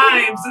 just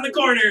vibes in the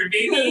corner,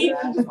 baby!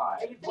 That's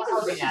fine.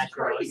 Wow, this is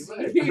natural. You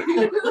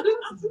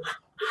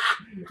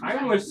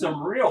I'm with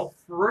some real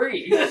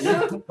freaks.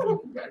 I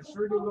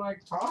sure do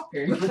like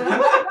talking.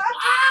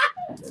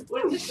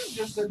 Well, this is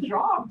just a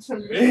job to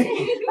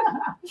me.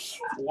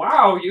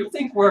 Wow, you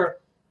think we're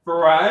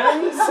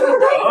friends?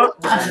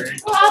 Awkward.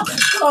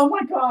 Oh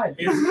my god!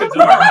 It's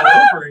Kadar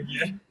all over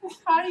again.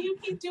 How do you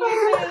keep doing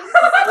this?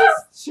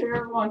 This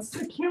chair wants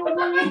to kill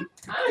me.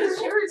 This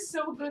chair is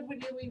so good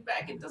when you lean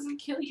back, it doesn't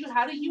kill you.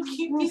 How do you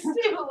keep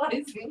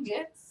destabilizing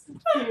it?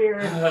 Here.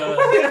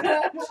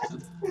 I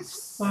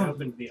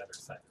opened the other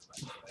side, by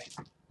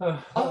the way.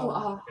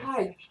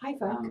 Hi,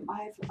 Frank.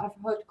 I've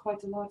heard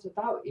quite a lot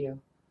about you,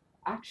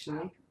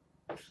 actually.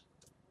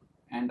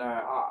 And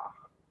I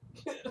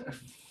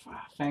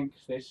think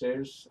this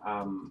is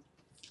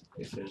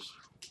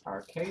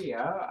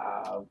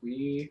Archaea.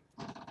 We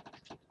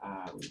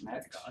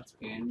met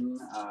in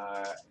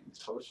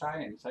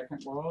Koshai in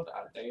Second World.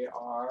 They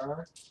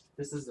are.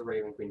 This is the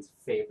Raven Queen's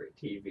favorite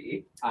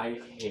TV. I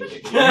hate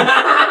it.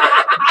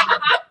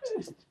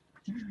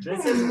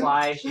 This is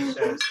why she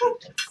shows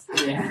secrets.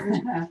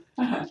 Yeah.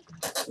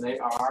 They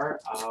are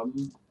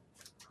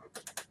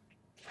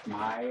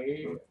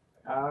my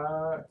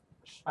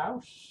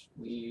spouse.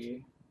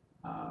 We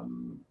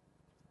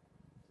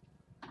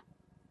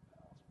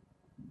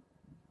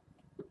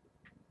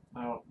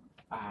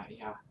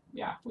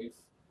yeah, we've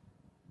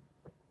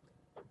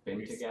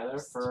been together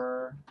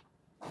for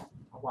a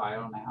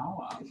while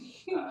now.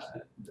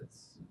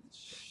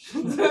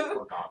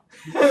 Forgot.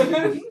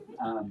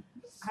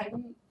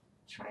 I'm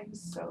trying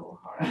so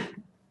hard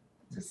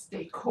to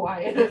stay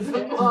quiet as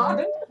a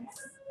mom.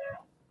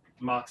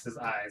 Mox's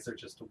eyes are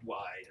just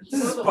wide and You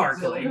know the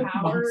sparkling.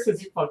 willpower Mox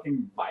is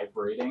fucking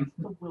vibrating.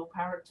 the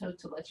willpower it took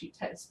to let you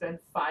spend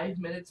 5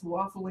 minutes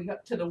waffling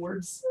up to the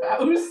word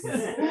spouse.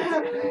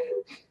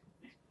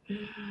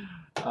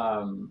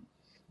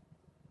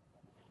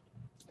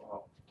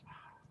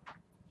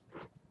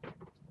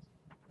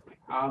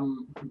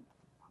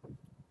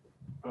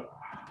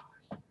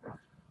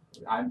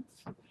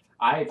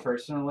 I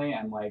personally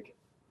am like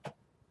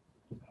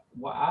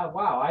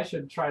wow, I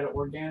should try to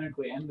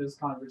organically end this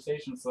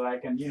conversation so that I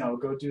can,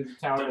 go do the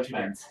tower Don't you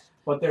defense.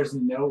 But there's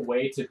no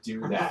way to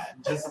do that.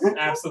 Just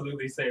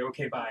absolutely say,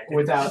 okay, bye.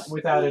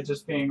 Without it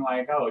just being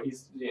like, oh,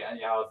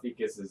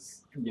 Thekus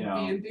is,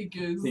 Thekus.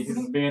 Thekus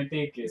is being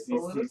Thekus. He's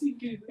full of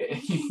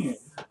Thekus.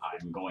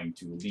 I'm going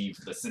to leave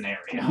the scenario.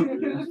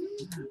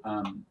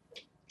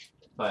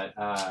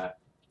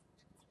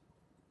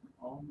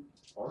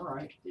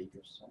 Alright,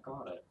 Thekus, I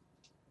got it.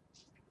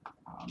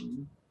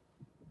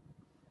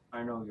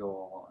 I know you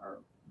all are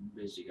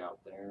busy out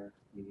there.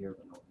 You hear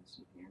the noise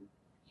in here.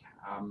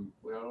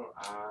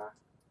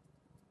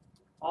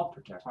 I'll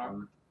protect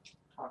them.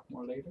 Talk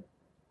more later.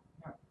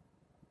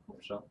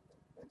 Hope so.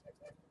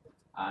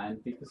 And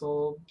Thekus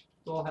will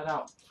head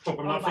out. Hope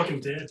I'm not Oh my fucking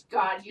dead.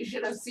 God, you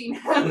should have seen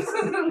him.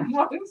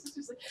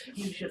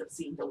 You should have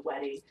seen the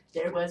wedding.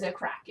 There was a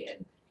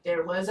kraken.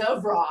 There was a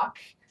rock.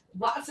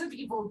 Lots of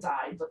people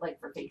died, but like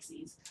for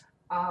fakesies.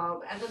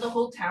 And then the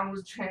whole town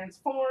was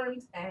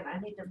transformed, and I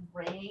made them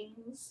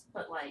rings,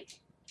 but like,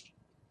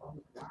 Oh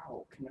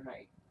wow, can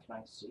I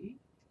see?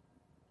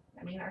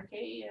 I mean,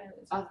 Arcadia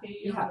is Yeah.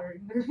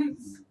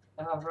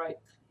 Arcadia. Right.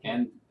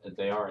 And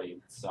they already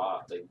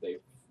saw, they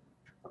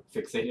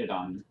fixated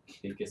on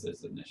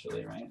Thekus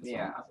initially, right?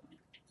 Yeah.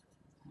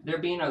 They're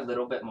being a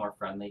little bit more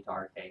friendly to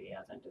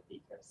Arcadia than to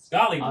Thekus.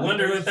 Golly,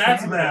 wonder what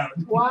that's about.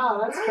 Wow,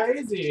 that's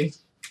crazy.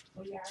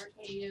 Oh yeah,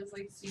 Arcadia is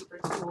like super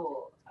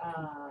cool.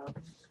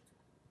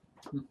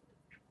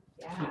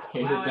 Yeah.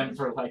 Hated wow, them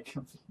for like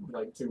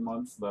 2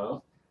 months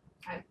though.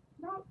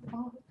 Not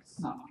months.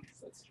 No,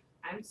 that's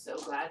I'm so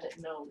glad that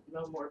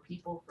no more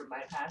people from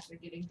my past are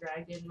getting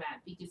dragged in.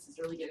 Matt Thekus is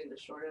really getting the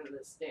short end of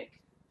the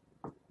stick.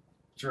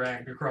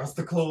 Dragged across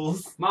the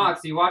coals.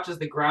 Moxie, watch as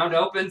the ground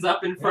opens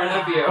up in front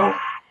of you.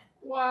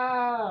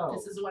 wow.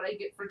 This is what I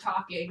get for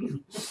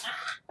talking.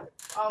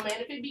 Oh man,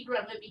 if it'd be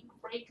great,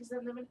 because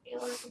then them and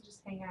Taylor could just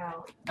hang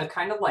out. A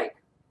kind of like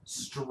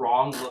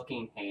strong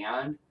looking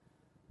hand,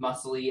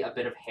 muscly, a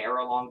bit of hair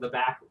along the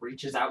back,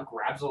 reaches out,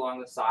 grabs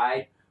along the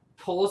side,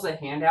 pulls a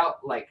hand out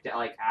like to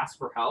ask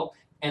for help,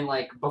 and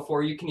like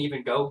before you can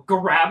even go,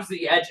 grabs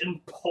the edge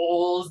and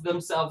pulls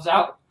themselves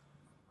out.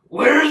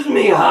 Where's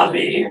me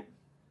hubby?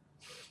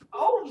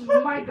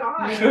 Oh my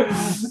god.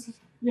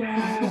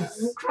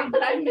 Yes.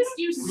 Crumpet, I missed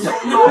you so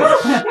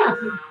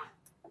much.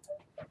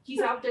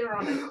 He's out there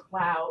on a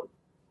cloud.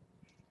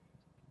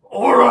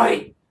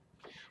 Alright.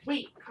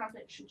 Wait,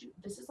 Crumpet,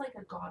 this is like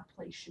a god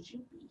place. Should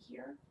you be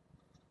here?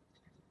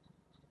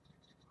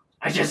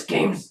 I just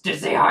came to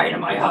say hi to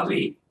my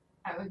hubby.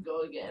 I would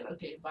go again.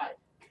 Okay, bye.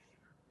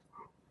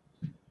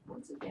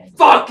 Once again.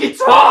 Fuck,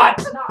 it's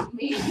hot! Not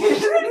me.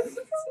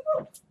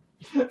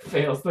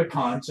 Fails the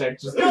con check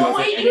just No, because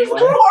wait, of here's the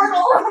anyone.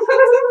 portal!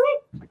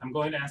 I'm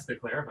going to ask a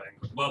clarifying.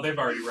 Well, they've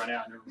already run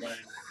out. Never mind.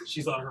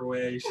 She's on her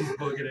way. She's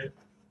booking it.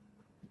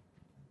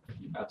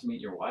 You're about to meet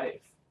your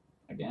wife.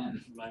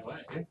 Again. My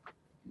way.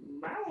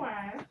 My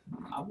wife.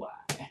 My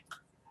wife.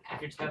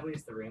 After Tev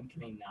leaves the room,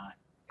 can he not?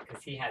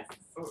 Because he has.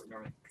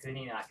 Can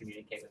he not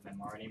communicate with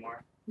Memoir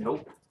anymore?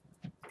 Nope.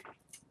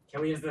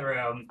 Tev leaves the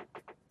room.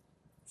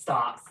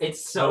 Stops.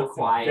 It's so looks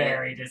quiet.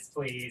 Very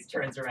displeased.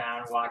 Turns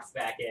around, walks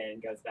back in,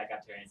 goes back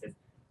up to her, and says,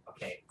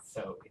 "Okay,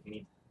 so if you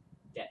need,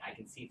 I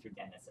can see through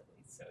Dennis at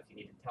least. So if you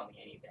need to tell me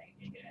anything, if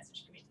you need to get a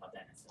message to me, tell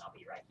Dennis, and I'll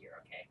be right here.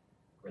 Okay,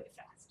 really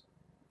fast."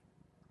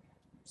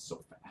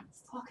 So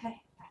fast. Okay,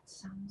 that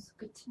sounds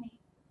good to me.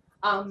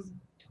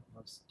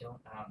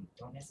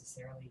 Don't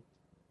necessarily.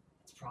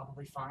 It's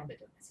probably fine, but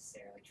don't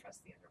necessarily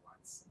trust the other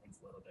ones. Something's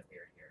a little bit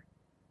weird here.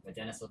 But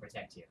Dennis will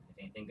protect you. If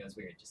anything goes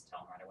weird, just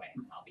tell him right away,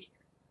 and I'll be here.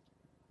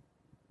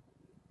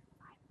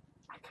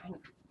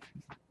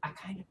 I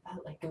kind of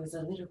felt like it was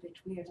a little bit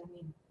weird. I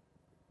mean,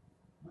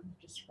 one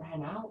just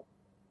ran out.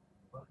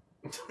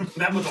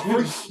 That was a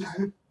horse.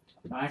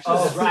 Actually,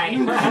 Oh, right.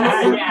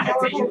 Yeah,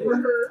 so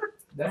you-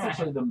 that's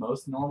actually the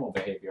most normal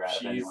behavior out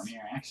of Jeez. anyone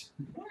here, actually.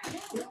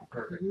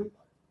 Perfect.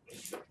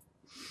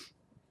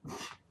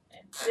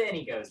 And then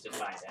he goes to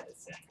find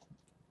Edison.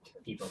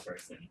 People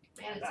person.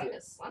 Man, it's like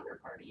a slumber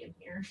party in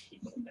here.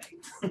 People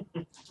things.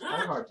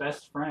 One of our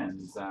best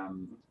friends,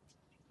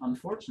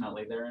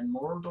 unfortunately, they're in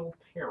mortal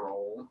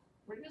peril.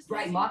 We're just Right,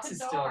 missing Mox is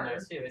still in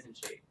Kadar. there too, isn't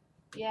she?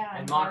 Yeah,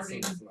 And Mox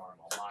Marty. seems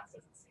normal. Mox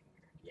doesn't seem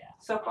weird. Yeah.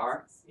 So Mox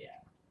far. is- yeah.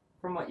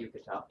 From what you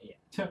could tell.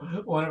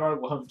 One of our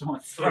loved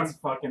ones From- gets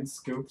fucking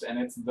scooped, and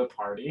it's the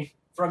party.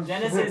 From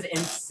Dennis's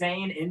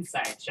insane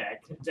insight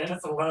check,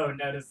 Dennis alone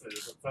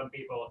notices that some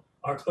people,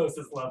 our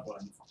closest loved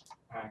ones,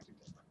 are acting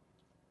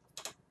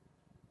different.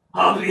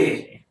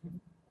 Hubby!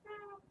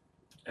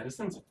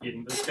 Edison's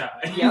in the sky.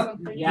 Yep.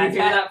 Yeah, You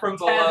hear that from Taz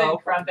below. and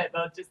Crumpet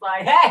both just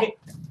like, hey!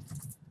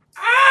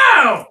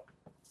 Ow!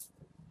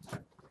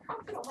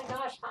 Oh my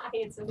gosh, hi,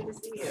 it's so good to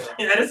see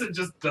you. Edison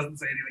just doesn't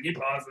say anything. He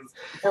pauses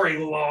for a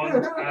long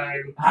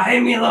time. Hi,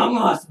 me long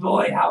lost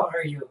boy. How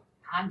are you?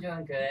 I'm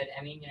doing good.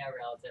 I mean,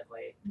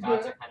 relatively.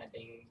 Dogs are kind of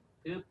being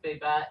goofy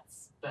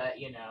butts, but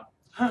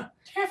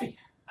Taffy.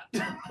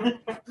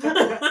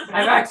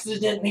 I've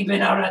accidentally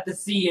been out at the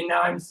sea and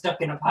now I'm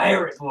stuck in a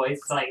pirate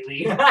voice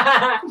slightly.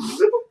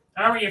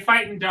 Oh, are you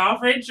fighting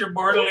dolphins, your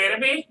mortal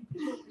enemy?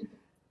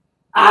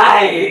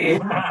 Aye!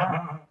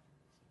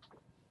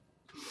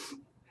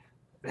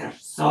 They're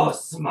so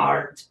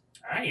smart.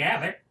 Oh, yeah,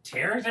 they're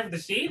terrors of the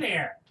sea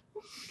there.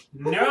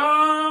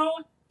 No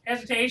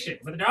hesitation.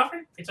 With a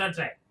dolphin, it's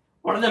unsafe.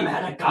 One of them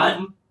had a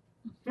gun.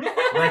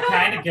 What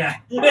kind of gun?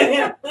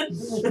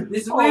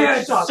 This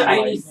weird, shot shiny,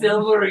 lightning.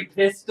 silvery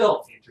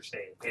pistol.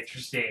 Interesting.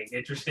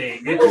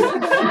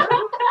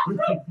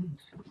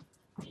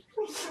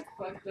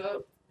 Fucked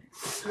up.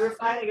 We were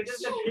fighting, it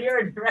just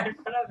appeared right in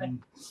front of it.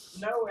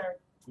 Nowhere.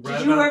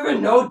 Did you ever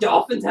know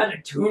dolphins had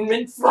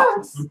attunement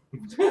slots?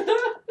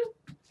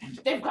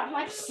 They've got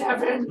like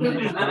 7.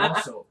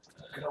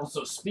 It could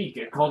also speak.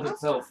 It called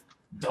itself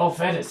Dolph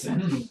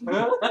Edison.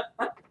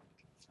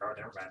 Oh,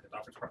 never mind. The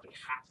dolphin's probably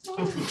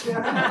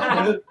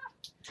hot.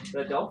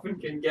 The dolphin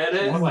can get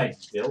it. More like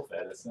Dilf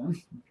Edison,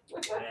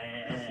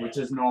 which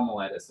is normal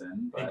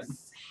Edison, but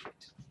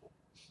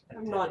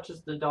I'm not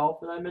just a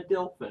dolphin, I'm a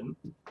dilphin.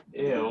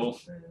 ew.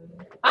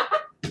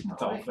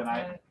 Dolphin,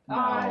 I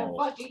no.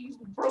 fucking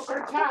broke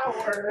our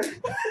tower.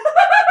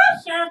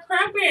 So,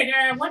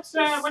 Crumpet, what's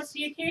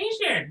the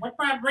occasion? What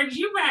brings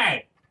you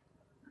by?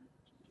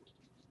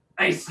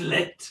 I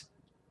slipped.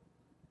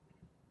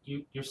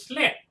 You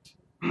slipped.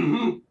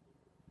 Mm-hmm.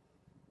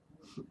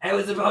 I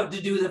was about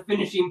to do the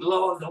finishing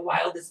blow of the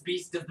wildest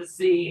beast of the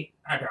sea.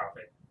 A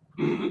dolphin.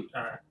 Mhm.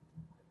 Uh,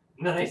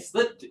 And then I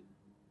slipped.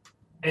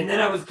 And then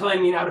I was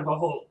climbing out of a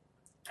hole.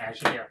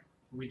 Actually, yeah,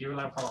 we do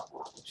love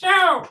Paul.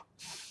 So,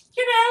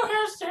 you know,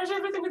 how's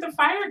everything with the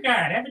fire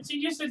god? Haven't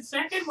seen you since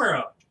Second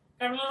World.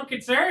 I'm a little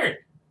concerned.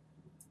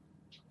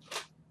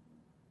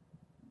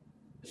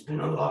 There's been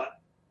a lot.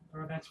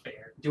 Oh, that's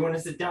fair. Do you want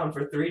to sit down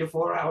for 3 to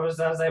 4 hours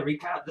as I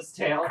recount this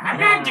tale? I'm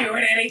not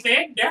doing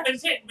anything.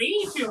 Nothing's hitting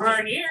me too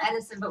hard here.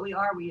 Edison, but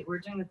we're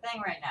doing the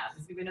thing right now.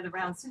 This is gonna be another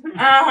round soon.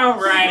 Oh,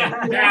 right.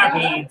 That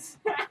means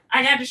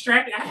I got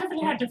distracted. I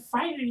haven't had to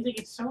fight anything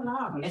in so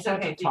long. It's have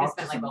okay. to You just talk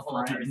to spent like the some whole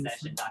other friends.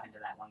 session talking to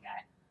that one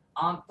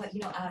guy. But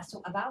you know,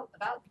 so about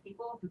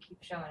people who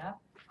keep showing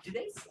up, do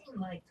they seem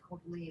like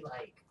totally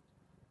like?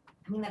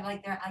 I mean, they're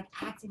like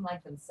acting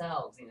like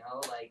themselves, you know,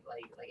 like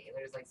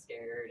Aylar's like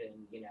scared, and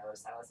you know,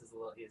 Silas is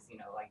you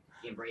know like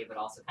being brave, but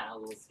also kind of a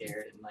little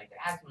scared, and like they're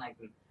acting like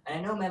them. And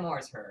I know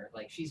Memoir's her,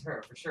 like she's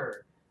her for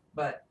sure,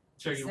 but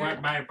So Is you there-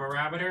 want my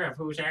barometer of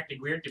who's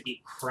acting weird to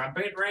be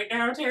Crumpet right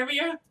now,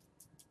 Tavia?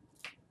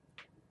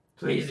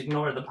 Please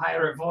ignore the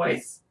pirate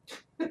voice.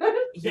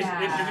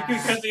 yeah.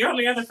 Because the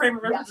only other frame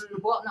of Yeah,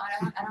 reference. well, no,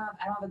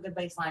 I don't have a good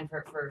baseline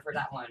for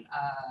that one.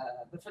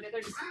 But for the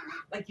others,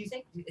 like, you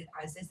think is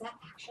that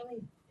actually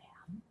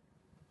them?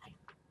 Like,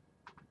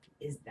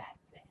 is that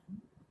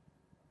them?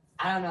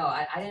 I don't know.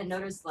 I didn't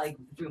notice like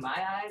through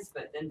my eyes,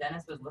 but then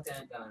Dennis was looking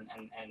at them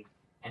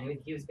and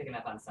he was picking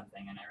up on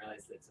something, and I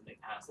realized that something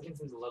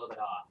seems a little bit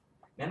off.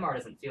 Memoir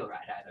doesn't feel right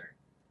either.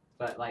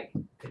 But like,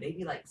 could they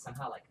be like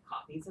somehow like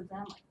copies of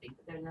them, like think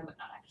that they're them but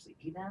not actually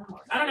be them? Or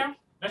I don't know.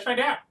 Let's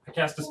find out. I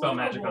cast a spell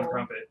magic on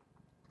Crumpet.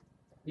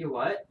 You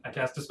what? I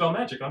cast a spell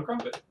magic on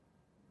Crumpet.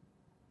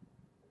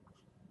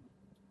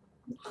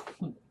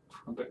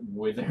 But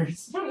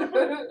withers.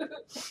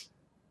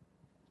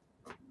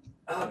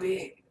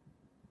 Abby.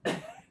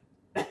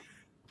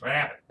 What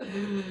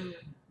happened?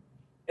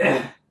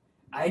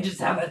 I just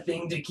have a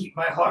thing to keep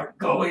my heart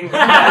going.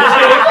 Hold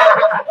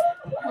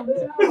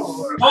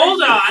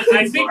on.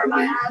 I think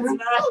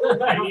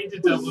I need to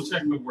double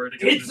check the word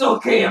again. It's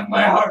okay if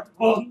my heart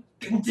won't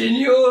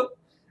continue.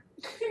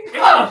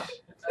 Ah!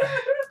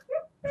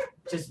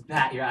 just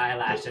bat your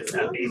eyelashes,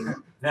 Abby.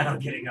 That'll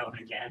get it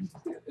going again.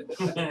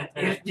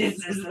 If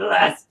this is the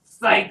last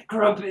sight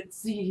Crumpet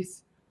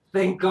sees,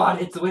 thank God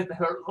it's with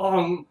her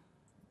long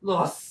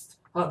lost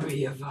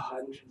hubby of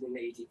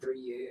 183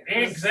 years.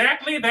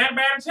 Exactly that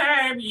amount of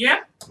time.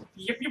 Yep.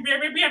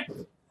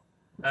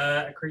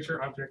 A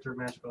creature, object, or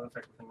magical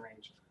effect within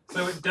range.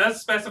 So it does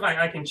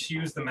specify I can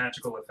choose the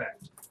magical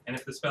effect, and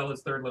if the spell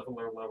is 3rd level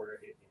or lower,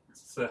 it is.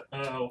 So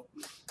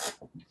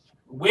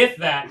with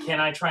that, can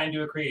I try and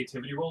do a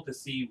creativity roll to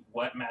see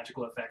what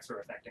magical effects are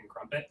affecting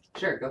Crumpet,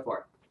 Sure, go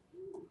for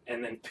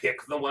and then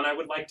pick the one I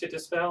would like to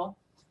dispel?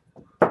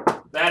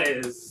 That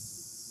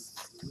is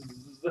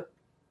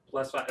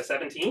plus 5, a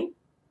 17.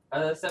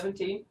 it.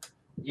 17.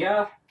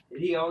 Yeah,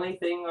 the only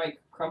thing like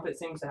Crumpet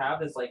seems to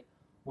have is like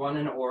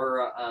an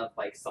aura of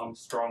like some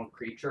strong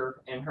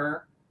creature in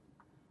her.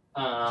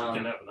 She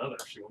can have another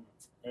if she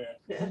wants.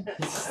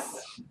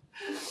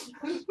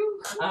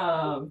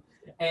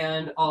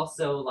 And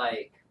also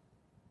like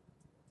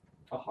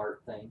a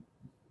heart thing.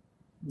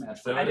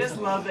 So I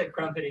just love that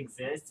Crumpet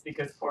exists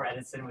because poor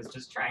Edison was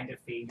just trying to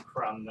feed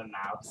Crumb the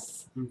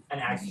mouse and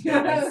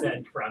accidentally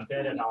said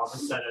Crumpet, and all of a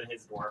sudden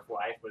his dwarf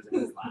wife was in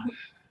his lap.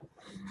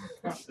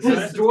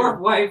 His dwarf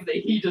wife that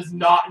he does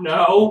not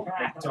know.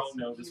 I don't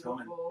know this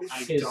woman.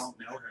 I His- don't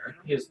know her.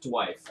 His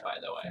wife, by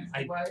the way.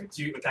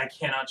 I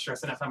cannot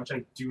stress enough how much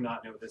I do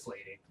not know this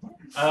lady.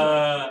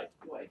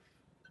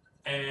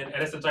 And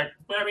Edison's like,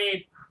 I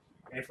mean,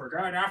 if we're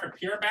going off of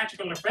pure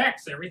magical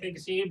effects, everything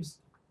seems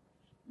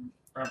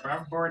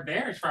above board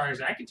there, as far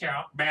as I can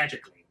tell.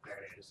 Magically, that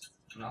is.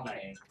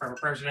 Okay. From a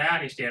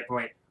personality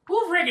standpoint. Who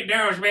freaking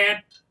knows,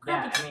 man?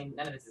 Yeah, I mean,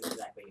 none of this is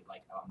exactly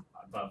like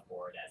above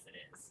board as it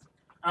is.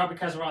 Oh,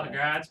 because of all the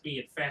gods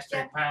being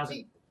festering piles of...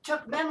 They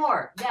took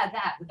Memoir. Yeah,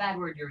 the bad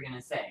word you were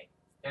gonna say.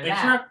 They're They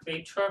that. took...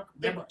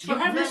 They You took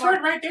have your Memoir.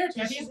 sword right there,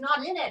 Tevye. She's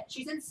not in it.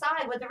 She's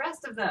inside with the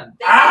rest of them.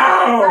 They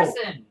Ow! are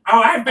person.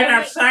 Oh, I've been Only-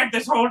 outside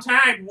this whole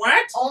time.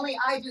 What? Only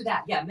I do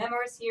that. Yeah,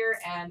 Memoir's here,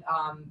 and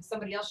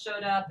somebody else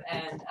showed up,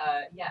 and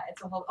yeah,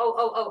 it's a whole.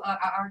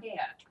 Archaea.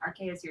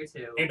 Archaea's here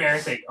too.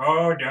 Embarrassing.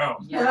 Oh, no.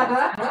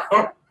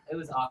 Yeah. It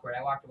was awkward.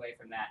 I walked away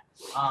from that.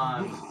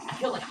 I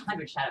killed like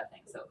 100 shadow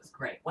things, so it was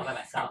great. All by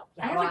myself.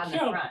 I Yeah, well, haven't out in the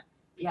killed front.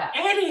 Yeah.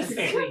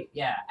 anything. Sweet.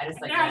 Yeah, I just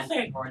like ran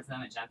Nothing. towards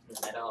them and jumped in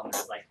the middle, and there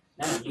was like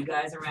none of you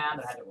guys around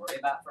that I had to worry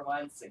about for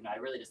once. And I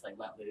really just like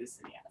let loose,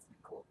 and yeah, that's been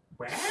cool.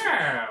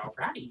 Wow,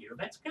 proud of you.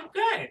 That's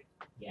good.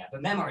 Yeah,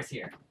 but Memoir's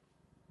here,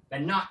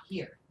 but not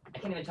here. I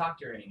can't even talk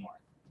to her anymore.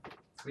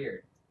 It's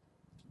weird.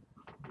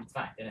 It's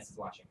fine. Dennis is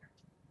watching her.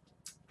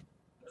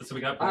 So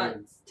we got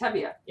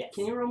Tevye, Yes.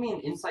 can you roll me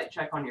an insight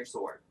check on your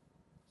sword?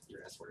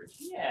 your S word.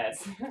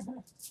 Yes.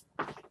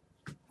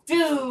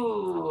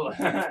 2.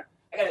 I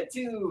got a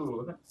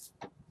 2.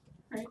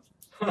 Right.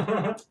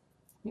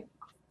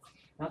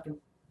 Nothing.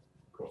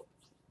 Cool.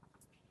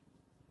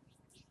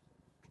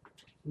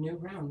 New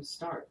round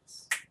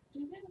starts. Do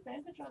you have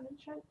advantage on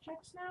insight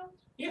checks now?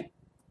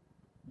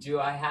 Do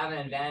I have an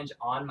advantage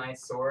on my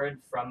sword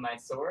from my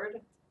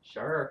sword?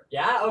 Sure.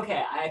 Yeah?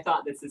 Okay. I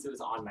thought that since it was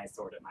on my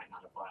sword, it might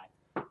not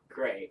apply.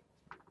 Great.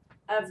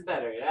 That's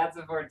better. That's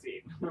a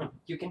 14.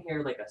 You can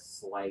hear like a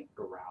slight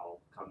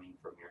growl coming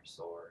from your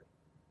sword.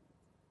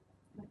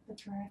 Like the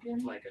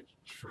dragon? Like a...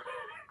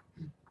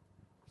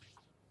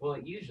 Well,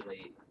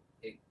 usually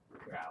it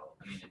growled.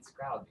 I mean, it's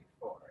growled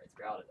before. It's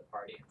growled at the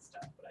party and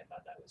stuff, but I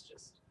thought that was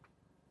just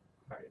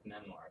part of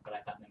Memoir. But I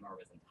thought Memoir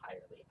was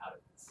entirely out of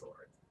the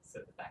sword. So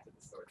the fact that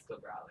the sword's still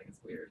growling is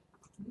weird.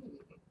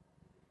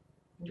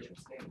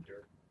 Interesting.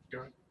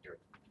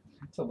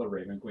 Tell the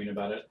Raven Queen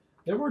about it.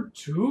 There were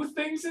 2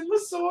 things in the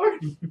sword.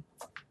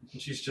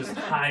 She's just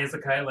high as a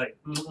kite, like,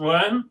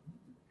 one?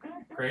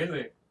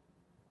 Crazy.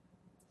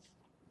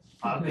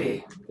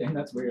 Puppy. Dang,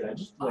 that's weird. I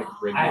just like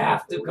ring. I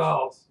have to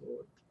go.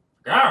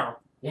 Go.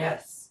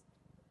 Yes.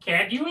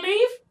 Can't you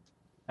leave?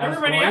 I was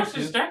Everybody going else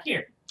is to. stuck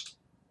here.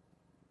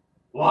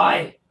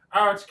 Why?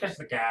 Oh, it's because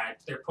the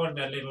gods. They're putting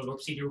a little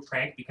whoopsie-doo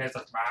prank because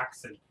of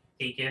Mox and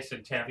Thetis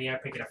and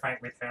Tevye picking a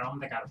fight with them.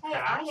 They got a Hey,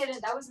 I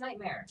didn't. That was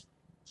Nightmare.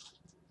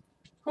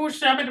 Who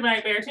summoned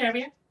Nightmare,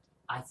 Tevye?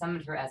 I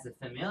summoned her as a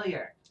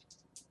familiar.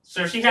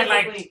 So she had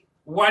like Typically-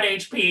 1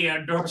 HP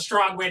and a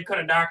strong wind could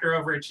have knocked her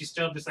over and she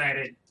still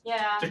decided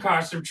Yeah. to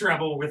cause some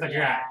trouble with a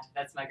Yeah, god.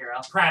 that's my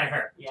girl. Proud of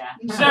her. Yeah.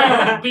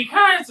 So,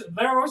 because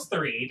those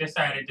 3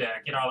 decided to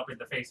get all up in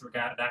the face of a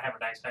god and not have a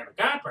nice time at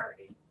God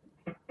Party,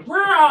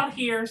 we're all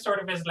here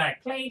sort of as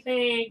like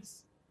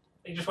playthings.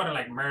 They just want to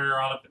like murder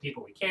all of the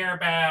people we care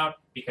about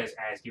because,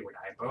 as you and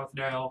I both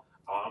know,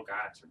 all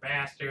gods are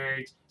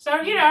bastards.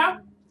 So, you know,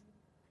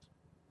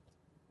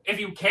 if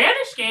you can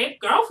escape,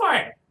 go for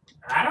it.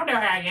 I don't know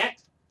how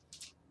yet.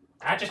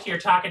 I'm just here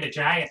talking to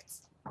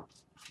giants.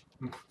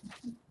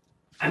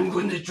 I'm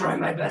going to try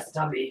my best,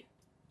 Tubby.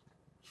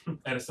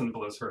 Edison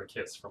blows her a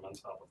kiss from on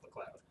top of the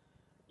cloud.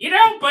 You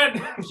know,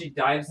 but She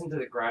dives into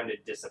the ground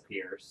and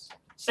disappears.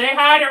 say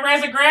hi to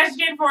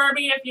Resurrection for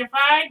me if you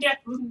find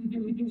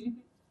it.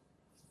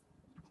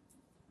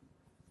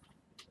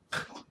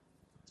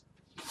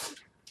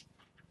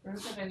 I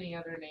don't have any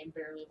other name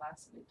barely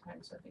lasts any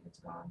time, so I think it's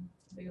gone.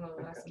 I think it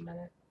only lasts a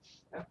minute.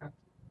 Okay.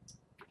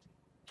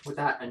 With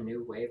that, a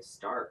new wave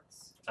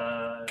starts.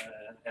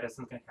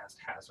 Edison's gonna cast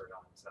Hazard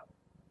on himself.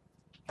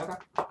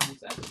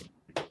 Exactly.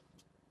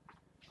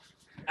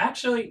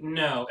 Actually,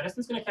 no.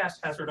 Edison's gonna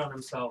cast Hazard on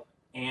himself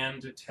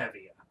and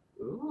Tevye.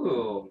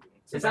 Ooh.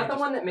 So Is that the just-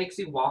 one that makes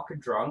you walk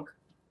drunk?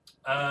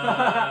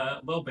 A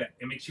little bit.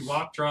 It makes you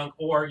walk drunk,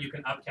 or you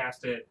can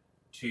upcast it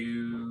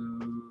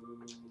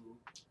to.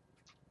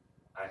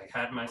 I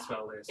had my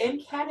spell list. In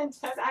canon,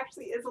 Ted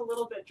actually is a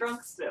little bit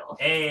drunk still.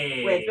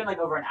 Hey. Wait, it's been like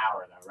over an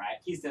hour though, right?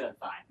 He's doing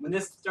fine. When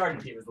this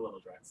started, he was a little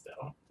drunk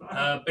still.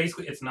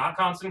 Basically, it's not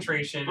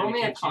concentration. Roll and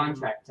me it a gives you-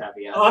 contract,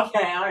 Tevye.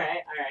 Okay, alright.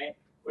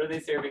 What are they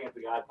serving at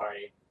the God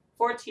Party?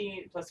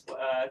 14 plus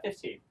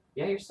 15.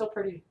 Yeah, you're still a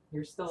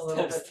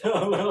little bit.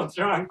 Still a little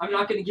drunk. I'm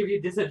not going to give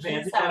you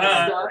disadvantage He's on having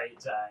that a stuff. great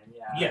time,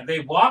 yeah. Yeah, they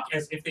walk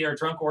as if they are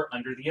drunk or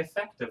under the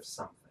effect of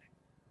something.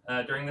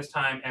 During this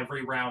time,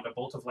 every round, a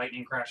bolt of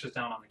lightning crashes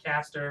down on the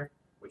caster,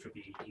 which would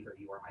be either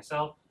you or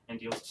myself, and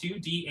deals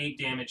 2d8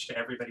 damage to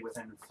everybody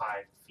within 5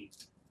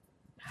 feet.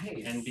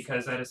 Nice. And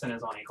because Edison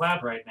is on a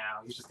cloud right now,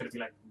 he's just going to be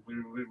like,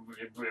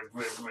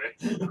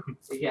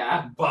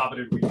 Yeah. bobbing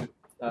and weaving.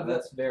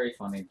 That's very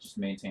funny. Just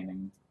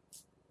maintaining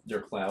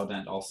your cloud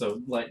and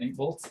also lightning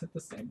bolts at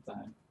the same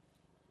time.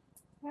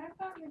 I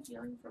thought you're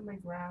healing from my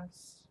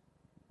grass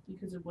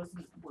because it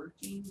wasn't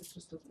working. It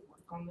just doesn't work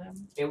on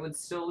them. It would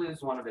still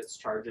lose one of its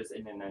charges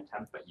in an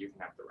attempt, but you can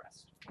have the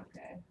rest.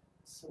 Okay.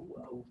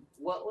 So,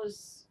 what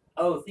was...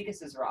 Oh,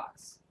 Thekus's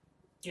rocks.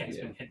 Yeah, he's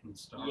Yeah. been hitting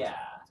stars. Yeah,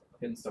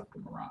 Hitting stuff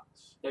from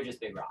rocks. they're just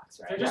big rocks,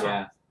 right? They're just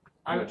Yeah.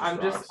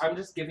 I'm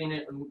just giving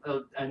it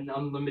an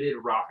unlimited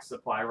rock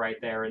supply right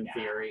there in Yeah.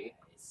 theory.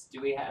 Nice.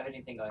 Do we have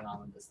anything going on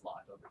with this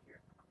log over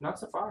here? Not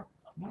so far.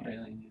 Not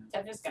really.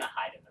 I'm just gonna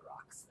hide in the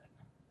rocks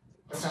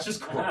It's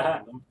just cool.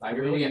 I I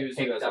You're really gonna get use it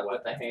picked as a up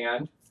with weapon. the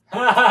hand.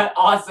 then.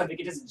 Awesome. We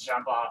can just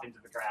jump off into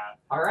the crowd.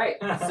 All right.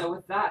 So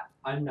with that,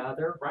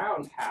 another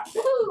round happens.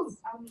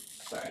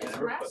 Sorry, I Is never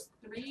put. rest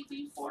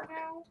 3d4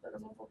 now? That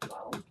I'm level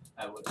 12.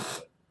 I would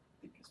put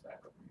Thekus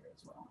back over here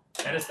as well.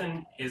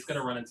 Edison is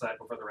gonna run inside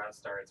before the round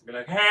starts and be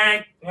like,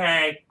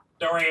 "Hey,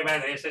 don't worry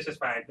about this. This is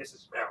fine. This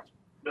is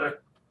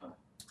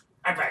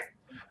I'm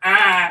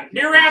fine.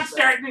 New round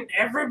starting.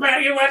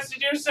 Everybody who wants to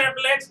do something,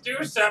 let's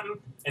do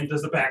something." And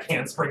does the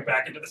backhand spring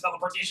back into the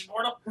teleportation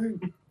portal?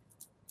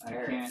 I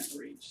can't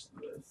reach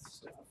the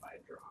stuff I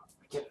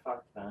dropped. Get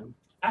fucked then.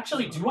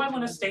 Actually, do I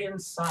want to stay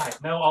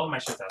inside? No, all of my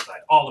shit's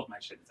outside. All of my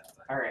shit is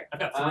outside. All right. I've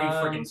got 3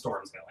 friggin'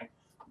 storms going.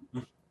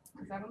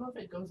 Because I don't know if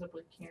it goes up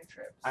with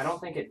cantrips. I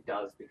don't think it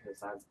does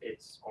because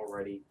it's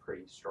already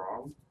pretty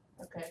strong.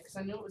 Okay, because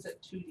I knew it was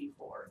at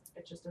 2d4.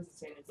 It just doesn't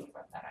say anything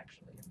about that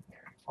actually in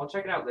here. I'll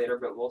check it out later,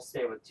 but we'll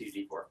stay with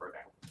 2d4 for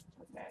now.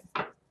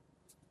 Okay.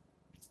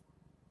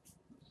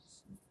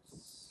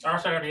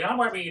 Also, if y'all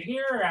want me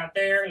here or out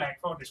there, like,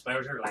 full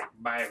disclosure, like,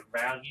 my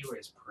value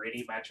is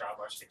pretty much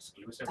almost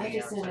exclusively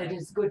outside.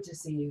 is good to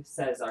see you,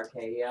 says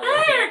Arcadia.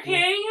 Hi,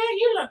 Arcadia,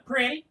 you look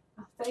pretty.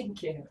 Oh,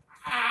 thank you.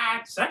 Ah,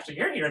 it sucks that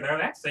you're here, though.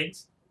 That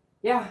stinks.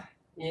 Yeah,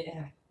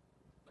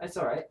 that's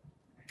all right.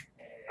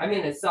 I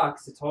mean, it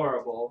sucks. It's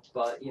horrible,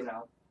 but you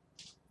know.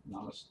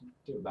 Not much to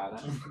do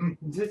about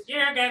it.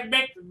 Yeah, gotta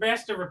make the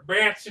best of a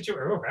bad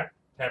situation. Oh, that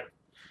happened.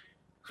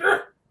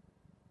 Sure.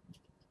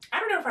 I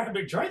don't know if I can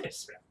enjoy this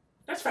spell.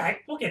 That's fine.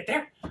 We'll get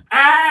there.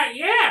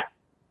 Yeah.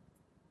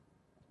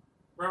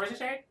 What was it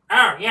saying?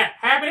 Oh, yeah.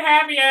 Happy to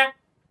have you.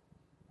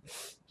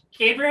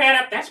 Keep your head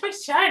up. That's my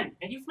son.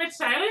 And you've met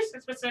Silas?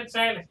 That's my son,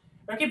 Silas.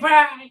 Okay,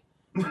 bye.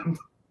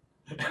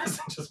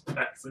 Just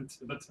backs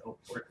into the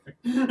teleporter.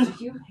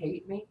 Do you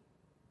hate me?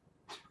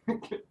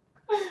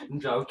 I'm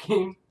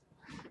joking.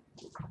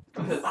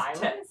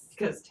 Silas?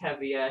 Because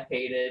Tevia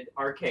hated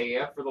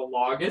Arcadia for the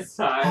longest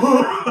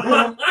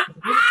time.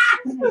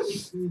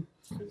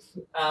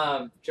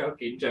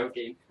 Joking.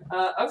 Okay.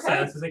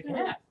 Silas is like,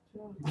 yeah.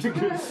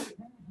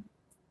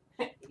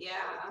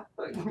 Yeah.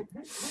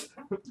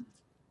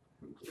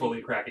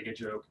 Fully cracking a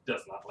joke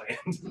does not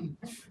land.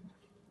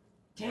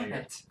 Damn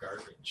it.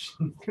 Garbage.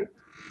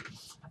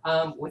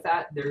 With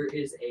that, there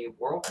is a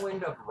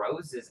whirlwind of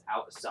roses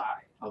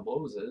outside, Of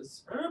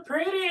Moses. Oh,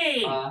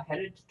 pretty.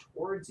 headed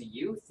towards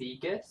you,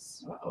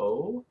 Thekus.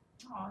 Uh-oh.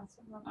 Oh, it's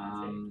so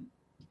romantic.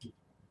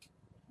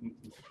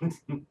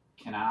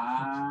 Can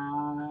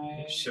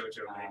I?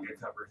 Shoujo manga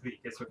cover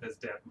Thekus with his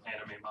dead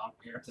anime mom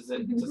here. Does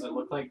it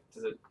look like?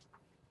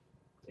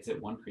 Is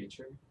it one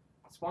creature?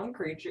 It's one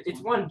creature.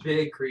 It's one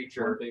big One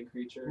creature. big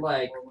creature?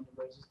 Like- Or one of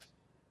those?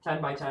 10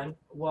 by 10.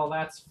 Well,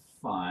 that's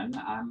fun.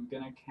 I'm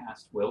gonna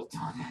cast Wilt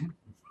on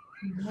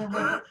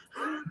it.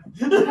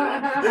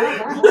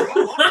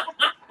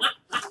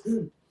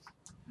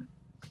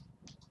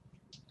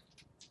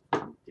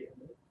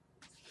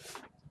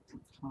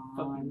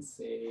 Con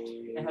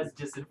save. It has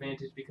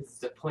disadvantage because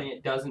it's a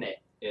plant, doesn't it?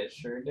 It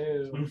sure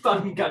do.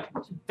 Fucking got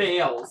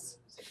fails.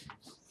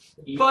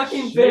 It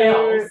Fucking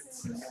sure-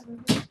 fails.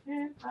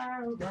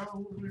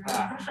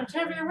 Ah. So,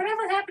 Tevia,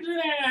 whatever happened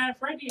to that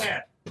friend you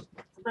had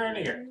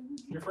earlier?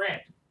 Your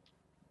friend.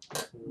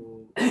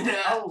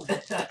 Oh.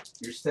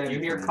 You're steady. You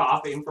hear friend.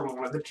 coughing from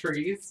one of the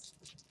trees.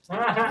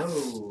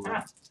 Oh.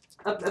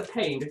 A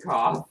pained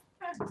cough.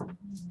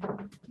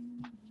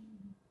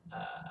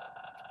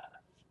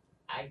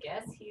 I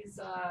guess he's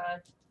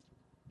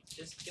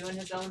just doing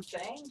his own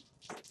thing.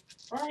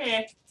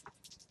 Okay.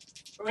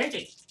 Who is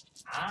he?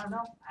 I don't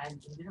know.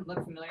 He didn't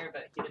look familiar,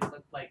 but he didn't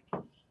look like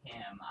him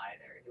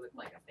either. He looked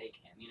like a fake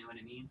him. You know what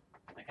I mean?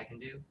 Like I can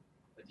do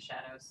with the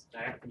shadows.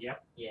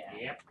 Yep. Yeah.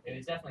 Yep. It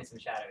was definitely some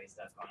shadowy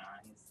stuff going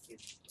on.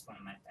 He's one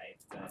of my type,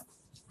 but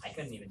I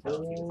couldn't even tell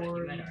if he was a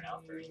human or an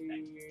elf or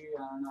anything.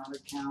 On our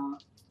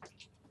account.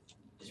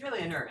 It's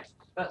really unnerving.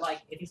 But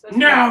like, if he's supposed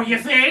No, to you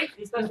think? if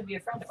he's supposed to be a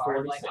friend of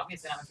ours, like 46.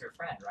 obviously not much of a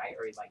friend, right?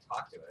 Or he'd like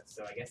talk to us.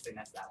 So I guess they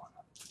messed that one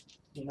up.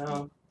 You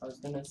know, I was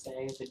gonna say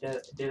if it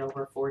did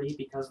over 40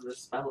 because of the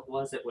spell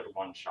it would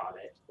one-shot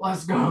it.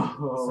 Let's go.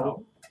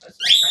 So, Most of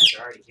my friends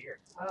are already here.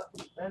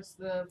 That's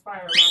the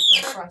fire alarm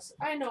from across.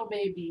 I know,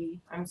 baby.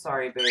 I'm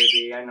sorry,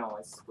 baby. I know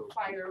it's spooky.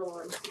 Fire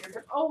alarm's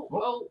here.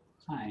 Oh.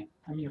 Hi,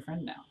 I'm your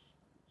friend now.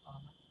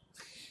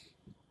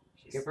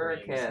 She Give her a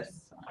screams and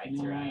kiss.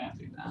 bites her eye.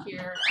 do that.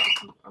 Here,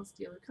 I'll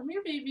steal it. Come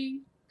here,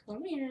 baby.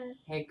 Come here.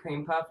 Hey,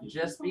 Cream Puff,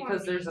 just Come on,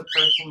 because there's a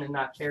person in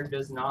that chair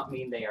does not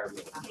mean they are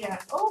me. Yeah.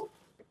 Oh.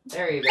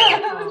 There you go.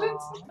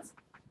 Aw.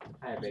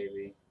 Hi,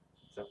 baby.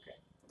 It's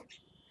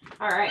okay.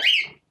 Alright.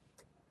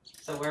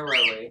 So where were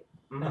we?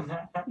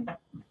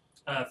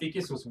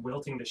 Thekus was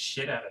wilting the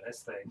shit out of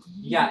this thing.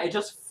 Yeah, it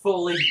just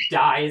fully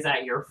dies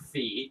at your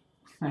feet.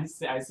 I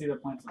see the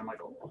points and I'm like,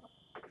 oh.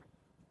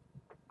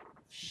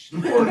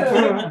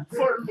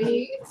 For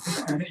me.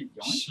 Yoink.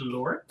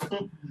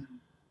 Schlorp.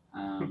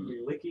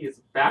 Licky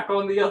is back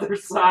on the other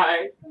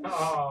side.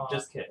 Oh.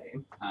 Just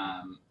kidding.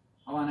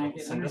 Oh, and I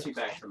get energy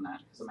back from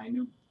that because of my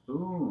new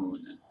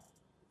boon.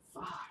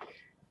 Fuck.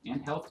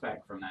 And health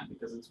back from that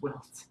because it's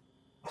wilt.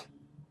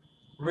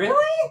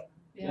 Really?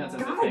 Yeah, it's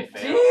as God if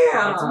they fail.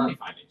 damn. It's only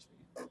 5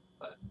 HP.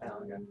 Oh,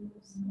 okay.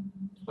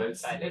 But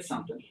it's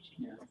something.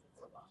 Yeah.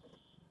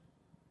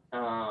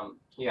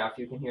 Yeah, if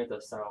you can hear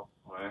the sound.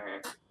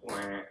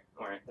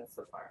 That's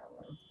the fire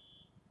alarm.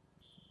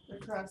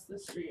 Across the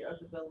street of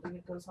the building,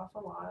 it goes off a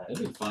lot.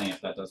 It'd be funny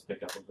if that does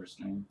pick up over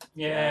stream.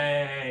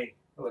 Yay!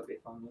 It would be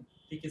fun.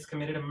 Fekus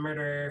committed a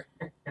murder.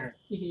 That's,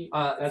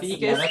 Fekus,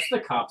 yeah, that's the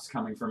cops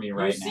coming for me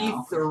right you see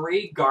now.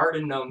 3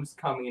 garden gnomes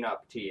coming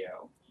up to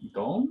you.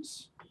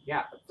 Golems?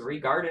 Yeah, 3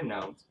 garden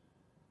gnomes.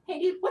 Hey,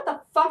 dude, what the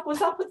fuck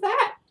was up with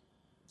that?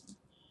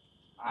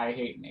 I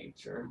hate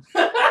nature.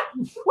 What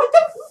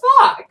the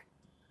fuck?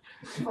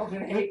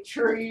 Fucking hate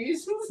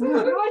trees.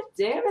 God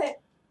damn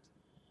it!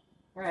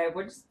 Alright,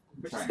 we're just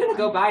gonna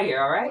go by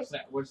here, alright?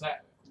 What's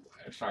that?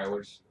 Sorry,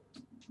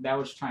 that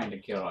was trying to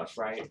kill us,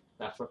 right?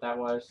 That's what that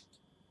was?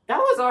 That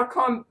was our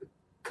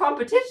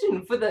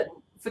competition for the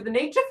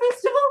nature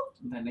festival?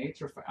 The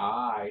nature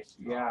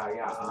yeah.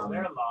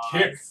 They're lost.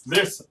 Kick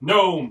this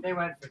gnome! They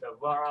went for the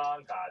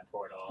wrong god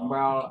portal.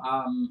 Well,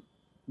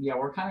 yeah,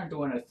 we're kind of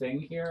doing a thing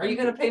here. Are you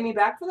gonna pay me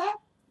back for that?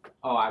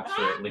 Oh,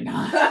 absolutely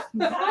not.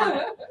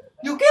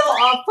 You kill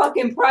our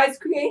fucking prize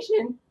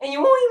creation, and you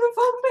won't even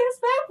fucking pay us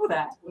back for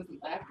that.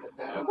 Wasn't that good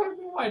I though? have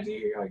no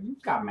idea.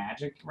 You've got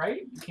magic,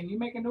 right? Can you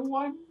make a new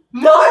one?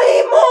 Not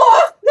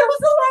anymore! That was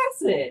the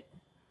last hit.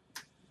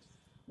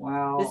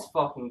 Well, This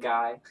fucking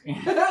guy.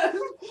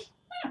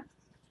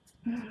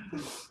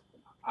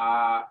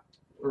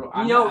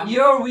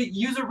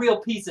 You're a real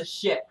piece of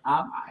shit.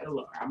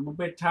 Look, I'm a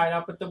bit tied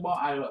up at the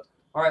moment.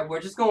 Alright,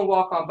 we're just gonna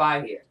walk on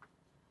by here.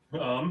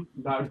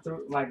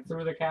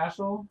 Through the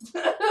castle.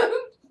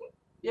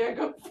 Yeah,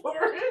 go for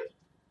it.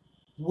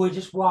 We're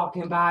just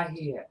walking by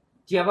here.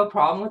 Do you have a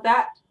problem with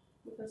that?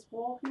 With this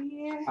wall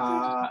here.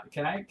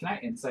 Can I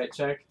insight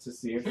check to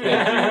see if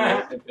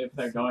if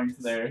they're going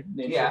to their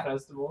nature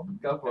festival?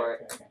 Go for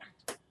it. Okay.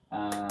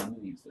 Let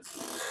me use this.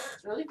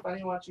 It's really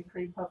funny watching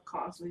Cream Puff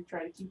constantly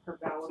try to keep her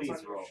balance Please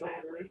on your roll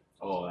shoulder.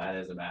 Oh, that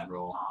is a bad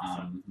roll.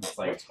 Awesome. It's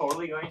We're like,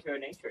 totally going to a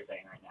nature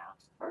thing right now.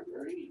 Hard to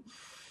read.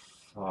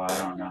 oh, I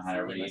don't know how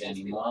to read Let's just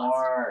be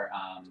anymore.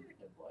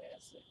 Good boy, I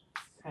see.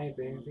 Hi,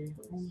 baby.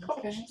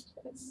 Okay.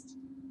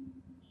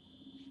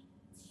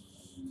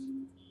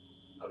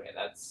 Okay,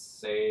 that's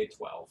say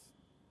 12.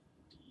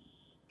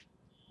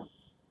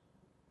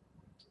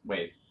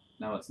 Wait,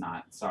 no, it's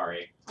not.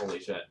 Sorry. Holy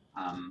shit.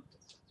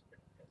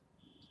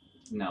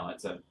 No,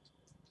 it's a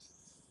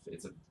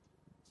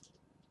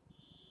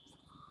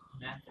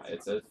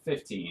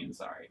 15.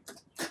 Sorry.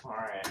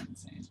 Alright.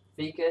 Insane.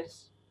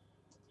 Fekus,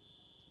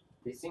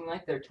 they seem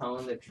like they're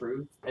telling the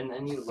truth, and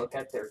then you look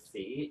at their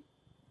feet,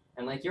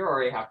 and like you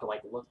already have to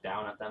like look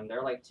down at them.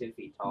 They're like 2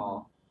 feet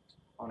tall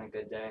on a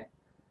good day.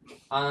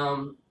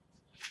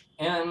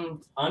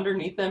 And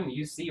underneath them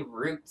you see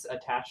roots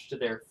attached to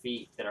their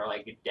feet that are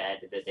like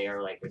dead, that they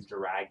are like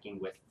dragging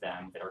with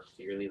them, that are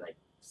clearly like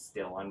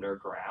still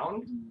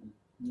underground.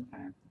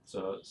 Okay.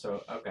 So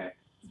okay.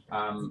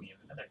 Me and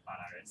another con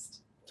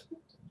artist.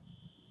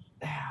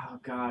 Oh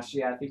gosh,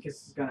 yeah, I think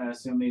he's gonna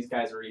assume these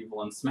guys are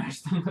evil and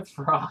smash them with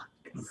rocks.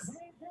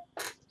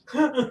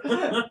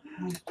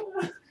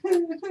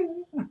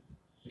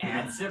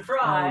 And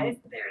surprise,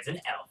 there's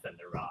an elf in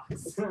the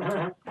rocks.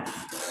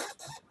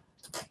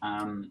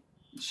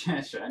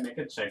 Should I make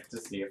a check to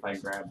see if I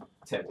grab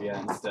Tevia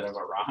instead of a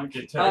rock?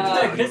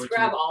 Just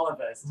grab all of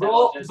us.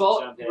 Roll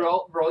Jump in.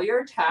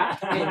 your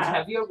attack, and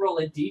Tevia roll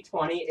a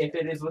d20 if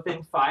it is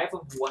within 5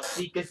 of what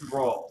Fekus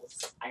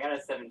rolls. I got a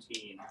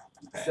 17.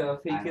 Okay, So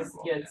if I haven't Fekus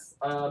rolled gets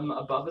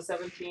above a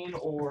 17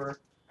 or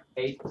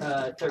a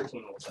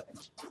 13, we'll say.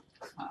 yet.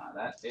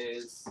 That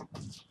is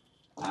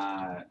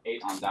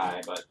 8 on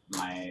die, but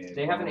my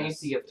They have an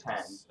bonus AC of 10.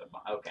 is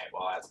okay,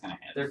 well that's gonna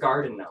hit. They're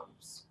garden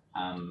gnomes.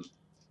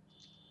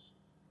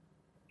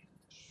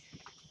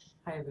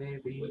 Hi,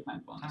 baby. With my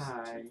bonus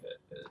Hi. to hit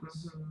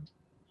is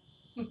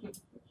 11.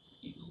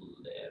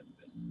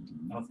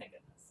 Oh, thank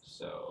goodness.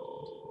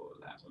 So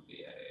that would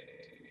be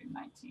a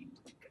 19.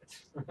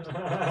 So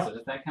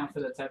does that count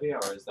for the Tevia,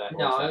 or is that?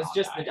 No, or is that it was on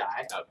just the die.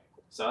 Okay,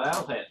 cool. So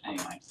that'll hit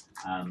anyway.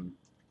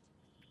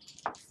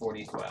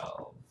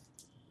 40-12.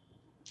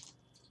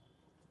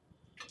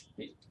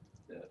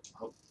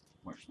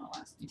 Where's my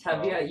last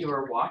Tevia, you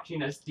are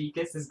watching as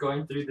Fekus is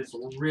going through this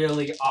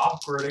really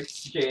awkward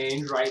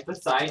exchange right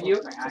beside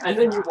you, and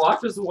then you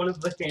watch as one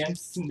of the hands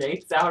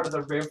snakes out of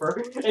the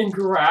river and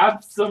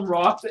grabs some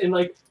rocks, and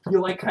like you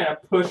like kind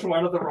of push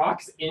one of the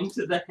rocks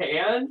into the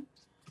hand,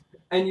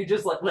 and you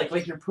just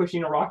like you're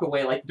pushing a rock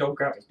away, like don't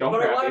grab it, don't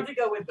But I grab wanted it. to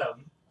go with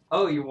them.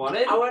 Oh, you want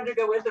it? I wanted to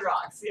go with the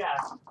rocks, yeah.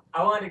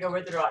 I wanted to go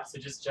with the rocks to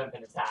just jump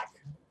and attack.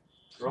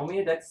 Roll me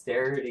a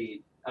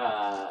dexterity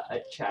a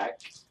check.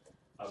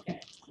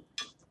 Okay.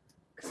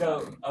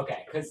 So,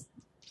 okay, because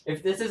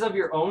If this is of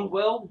your own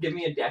will, give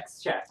me a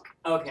dex check.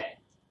 Okay.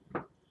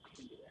 Can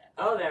do that.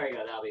 Oh, there we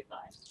go. That'll be fine.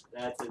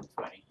 That's a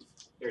 20.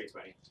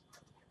 30-20.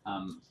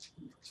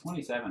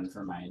 27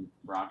 for my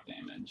rock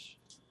damage.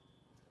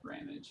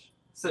 Ramage.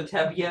 So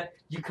Tevia,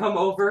 you come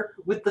over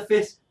with the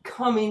fist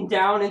coming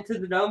down into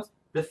the gnomes.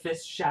 The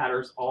fist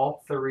shatters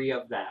all 3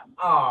 of them.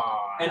 Aww.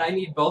 And I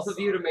need both of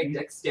you to make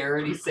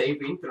dexterity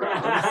saving throws.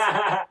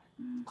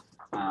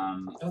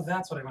 Oh,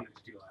 that's what I wanted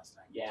to do last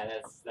time. Yeah,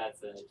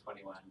 that's a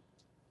 21.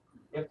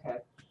 Okay.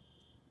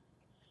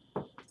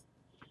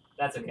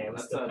 That's okay. It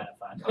was That's still a- kind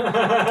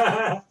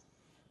of fun.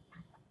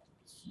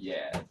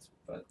 Yeah,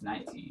 but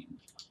 19.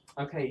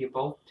 Okay, you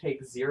both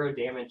take 0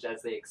 damage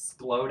as they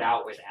explode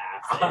out with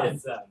acid.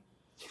 Awesome.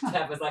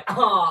 Tev was like,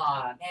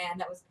 "Aw, man,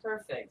 that was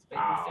perfect, but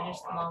you Ow,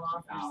 finished them all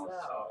off ow,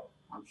 yourself."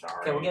 I'm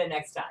sorry. Okay, we'll get it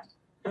next time.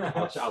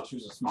 I'll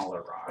choose a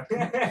smaller rock.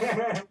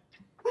 Tev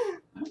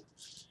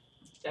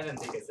and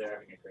Picus are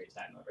having a great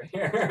time over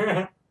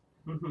here.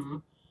 Mm-hmm.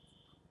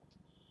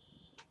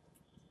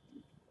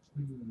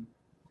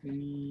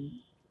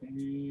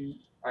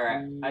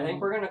 Alright, I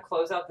think we're going to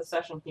close out the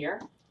session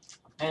here.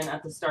 And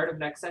at the start of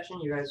next session,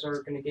 you guys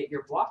are going to get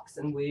your blocks,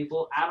 and we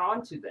will add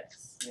on to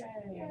this.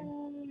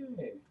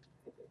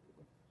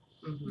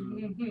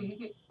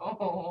 Mm-hmm.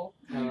 Oh.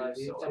 I love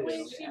you The too.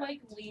 way she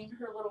like leaned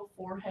her little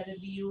forehead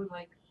into you and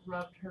like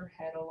rubbed her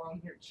head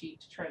along your cheek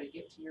to try to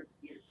get to your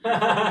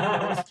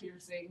nose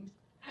piercing.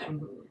 Mhm.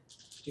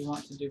 Do you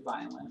want to do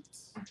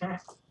violence?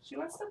 She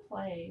wants to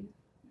play.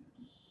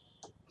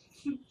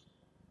 This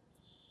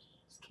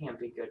can't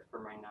be good for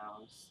my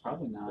nose.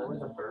 Probably not. Or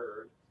the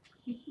bird.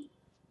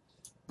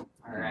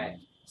 Alright.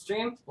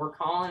 Stream, we're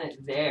calling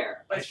it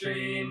there. Bye,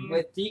 stream.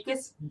 With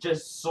Deacus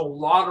just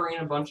slaughtering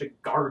a bunch of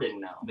garden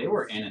gnomes. They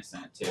were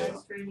innocent too. Hi,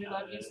 Stream, we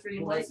love you,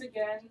 Stream. Like- Once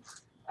again,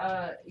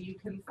 you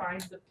can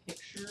find the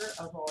picture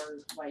of our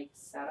like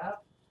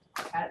setup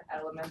at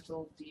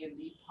Elemental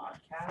D&D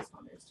Podcast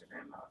on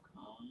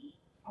Instagram.com.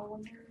 I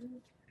wonder.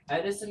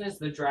 Edison is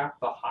the draft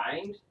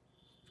behind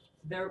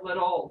their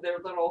little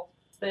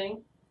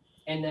thing.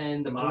 And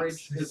then the Mox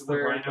bridge is is the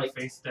where rhino like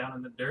face down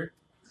in the dirt.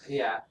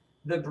 yeah.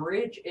 The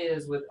bridge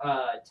is with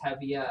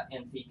Tevia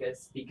and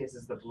Picus. Picus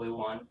is the blue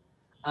one.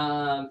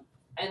 And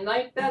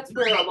like that's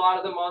where a lot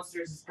of the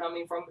monsters is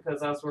coming from because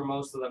that's where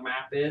most of the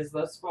map is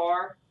thus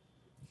far.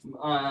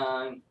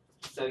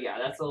 So yeah,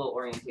 that's a little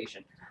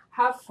orientation.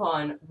 Have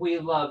fun. We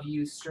love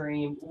you,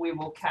 stream. We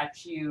will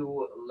catch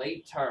you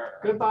later.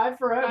 Goodbye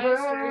forever.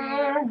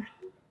 Bye, Stream.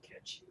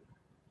 Catch you.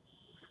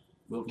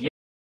 We'll